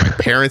 And my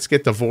parents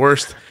get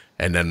divorced,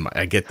 and then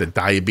I get the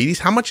diabetes.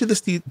 How much of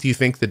this do you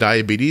think the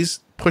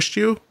diabetes pushed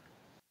you?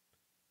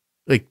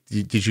 Like,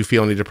 did you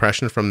feel any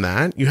depression from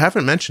that? You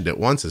haven't mentioned it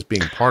once as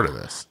being part of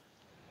this.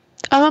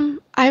 For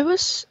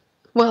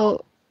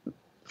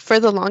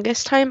the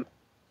longest time,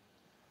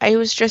 I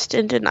was just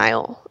in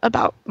denial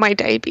about my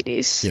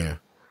diabetes. Yeah.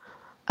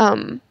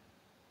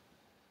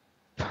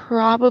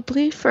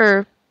 Probably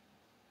for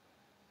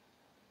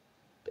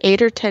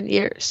 8 or 10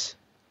 years.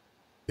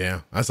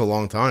 Yeah, that's a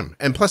long time.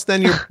 And plus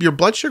then your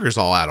blood sugar's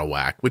all out of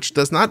whack, which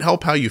does not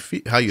help how you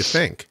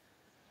think.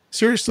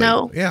 Seriously.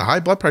 No. Yeah, high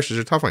blood pressures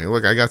are tough on you.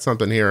 Look, I got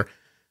something here.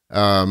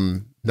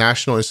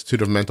 National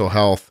Institute of Mental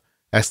Health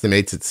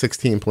estimates that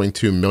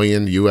 16.2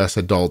 million U.S.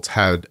 adults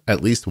had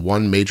at least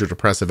one major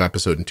depressive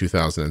episode in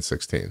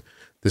 2016.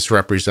 This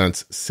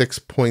represents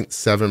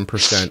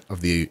 6.7%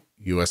 of the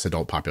U.S.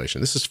 adult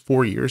population. This is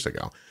 4 years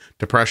ago.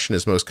 Depression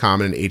is most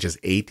common in ages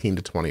 18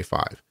 to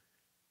 25.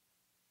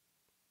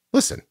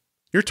 Listen,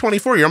 you're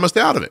 24. You're almost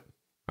out of it.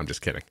 I'm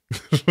just kidding.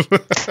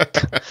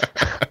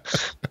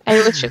 I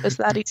wish it was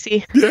that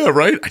easy. Yeah,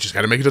 right. I just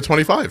got to make it to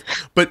 25.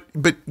 But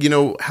you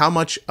know, how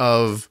much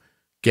of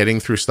getting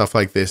through stuff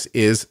like this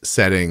is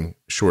setting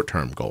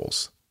short-term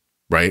goals,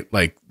 right?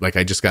 Like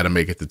I just got to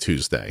make it to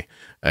Tuesday.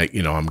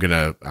 You know, I'm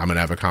gonna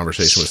have a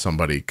conversation with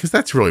somebody, because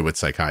that's really what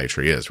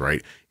psychiatry is,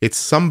 right? It's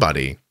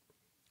somebody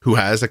who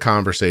has a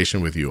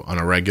conversation with you on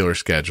a regular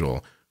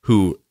schedule,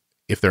 who,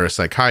 if they're a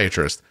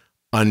psychiatrist,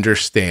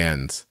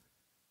 understands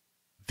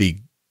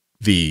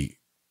the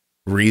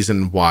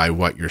reason why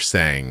what you're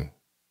saying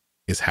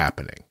is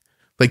happening.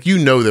 Like, you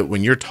know that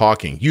when you're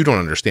talking, you don't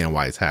understand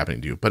why it's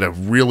happening to you, but a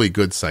really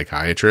good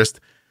psychiatrist,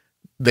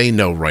 they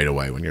know right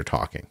away when you're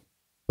talking.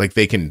 Like,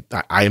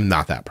 I am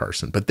not that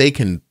person, but they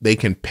can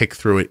pick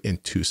through it in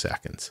 2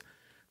 seconds.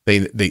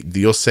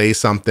 You'll say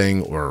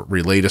something or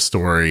relate a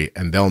story,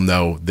 and they'll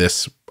know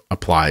this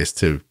applies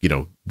to, you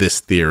know, this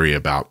theory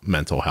about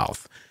mental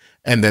health.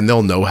 And then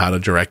they'll know how to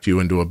direct you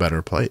into a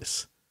better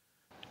place.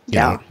 You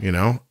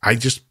know,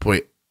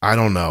 I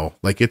don't know.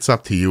 Like, it's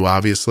up to you,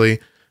 obviously,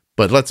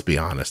 but let's be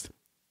honest.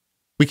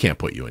 We can't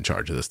put you in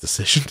charge of this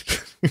decision.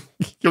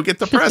 You'll get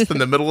depressed in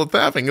the middle of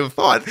having a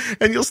thought,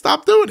 and you'll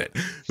stop doing it.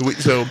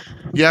 So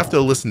you have to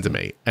listen to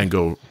me and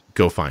go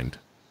find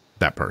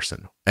that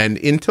person. And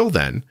until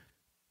then,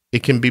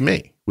 it can be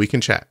me. We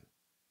can chat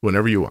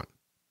whenever you want.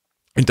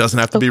 It doesn't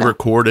have to be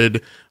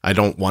recorded. I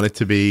don't want it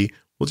to be.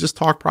 We'll just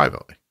talk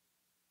privately.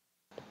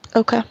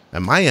 Okay.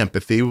 And my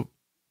empathy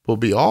will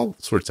be all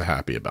sorts of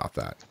happy about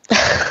that.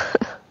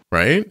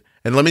 Right?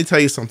 And let me tell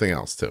you something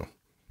else too.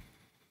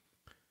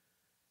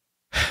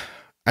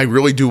 I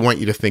really do want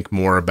you to think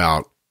more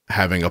about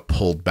having a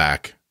pulled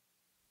back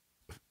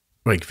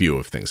view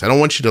of things. I don't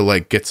want you to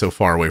get so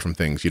far away from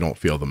things you don't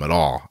feel them at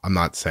all. I'm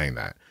not saying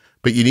that.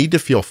 But you need to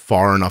feel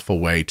far enough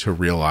away to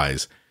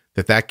realize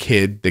that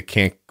kid that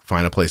can't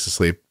find a place to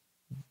sleep,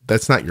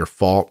 that's not your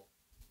fault.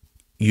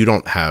 You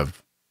don't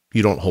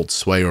hold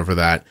sway over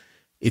that.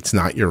 It's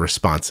not your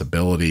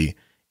responsibility.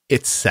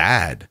 It's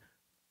sad,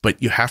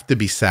 but you have to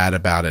be sad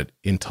about it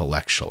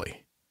intellectually.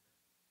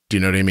 Do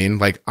you know what I mean?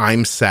 Like,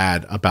 I'm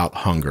sad about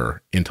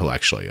hunger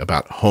intellectually,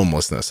 about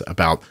homelessness,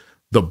 about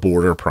the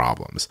border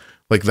problems.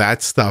 Like,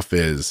 that stuff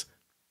is,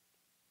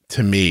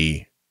 to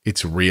me,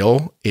 it's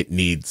real. It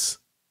needs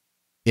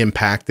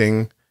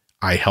impacting.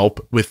 I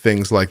help with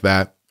things like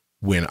that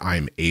when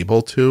I'm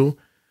able to,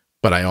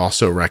 but I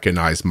also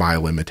recognize my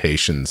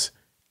limitations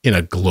in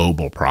a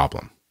global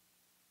problem.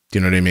 Do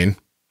you know what I mean?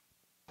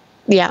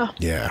 Yeah.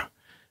 Yeah.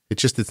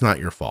 It's not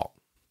your fault.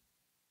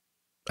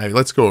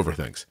 Let's go over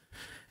things.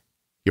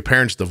 Your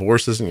parents'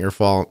 divorce isn't your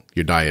fault.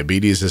 Your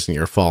diabetes isn't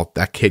your fault.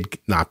 That kid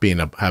not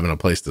having a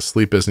place to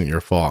sleep isn't your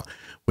fault.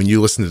 When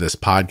you listen to this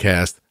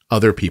podcast,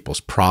 other people's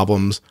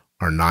problems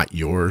are not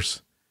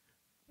yours.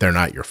 They're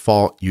not your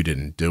fault. You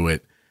didn't do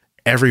it.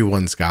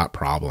 Everyone's got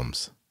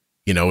problems.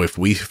 You know, if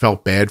we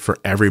felt bad for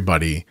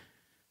everybody,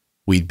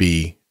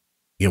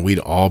 we'd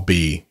all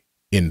be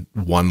in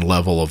one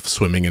level of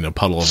swimming in a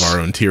puddle of our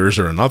own tears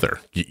or another.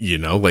 You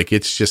know,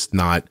 it's just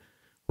not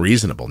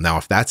reasonable. Now,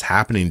 if that's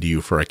happening to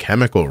you for a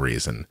chemical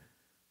reason,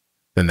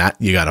 then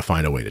you got to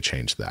find a way to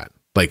change that.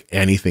 Like,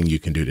 anything you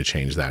can do to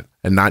change that.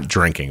 And not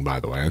drinking, by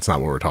the way. That's not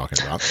what we're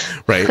talking about,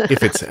 right?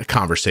 If it's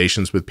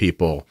conversations with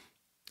people,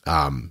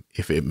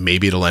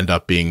 maybe it'll end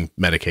up being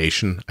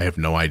medication. I have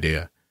no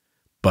idea.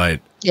 But,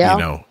 you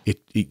know,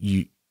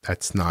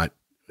 that's not,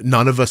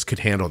 none of us could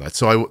handle that.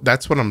 So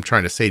that's what I'm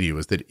trying to say to you,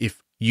 is that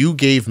if you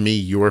gave me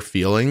your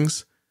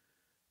feelings,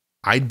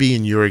 I'd be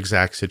in your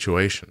exact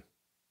situation.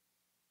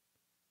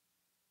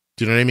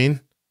 Do you know what I mean?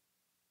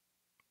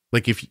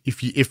 Like,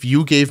 if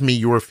you gave me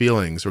your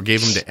feelings or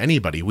gave them to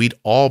anybody, we'd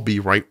all be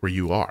right where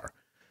you are.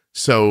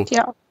 So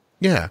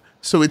yeah.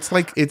 So it's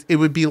like, it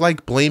would be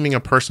like blaming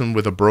a person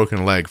with a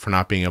broken leg for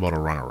not being able to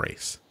run a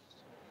race,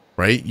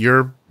 right?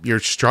 You're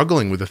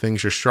struggling with the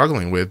things you're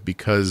struggling with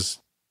because,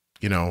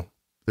 you know,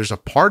 there's a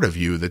part of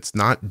you that's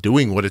not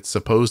doing what it's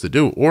supposed to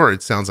do, or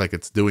it sounds like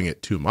it's doing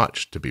it too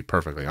much, to be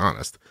perfectly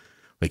honest.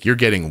 Like, you're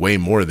getting way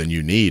more than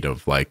you need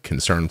of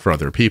concern for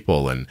other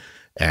people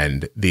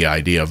and the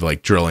idea of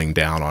drilling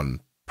down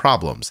on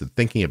problems and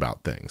thinking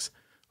about things.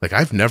 Like,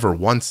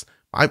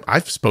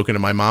 I've spoken to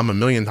my mom a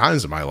million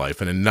times in my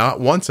life, and not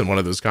once in one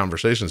of those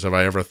conversations have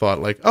I ever thought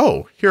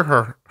oh, here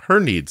are her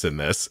needs in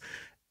this.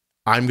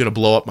 I'm going to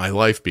blow up my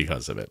life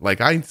because of it.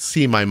 I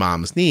see my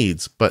mom's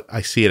needs, but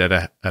I see it at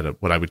a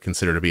what I would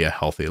consider to be a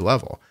healthy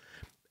level.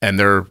 And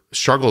there are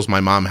struggles my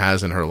mom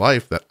has in her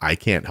life that I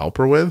can't help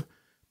her with.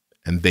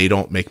 and they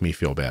don't make me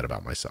feel bad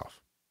about myself.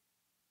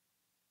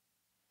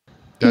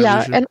 Did I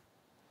lose you? And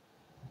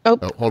oh,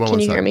 hold on. Can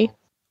you hear me?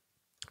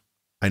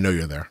 I know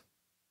you're there.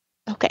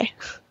 Okay.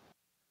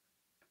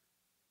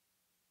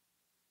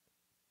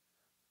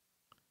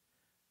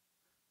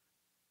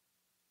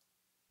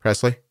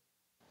 Presley?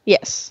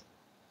 Yes.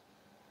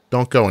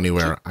 Don't go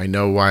anywhere. I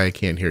know why I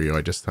can't hear you.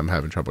 I'm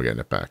having trouble getting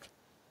it back.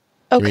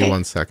 Okay. Give me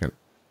 1 second,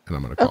 and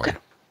I'm going to call you.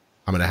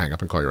 I'm going to hang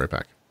up and call you right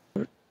back.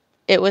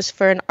 It was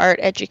for an art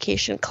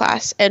education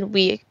class, and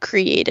we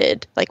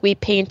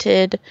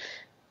painted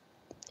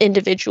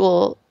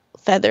individual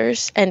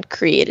feathers and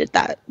created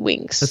that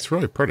wings. That's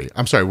really pretty.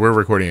 I'm sorry, we're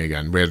recording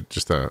again. We had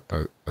just a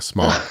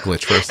small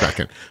glitch for a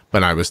second,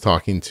 but I was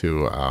talking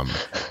to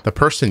the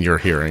person you're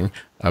hearing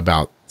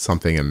about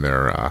something in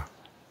their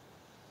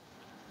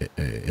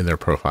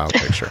profile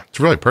picture. It's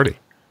really pretty.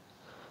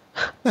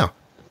 No,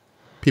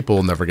 people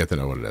will never get to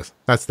know what it is.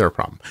 That's their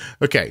problem.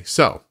 Okay,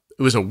 so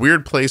it was a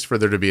weird place for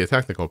there to be a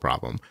technical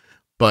problem,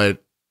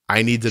 but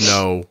I need to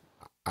know.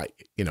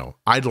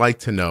 I'd like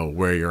to know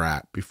where you're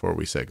at before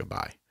we say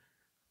goodbye.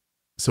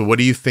 So what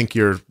do you think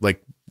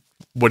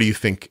what do you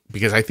think?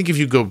 Because I think if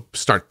you go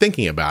start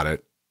thinking about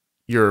it,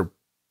 your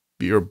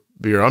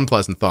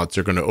unpleasant thoughts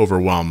are going to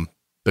overwhelm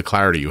the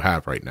clarity you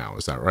have right now.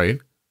 Is that right?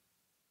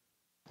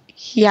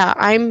 Yeah,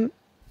 I'm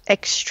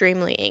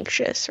extremely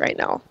anxious right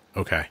now.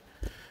 Okay.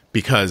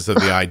 Because of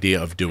the idea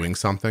of doing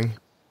something?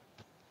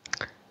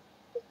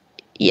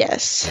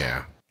 Yes.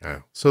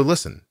 Yeah. So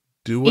listen,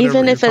 do whatever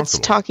even if you're it's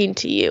talking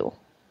to you.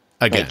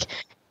 Again.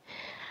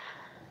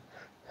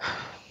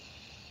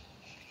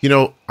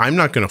 I'm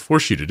not going to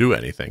force you to do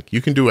anything.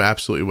 You can do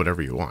absolutely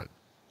whatever you want.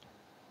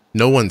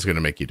 No one's going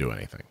to make you do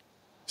anything.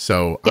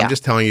 So I'm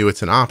just telling you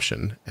it's an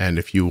option. And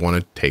if you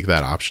want to take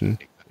that option,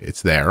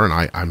 it's there.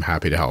 And I'm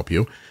happy to help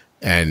you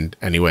and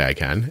any way I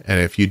can. And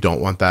if you don't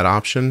want that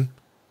option,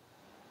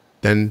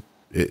 then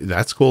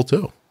that's cool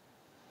too.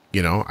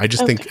 I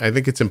just think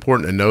it's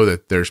important to know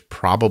that there's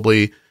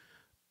probably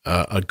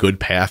a good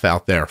path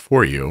out there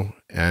for you.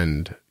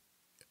 And,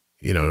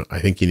 I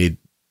think you need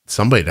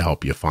somebody to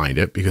help you find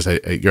it because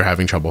you're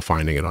having trouble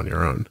finding it on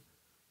your own.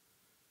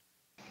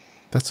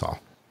 That's all.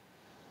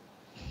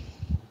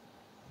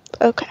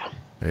 Okay.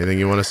 Anything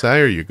you want to say,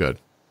 or are you good?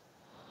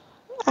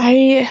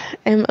 I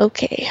am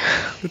okay.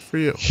 Good for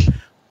you.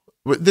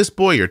 This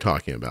boy you're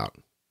talking about,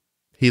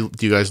 do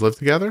you guys live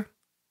together?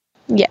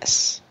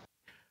 Yes.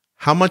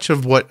 How much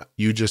of what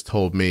you just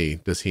told me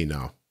does he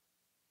know?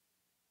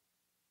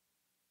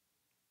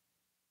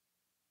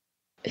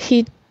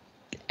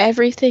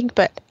 Everything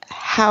but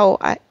how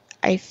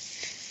I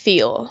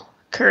feel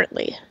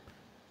currently.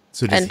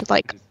 So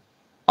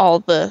all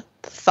the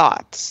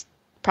thoughts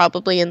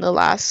probably in the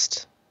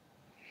last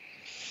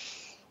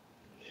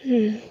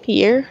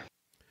year.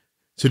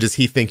 So does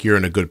he think you're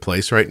in a good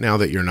place right now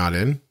that you're not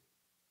in?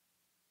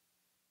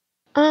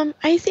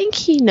 I think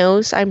he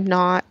knows I'm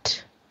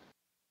not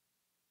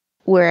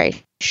where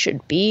I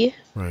should be.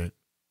 Right.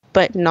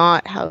 But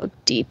not how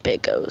deep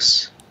it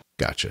goes.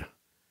 Gotcha.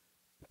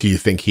 Do you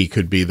think he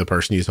could be the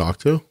person you talk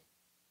to?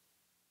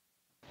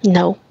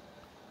 No.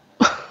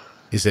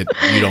 Is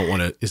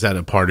that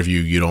a part of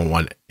you don't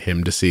want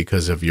him to see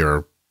because of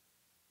your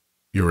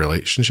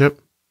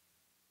relationship?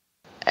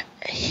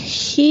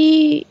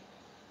 He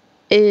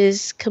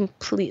is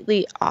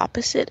completely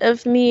opposite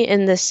of me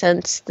in the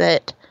sense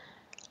that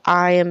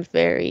I am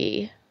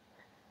very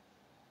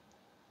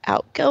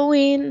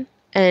outgoing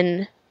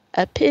and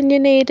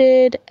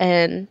opinionated,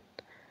 and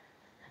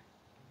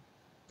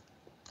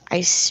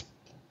I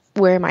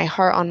wear my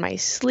heart on my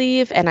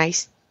sleeve, and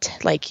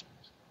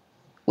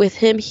with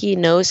him, he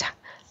knows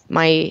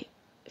my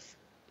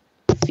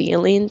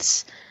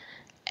feelings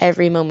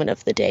every moment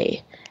of the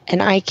day.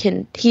 And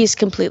he's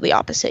completely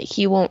opposite.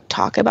 He won't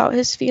talk about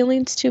his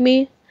feelings to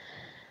me.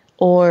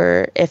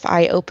 Or if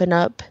I open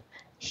up,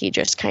 he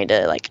just kind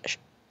of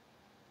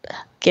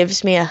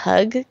gives me a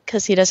hug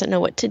because he doesn't know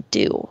what to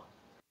do.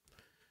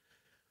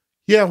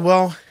 Yeah,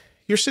 well,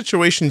 your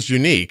situation's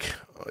unique.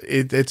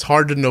 It's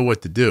hard to know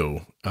what to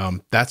do.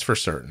 That's for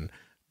certain.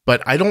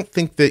 But I don't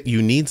think that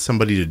you need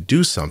somebody to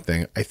do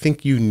something. I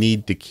think you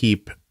need to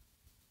keep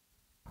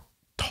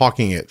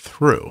talking it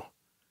through.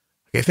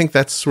 I think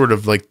that's sort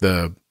of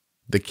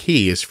the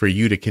key is for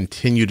you to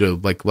continue to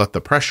let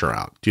the pressure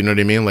out. Do you know what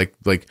I mean?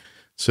 Like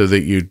so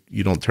that you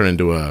don't turn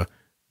into a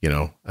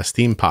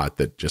steam pot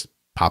that just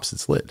pops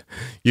its lid.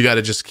 You got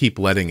to just keep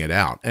letting it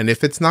out. And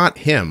if it's not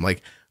him,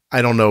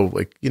 I don't know,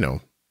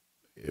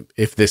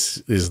 if this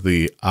is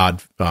the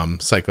odd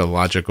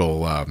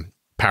psychological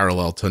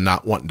parallel to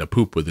not wanting to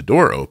poop with the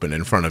door open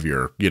in front of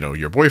your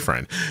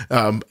boyfriend.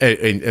 And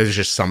there's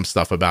just some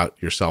stuff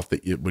about yourself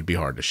that it would be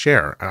hard to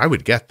share. And I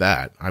would get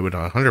that. I would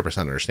 100%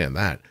 understand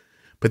that.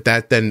 But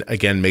that then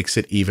again makes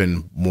it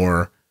even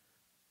more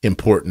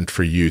important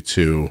for you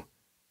to,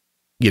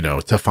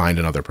 to find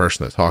another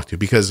person to talk to,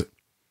 because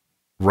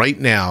right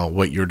now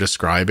what you're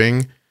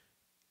describing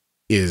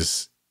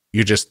is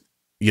you're just,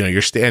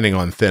 you're standing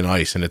on thin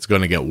ice and it's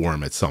going to get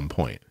warm at some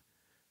point.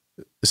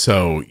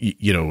 So,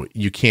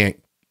 you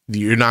can't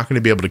you're not going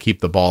to be able to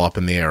keep the ball up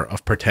in the air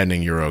of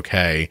pretending you're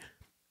okay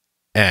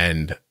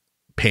and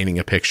painting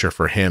a picture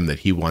for him that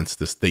he wants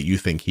this, that you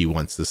think he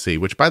wants to see,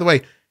 which, by the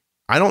way,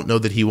 I don't know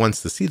that he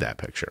wants to see that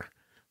picture.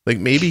 Like,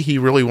 maybe he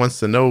really wants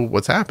to know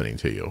what's happening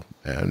to you.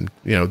 And,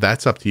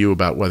 that's up to you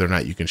about whether or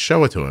not you can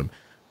show it to him.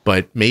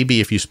 But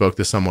maybe if you spoke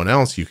to someone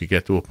else, you could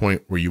get to a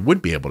point where you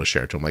would be able to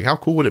share it to him. Like, how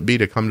cool would it be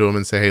to come to him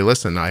and say, hey,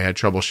 listen, I had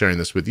trouble sharing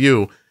this with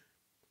you,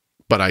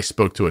 but I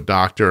spoke to a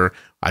doctor.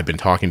 I've been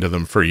talking to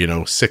them for,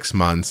 6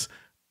 months.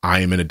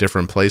 I am in a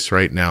different place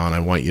right now. And I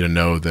want you to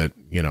know that,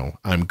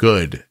 I'm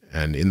good.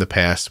 And in the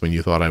past, when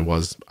you thought I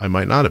was, I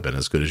might not have been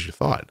as good as you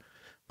thought.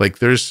 Like,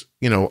 there's,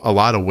 a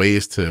lot of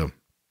ways to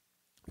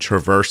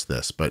traverse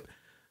this, but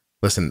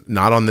listen,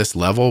 not on this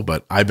level,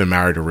 but I've been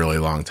married a really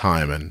long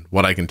time. And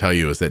what I can tell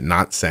you is that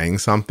not saying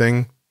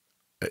something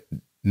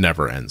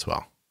never ends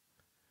well.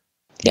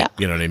 Yeah.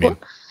 You know what I mean? Well,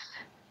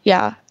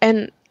 yeah.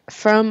 And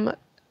from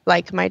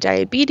like my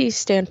diabetes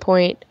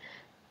standpoint,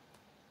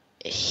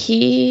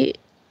 he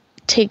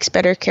takes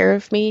better care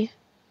of me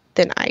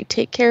than I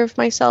take care of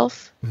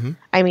myself. Mm-hmm.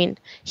 I mean,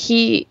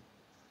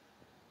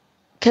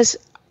 because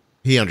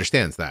he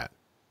understands that.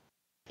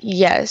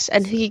 Yes,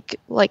 and he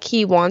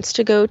wants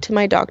to go to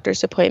my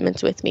doctor's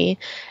appointments with me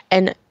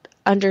and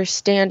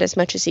understand as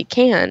much as he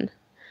can.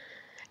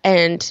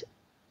 And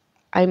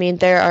I mean,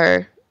 there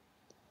are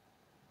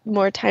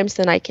more times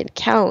than I can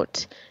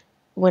count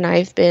when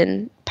I've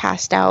been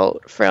passed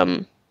out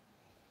from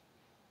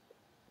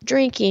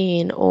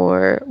drinking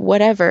or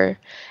whatever,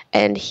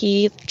 and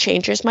he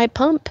changes my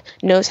pump,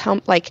 knows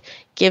how,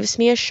 gives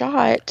me a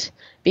shot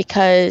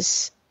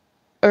because,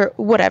 or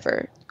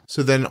whatever.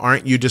 So then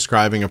aren't you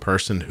describing a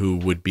person who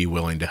would be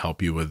willing to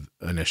help you with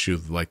an issue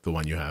like the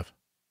one you have?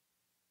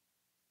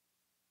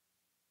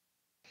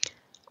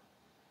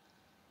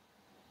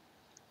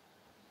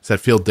 Does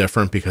that feel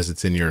different because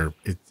it's in your,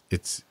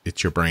 it's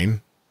your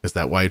brain? Is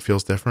that why it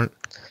feels different?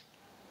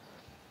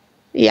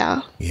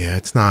 Yeah. Yeah,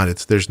 it's not.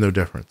 There's no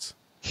difference.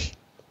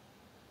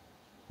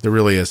 There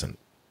really isn't.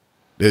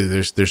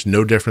 There's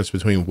no difference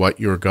between what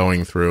you're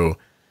going through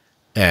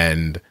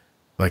and,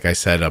 like I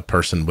said, a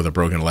person with a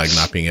broken leg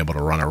not being able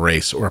to run a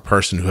race, or a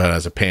person who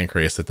has a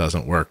pancreas that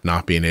doesn't work,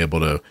 not being able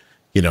to,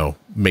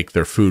 make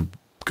their food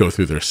go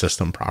through their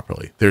system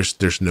properly.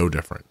 There's no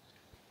different.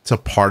 It's a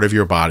part of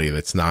your body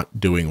that's not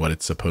doing what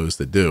it's supposed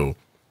to do.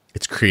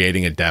 It's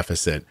creating a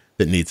deficit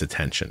that needs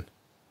attention.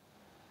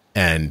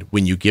 And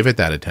when you give it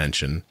that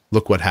attention,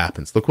 look what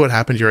happens. Look what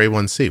happened to your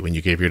A1C when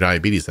you gave your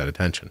diabetes that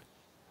attention.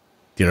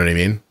 Do you know what I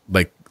mean?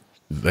 Like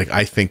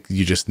I think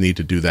you just need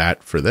to do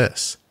that for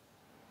this.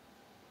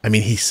 I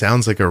mean, he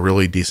sounds like a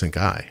really decent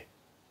guy.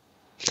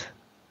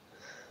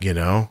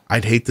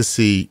 I'd hate to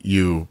see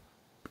you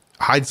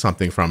hide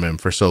something from him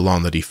for so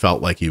long that he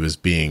felt like he was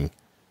being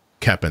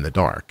kept in the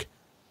dark.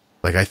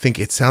 Like, I think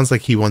it sounds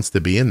like he wants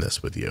to be in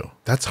this with you.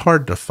 That's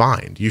hard to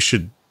find. You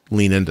should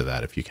lean into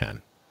that if you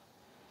can.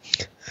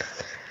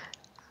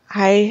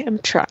 I am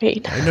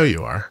trying. I know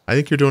you are. I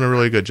think you're doing a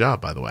really good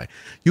job, by the way.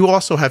 You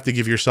also have to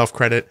give yourself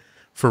credit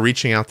for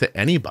reaching out to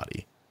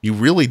anybody. You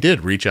really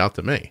did reach out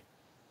to me.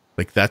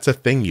 Like, that's a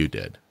thing you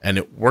did, and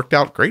it worked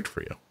out great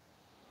for you.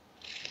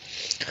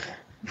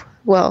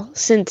 Well,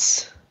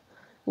 since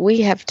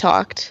we have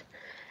talked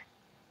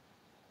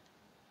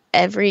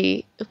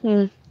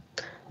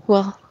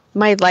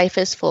my life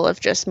is full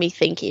of just me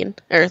thinking,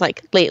 or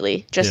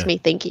lately, just me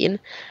thinking.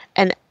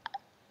 And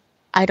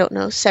I don't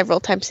know, several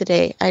times a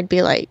day, I'd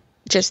be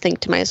just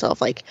think to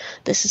myself,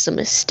 this is a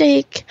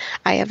mistake.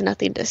 I have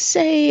nothing to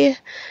say.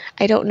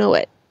 I don't know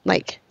what,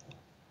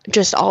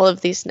 just all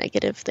of these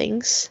negative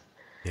things.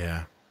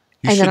 Yeah.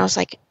 Then I was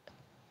like,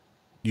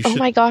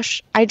 my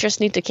gosh, I just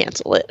need to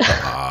cancel it.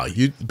 Are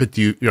you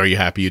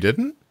happy you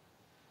didn't?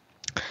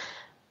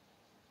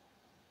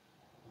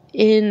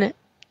 In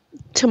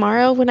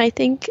tomorrow, when I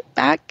think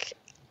back,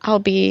 I'll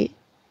be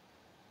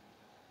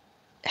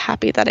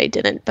happy that I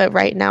didn't. But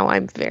right now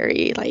I'm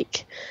very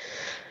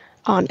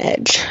on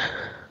edge.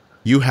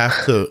 You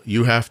have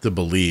to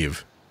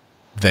believe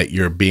that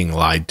you're being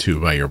lied to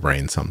by your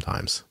brain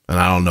sometimes. And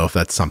I don't know if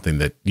that's something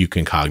that you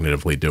can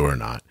cognitively do or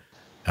not.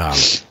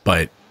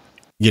 But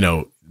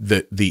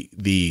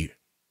the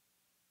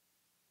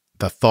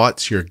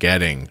thoughts you're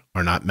getting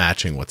are not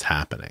matching what's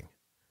happening.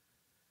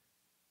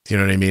 Do you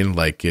know what I mean?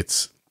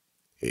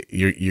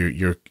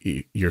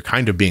 You're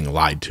kind of being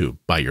lied to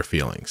by your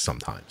feelings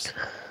sometimes.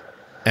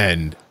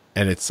 And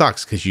it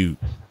sucks because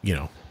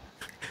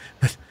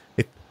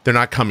they're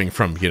not coming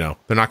from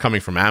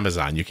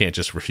Amazon. You can't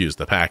just refuse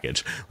the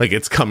package.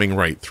 It's coming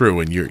right through,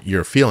 and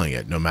you're feeling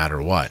it no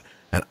matter what.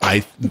 And I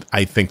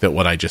think that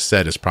what I just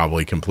said is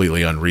probably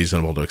completely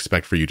unreasonable to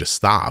expect for you to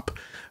stop.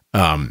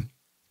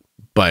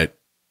 But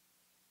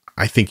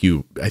I think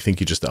you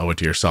just owe it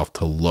to yourself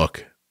to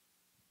look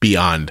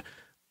beyond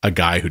a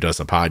guy who does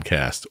a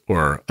podcast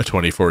or a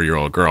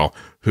 24-year-old girl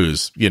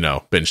who's,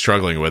 been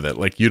struggling with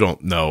it. You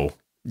don't know,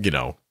 you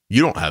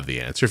don't have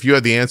the answer. If you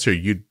had the answer,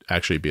 you'd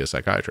actually be a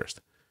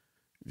psychiatrist.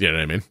 You know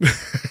what I mean?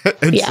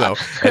 And Yeah.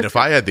 and if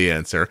I had the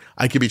answer,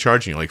 I could be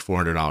charging you like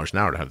 $400 an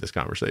hour to have this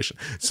conversation.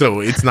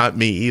 So it's not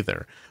me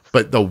either.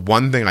 But the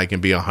one thing I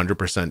can be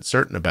 100%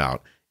 certain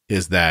about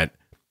is that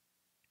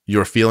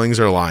your feelings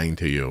are lying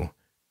to you,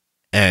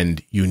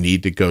 and you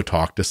need to go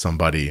talk to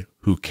somebody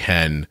who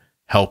can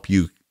help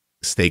you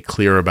stay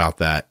clear about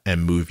that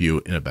and move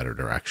you in a better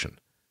direction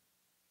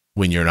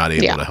when you're not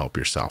able to help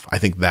yourself. I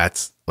think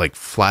that's like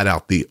flat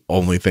out the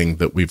only thing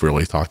that we've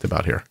really talked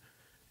about here.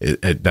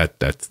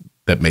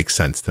 That makes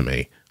sense to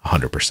me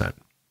 100%.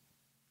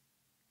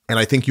 And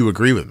I think you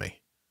agree with me.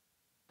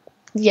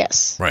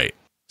 Yes. Right.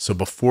 So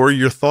before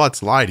your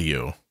thoughts lie to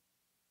you,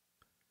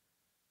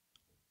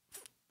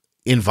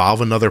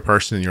 involve another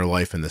person in your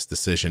life in this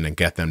decision and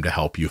get them to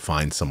help you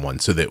find someone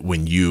so that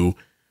when you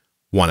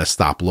want to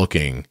stop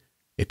looking,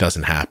 it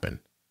doesn't happen.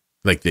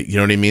 Like, you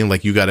know what I mean?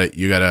 Like you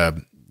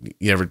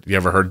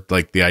ever heard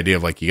like the idea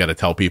of like, you got to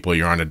tell people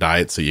you're on a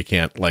diet so you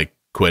can't like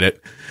quit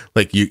it.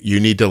 Like you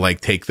need to like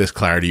take this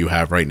clarity you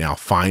have right now,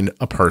 find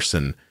a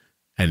person,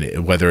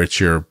 and whether it's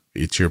your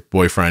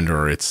boyfriend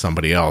or it's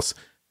somebody else,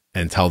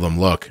 and tell them,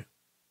 look,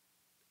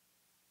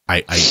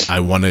 I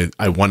want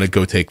to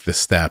go take this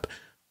step.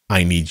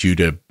 I need you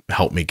to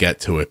help me get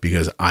to it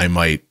because I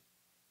might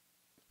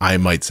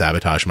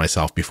sabotage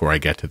myself before I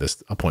get to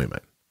this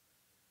appointment.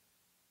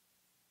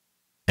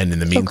 And in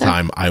the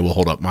meantime, I will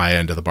hold up my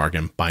end of the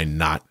bargain by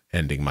not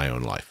ending my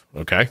own life.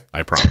 Okay?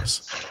 I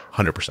promise.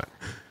 100%.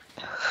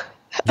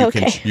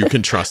 You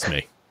can trust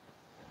me.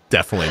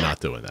 Definitely not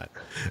doing that.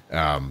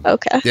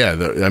 Okay. Yeah.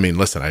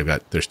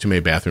 Listen, there's too many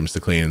bathrooms to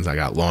clean. I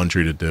got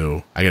laundry to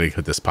do. I got to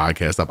put this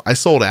podcast up. I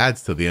sold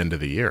ads till the end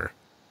of the year.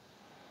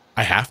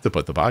 I have to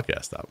put the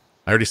podcast up.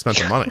 I already spent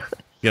the money.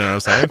 You know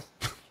what I'm saying?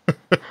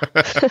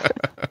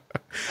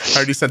 I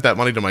already sent that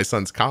money to my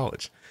son's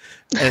college.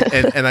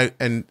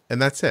 And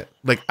that's it.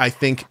 Like, I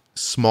think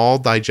small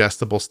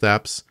digestible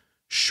steps,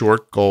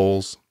 short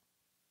goals,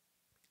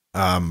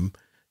 lean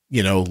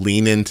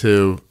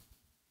into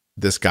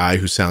this guy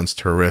who sounds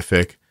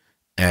terrific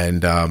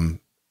and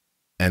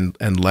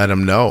let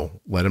him know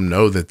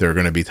that there are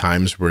going to be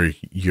times where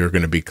you're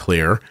going to be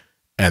clear,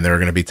 and there are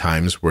going to be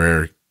times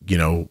where,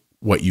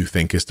 what you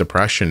think is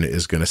depression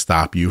is going to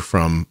stop you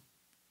from,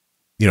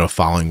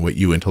 following what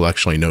you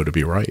intellectually know to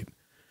be right,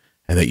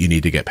 and that you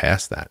need to get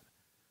past that.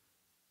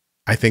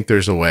 I think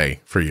there's a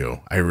way for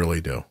you. I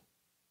really do.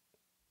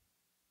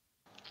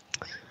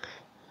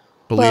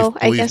 Believe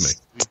me.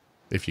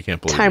 If you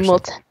can't believe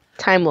yourself.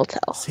 Time will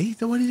tell. See,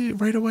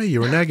 right away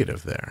you were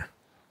negative there.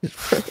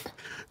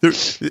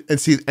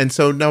 And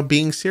so now,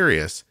 being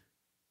serious,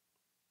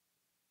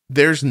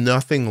 there's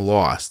nothing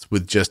lost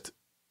with just,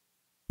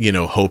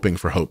 hoping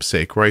for hope's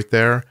sake right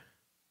there.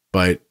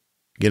 But,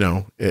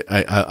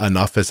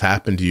 enough has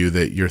happened to you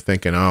that you're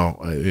thinking, oh,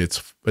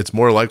 it's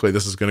more likely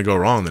this is going to go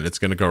wrong than it's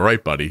going to go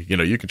right, buddy.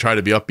 You can try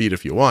to be upbeat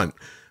if you want,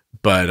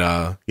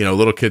 but,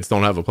 little kids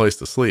don't have a place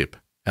to sleep,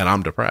 and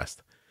I'm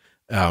depressed.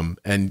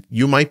 And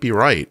you might be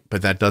right,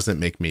 but that doesn't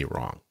make me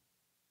wrong.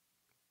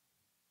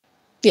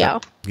 Yeah.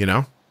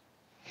 All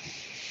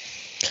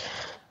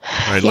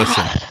right,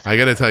 listen, I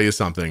got to tell you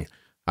something.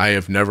 I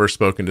have never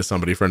spoken to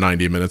somebody for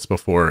 90 minutes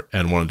before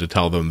and wanted to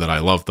tell them that I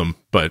love them,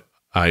 but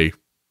I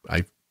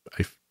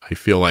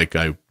feel like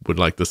I would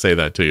like to say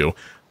that to you.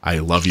 I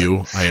love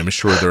you. I am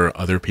sure there are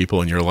other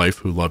people in your life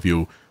who love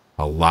you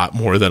a lot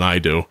more than I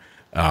do.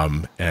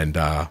 And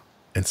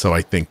so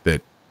I think you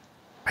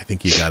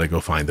got to go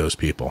find those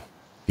people.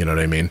 You know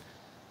what I mean?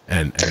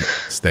 And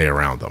stay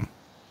around them.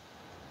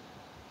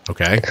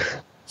 Okay?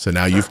 So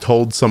now you've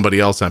told somebody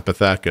else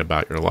empathetic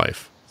about your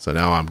life. So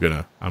now I'm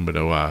gonna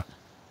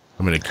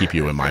keep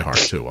you in my heart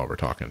too while we're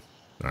talking.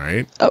 All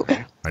right?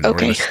 Okay. I know we're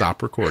gonna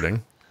stop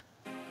recording.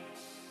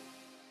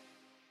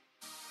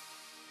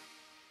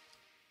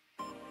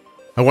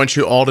 I want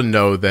you all to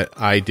know that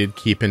I did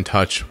keep in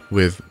touch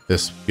with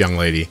this young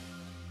lady,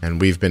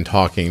 and we've been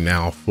talking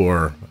now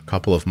for a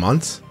couple of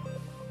months.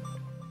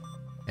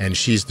 And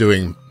she's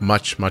doing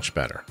much, much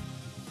better.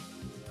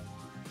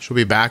 She'll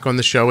be back on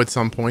the show at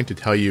some point to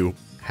tell you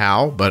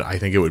how, but I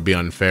think it would be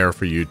unfair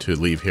for you to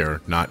leave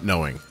here not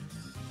knowing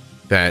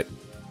that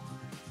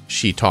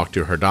she talked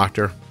to her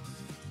doctor,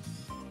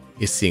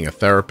 is seeing a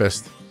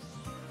therapist,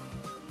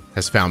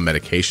 has found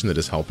medication that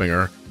is helping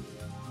her.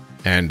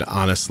 And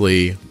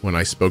honestly, when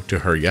I spoke to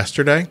her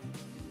yesterday,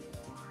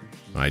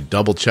 I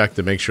double-checked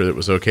to make sure that it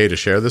was okay to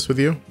share this with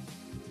you.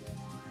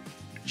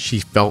 She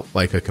felt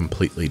like a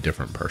completely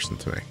different person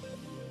to me.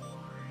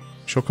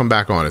 She'll come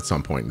back on at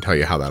some point and tell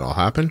you how that all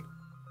happened.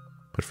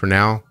 But for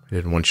now, I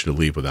didn't want you to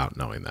leave without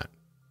knowing that.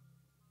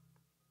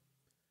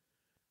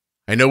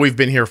 I know we've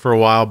been here for a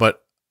while,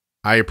 but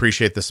I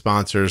appreciate the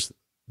sponsors.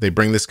 They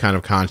bring this kind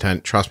of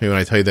content. Trust me when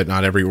I tell you that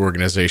not every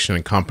organization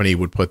and company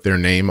would put their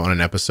name on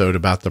an episode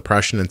about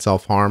depression and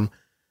self-harm.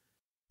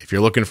 If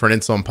you're looking for an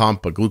insulin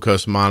pump, a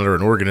glucose monitor,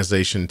 an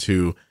organization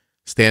to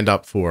stand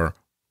up for,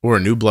 or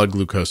a new blood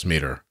glucose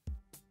meter,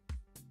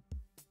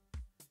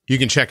 you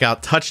can check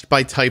out Touched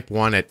by Type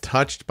 1 at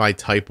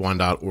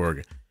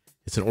touchedbytype1.org.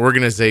 It's an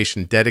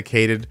organization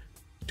dedicated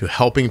to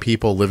helping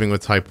people living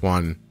with type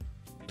 1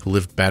 to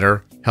live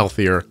better,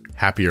 healthier,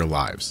 happier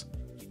lives.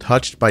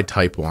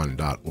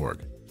 touchedbytype1.org.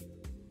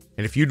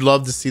 And if you'd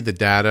love to see the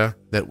data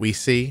that we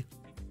see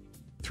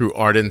through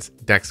Arden's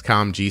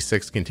Dexcom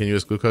G6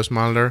 continuous glucose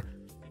monitor,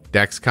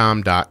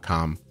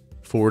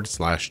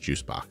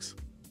 dexcom.com/juicebox.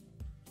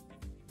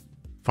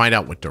 Find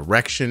out what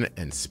direction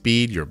and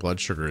speed your blood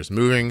sugar is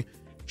moving.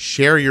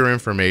 Share your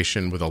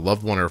information with a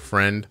loved one or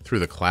friend through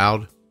the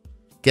cloud.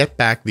 Get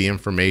back the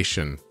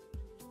information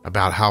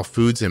about how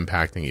food's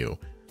impacting you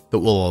that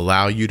will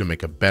allow you to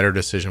make a better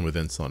decision with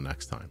insulin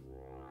next time.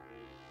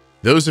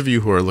 Those of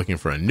you who are looking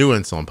for a new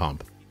insulin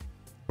pump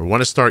or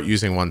want to start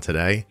using one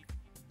today,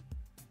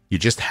 you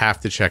just have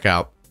to check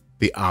out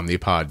the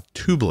Omnipod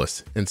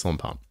tubeless insulin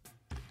pump.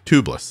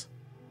 Tubeless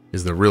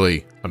is the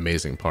really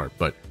amazing part,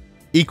 but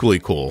equally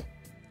cool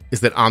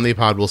is that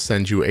Omnipod will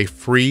send you a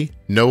free,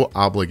 no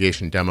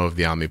obligation demo of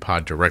the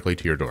Omnipod directly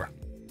to your door.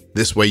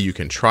 This way you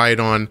can try it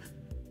on,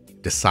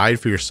 decide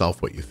for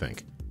yourself what you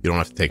think. You don't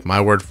have to take my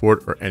word for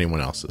it or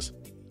anyone else's.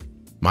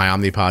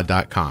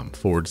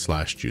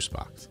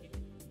 myomnipod.com/juicebox.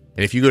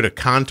 And if you go to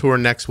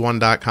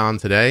contournext1.com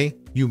today,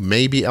 you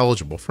may be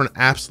eligible for an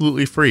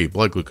absolutely free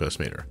blood glucose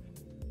meter.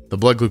 The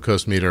blood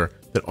glucose meter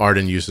that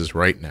Arden uses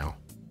right now.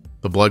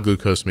 The blood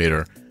glucose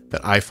meter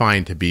that I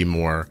find to be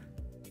more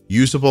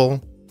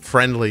usable,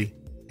 friendly,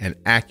 and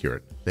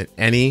accurate than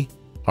any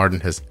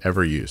Arden has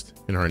ever used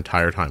in her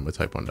entire time with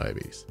type 1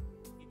 diabetes.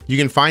 You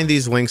can find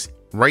these links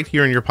right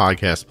here in your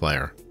podcast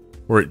player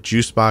or at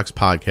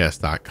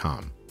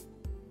juiceboxpodcast.com.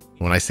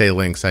 When I say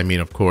links, I mean,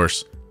 of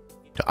course,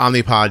 to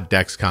Omnipod,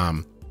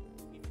 Dexcom,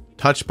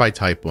 Touched by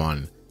Type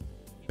 1,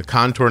 the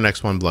Contour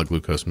Next 1 blood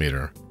glucose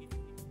meter,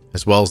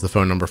 as well as the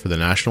phone number for the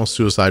National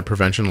Suicide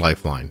Prevention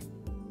Lifeline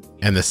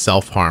and the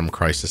Self-Harm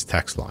Crisis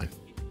Text Line.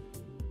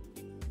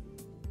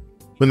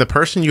 When the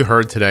person you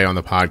heard today on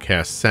the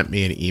podcast sent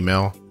me an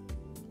email,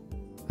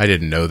 I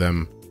didn't know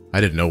them. I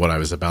didn't know what I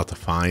was about to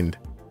find.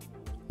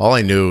 All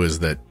I knew is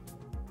that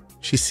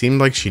she seemed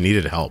like she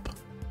needed help.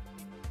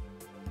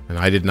 And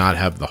I did not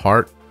have the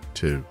heart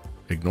to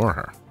ignore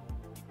her.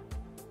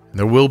 And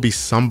there will be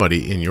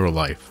somebody in your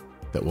life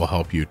that will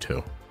help you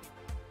too.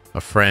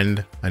 A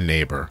friend, a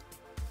neighbor,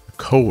 a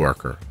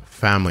coworker, a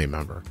family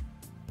member,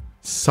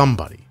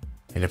 somebody.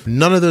 And if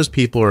none of those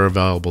people are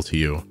available to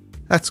you,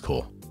 that's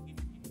cool.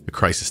 The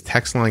crisis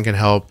text line can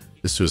help.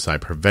 The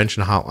suicide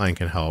prevention hotline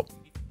can help.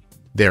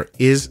 There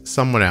is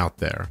someone out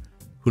there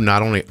who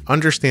not only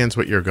understands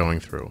what you're going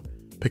through,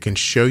 but can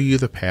show you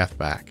the path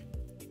back.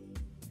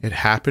 It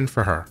happened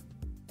for her.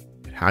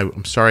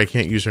 I'm sorry I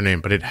can't use her name,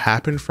 but it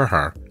happened for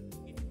her.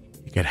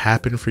 It can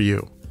happen for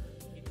you.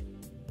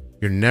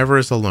 You're never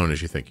as alone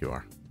as you think you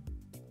are.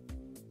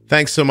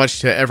 Thanks so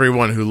much to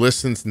everyone who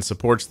listens and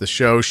supports the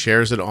show,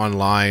 shares it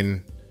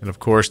online, and of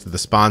course to the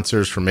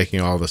sponsors for making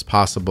all this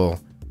possible,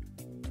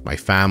 my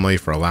family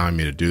for allowing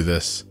me to do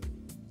this.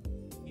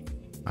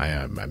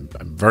 I'm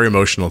very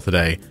emotional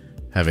today,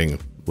 having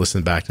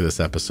listened back to this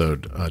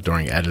episode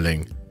during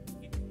editing.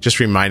 Just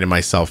reminded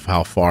myself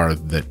how far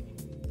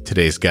that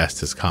today's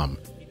guest has come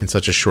in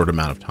such a short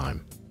amount of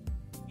time.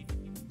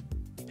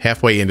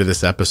 Halfway into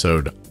this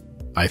episode,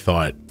 I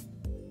thought,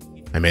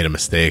 I made a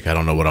mistake. I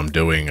don't know what I'm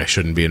doing. I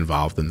shouldn't be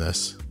involved in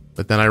this.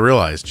 But then I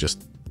realized she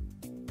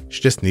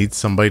just needs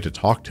somebody to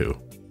talk to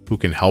who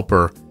can help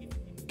her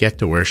get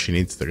to where she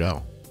needs to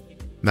go.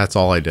 And that's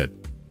all I did.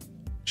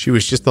 She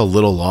was just a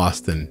little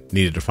lost and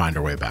needed to find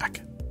her way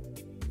back.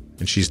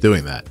 And she's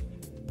doing that.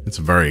 It's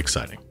very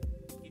exciting.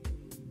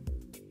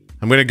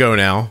 I'm going to go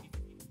now.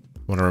 I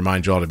want to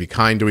remind you all to be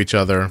kind to each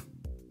other.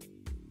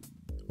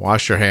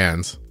 Wash your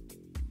hands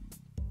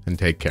and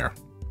take care.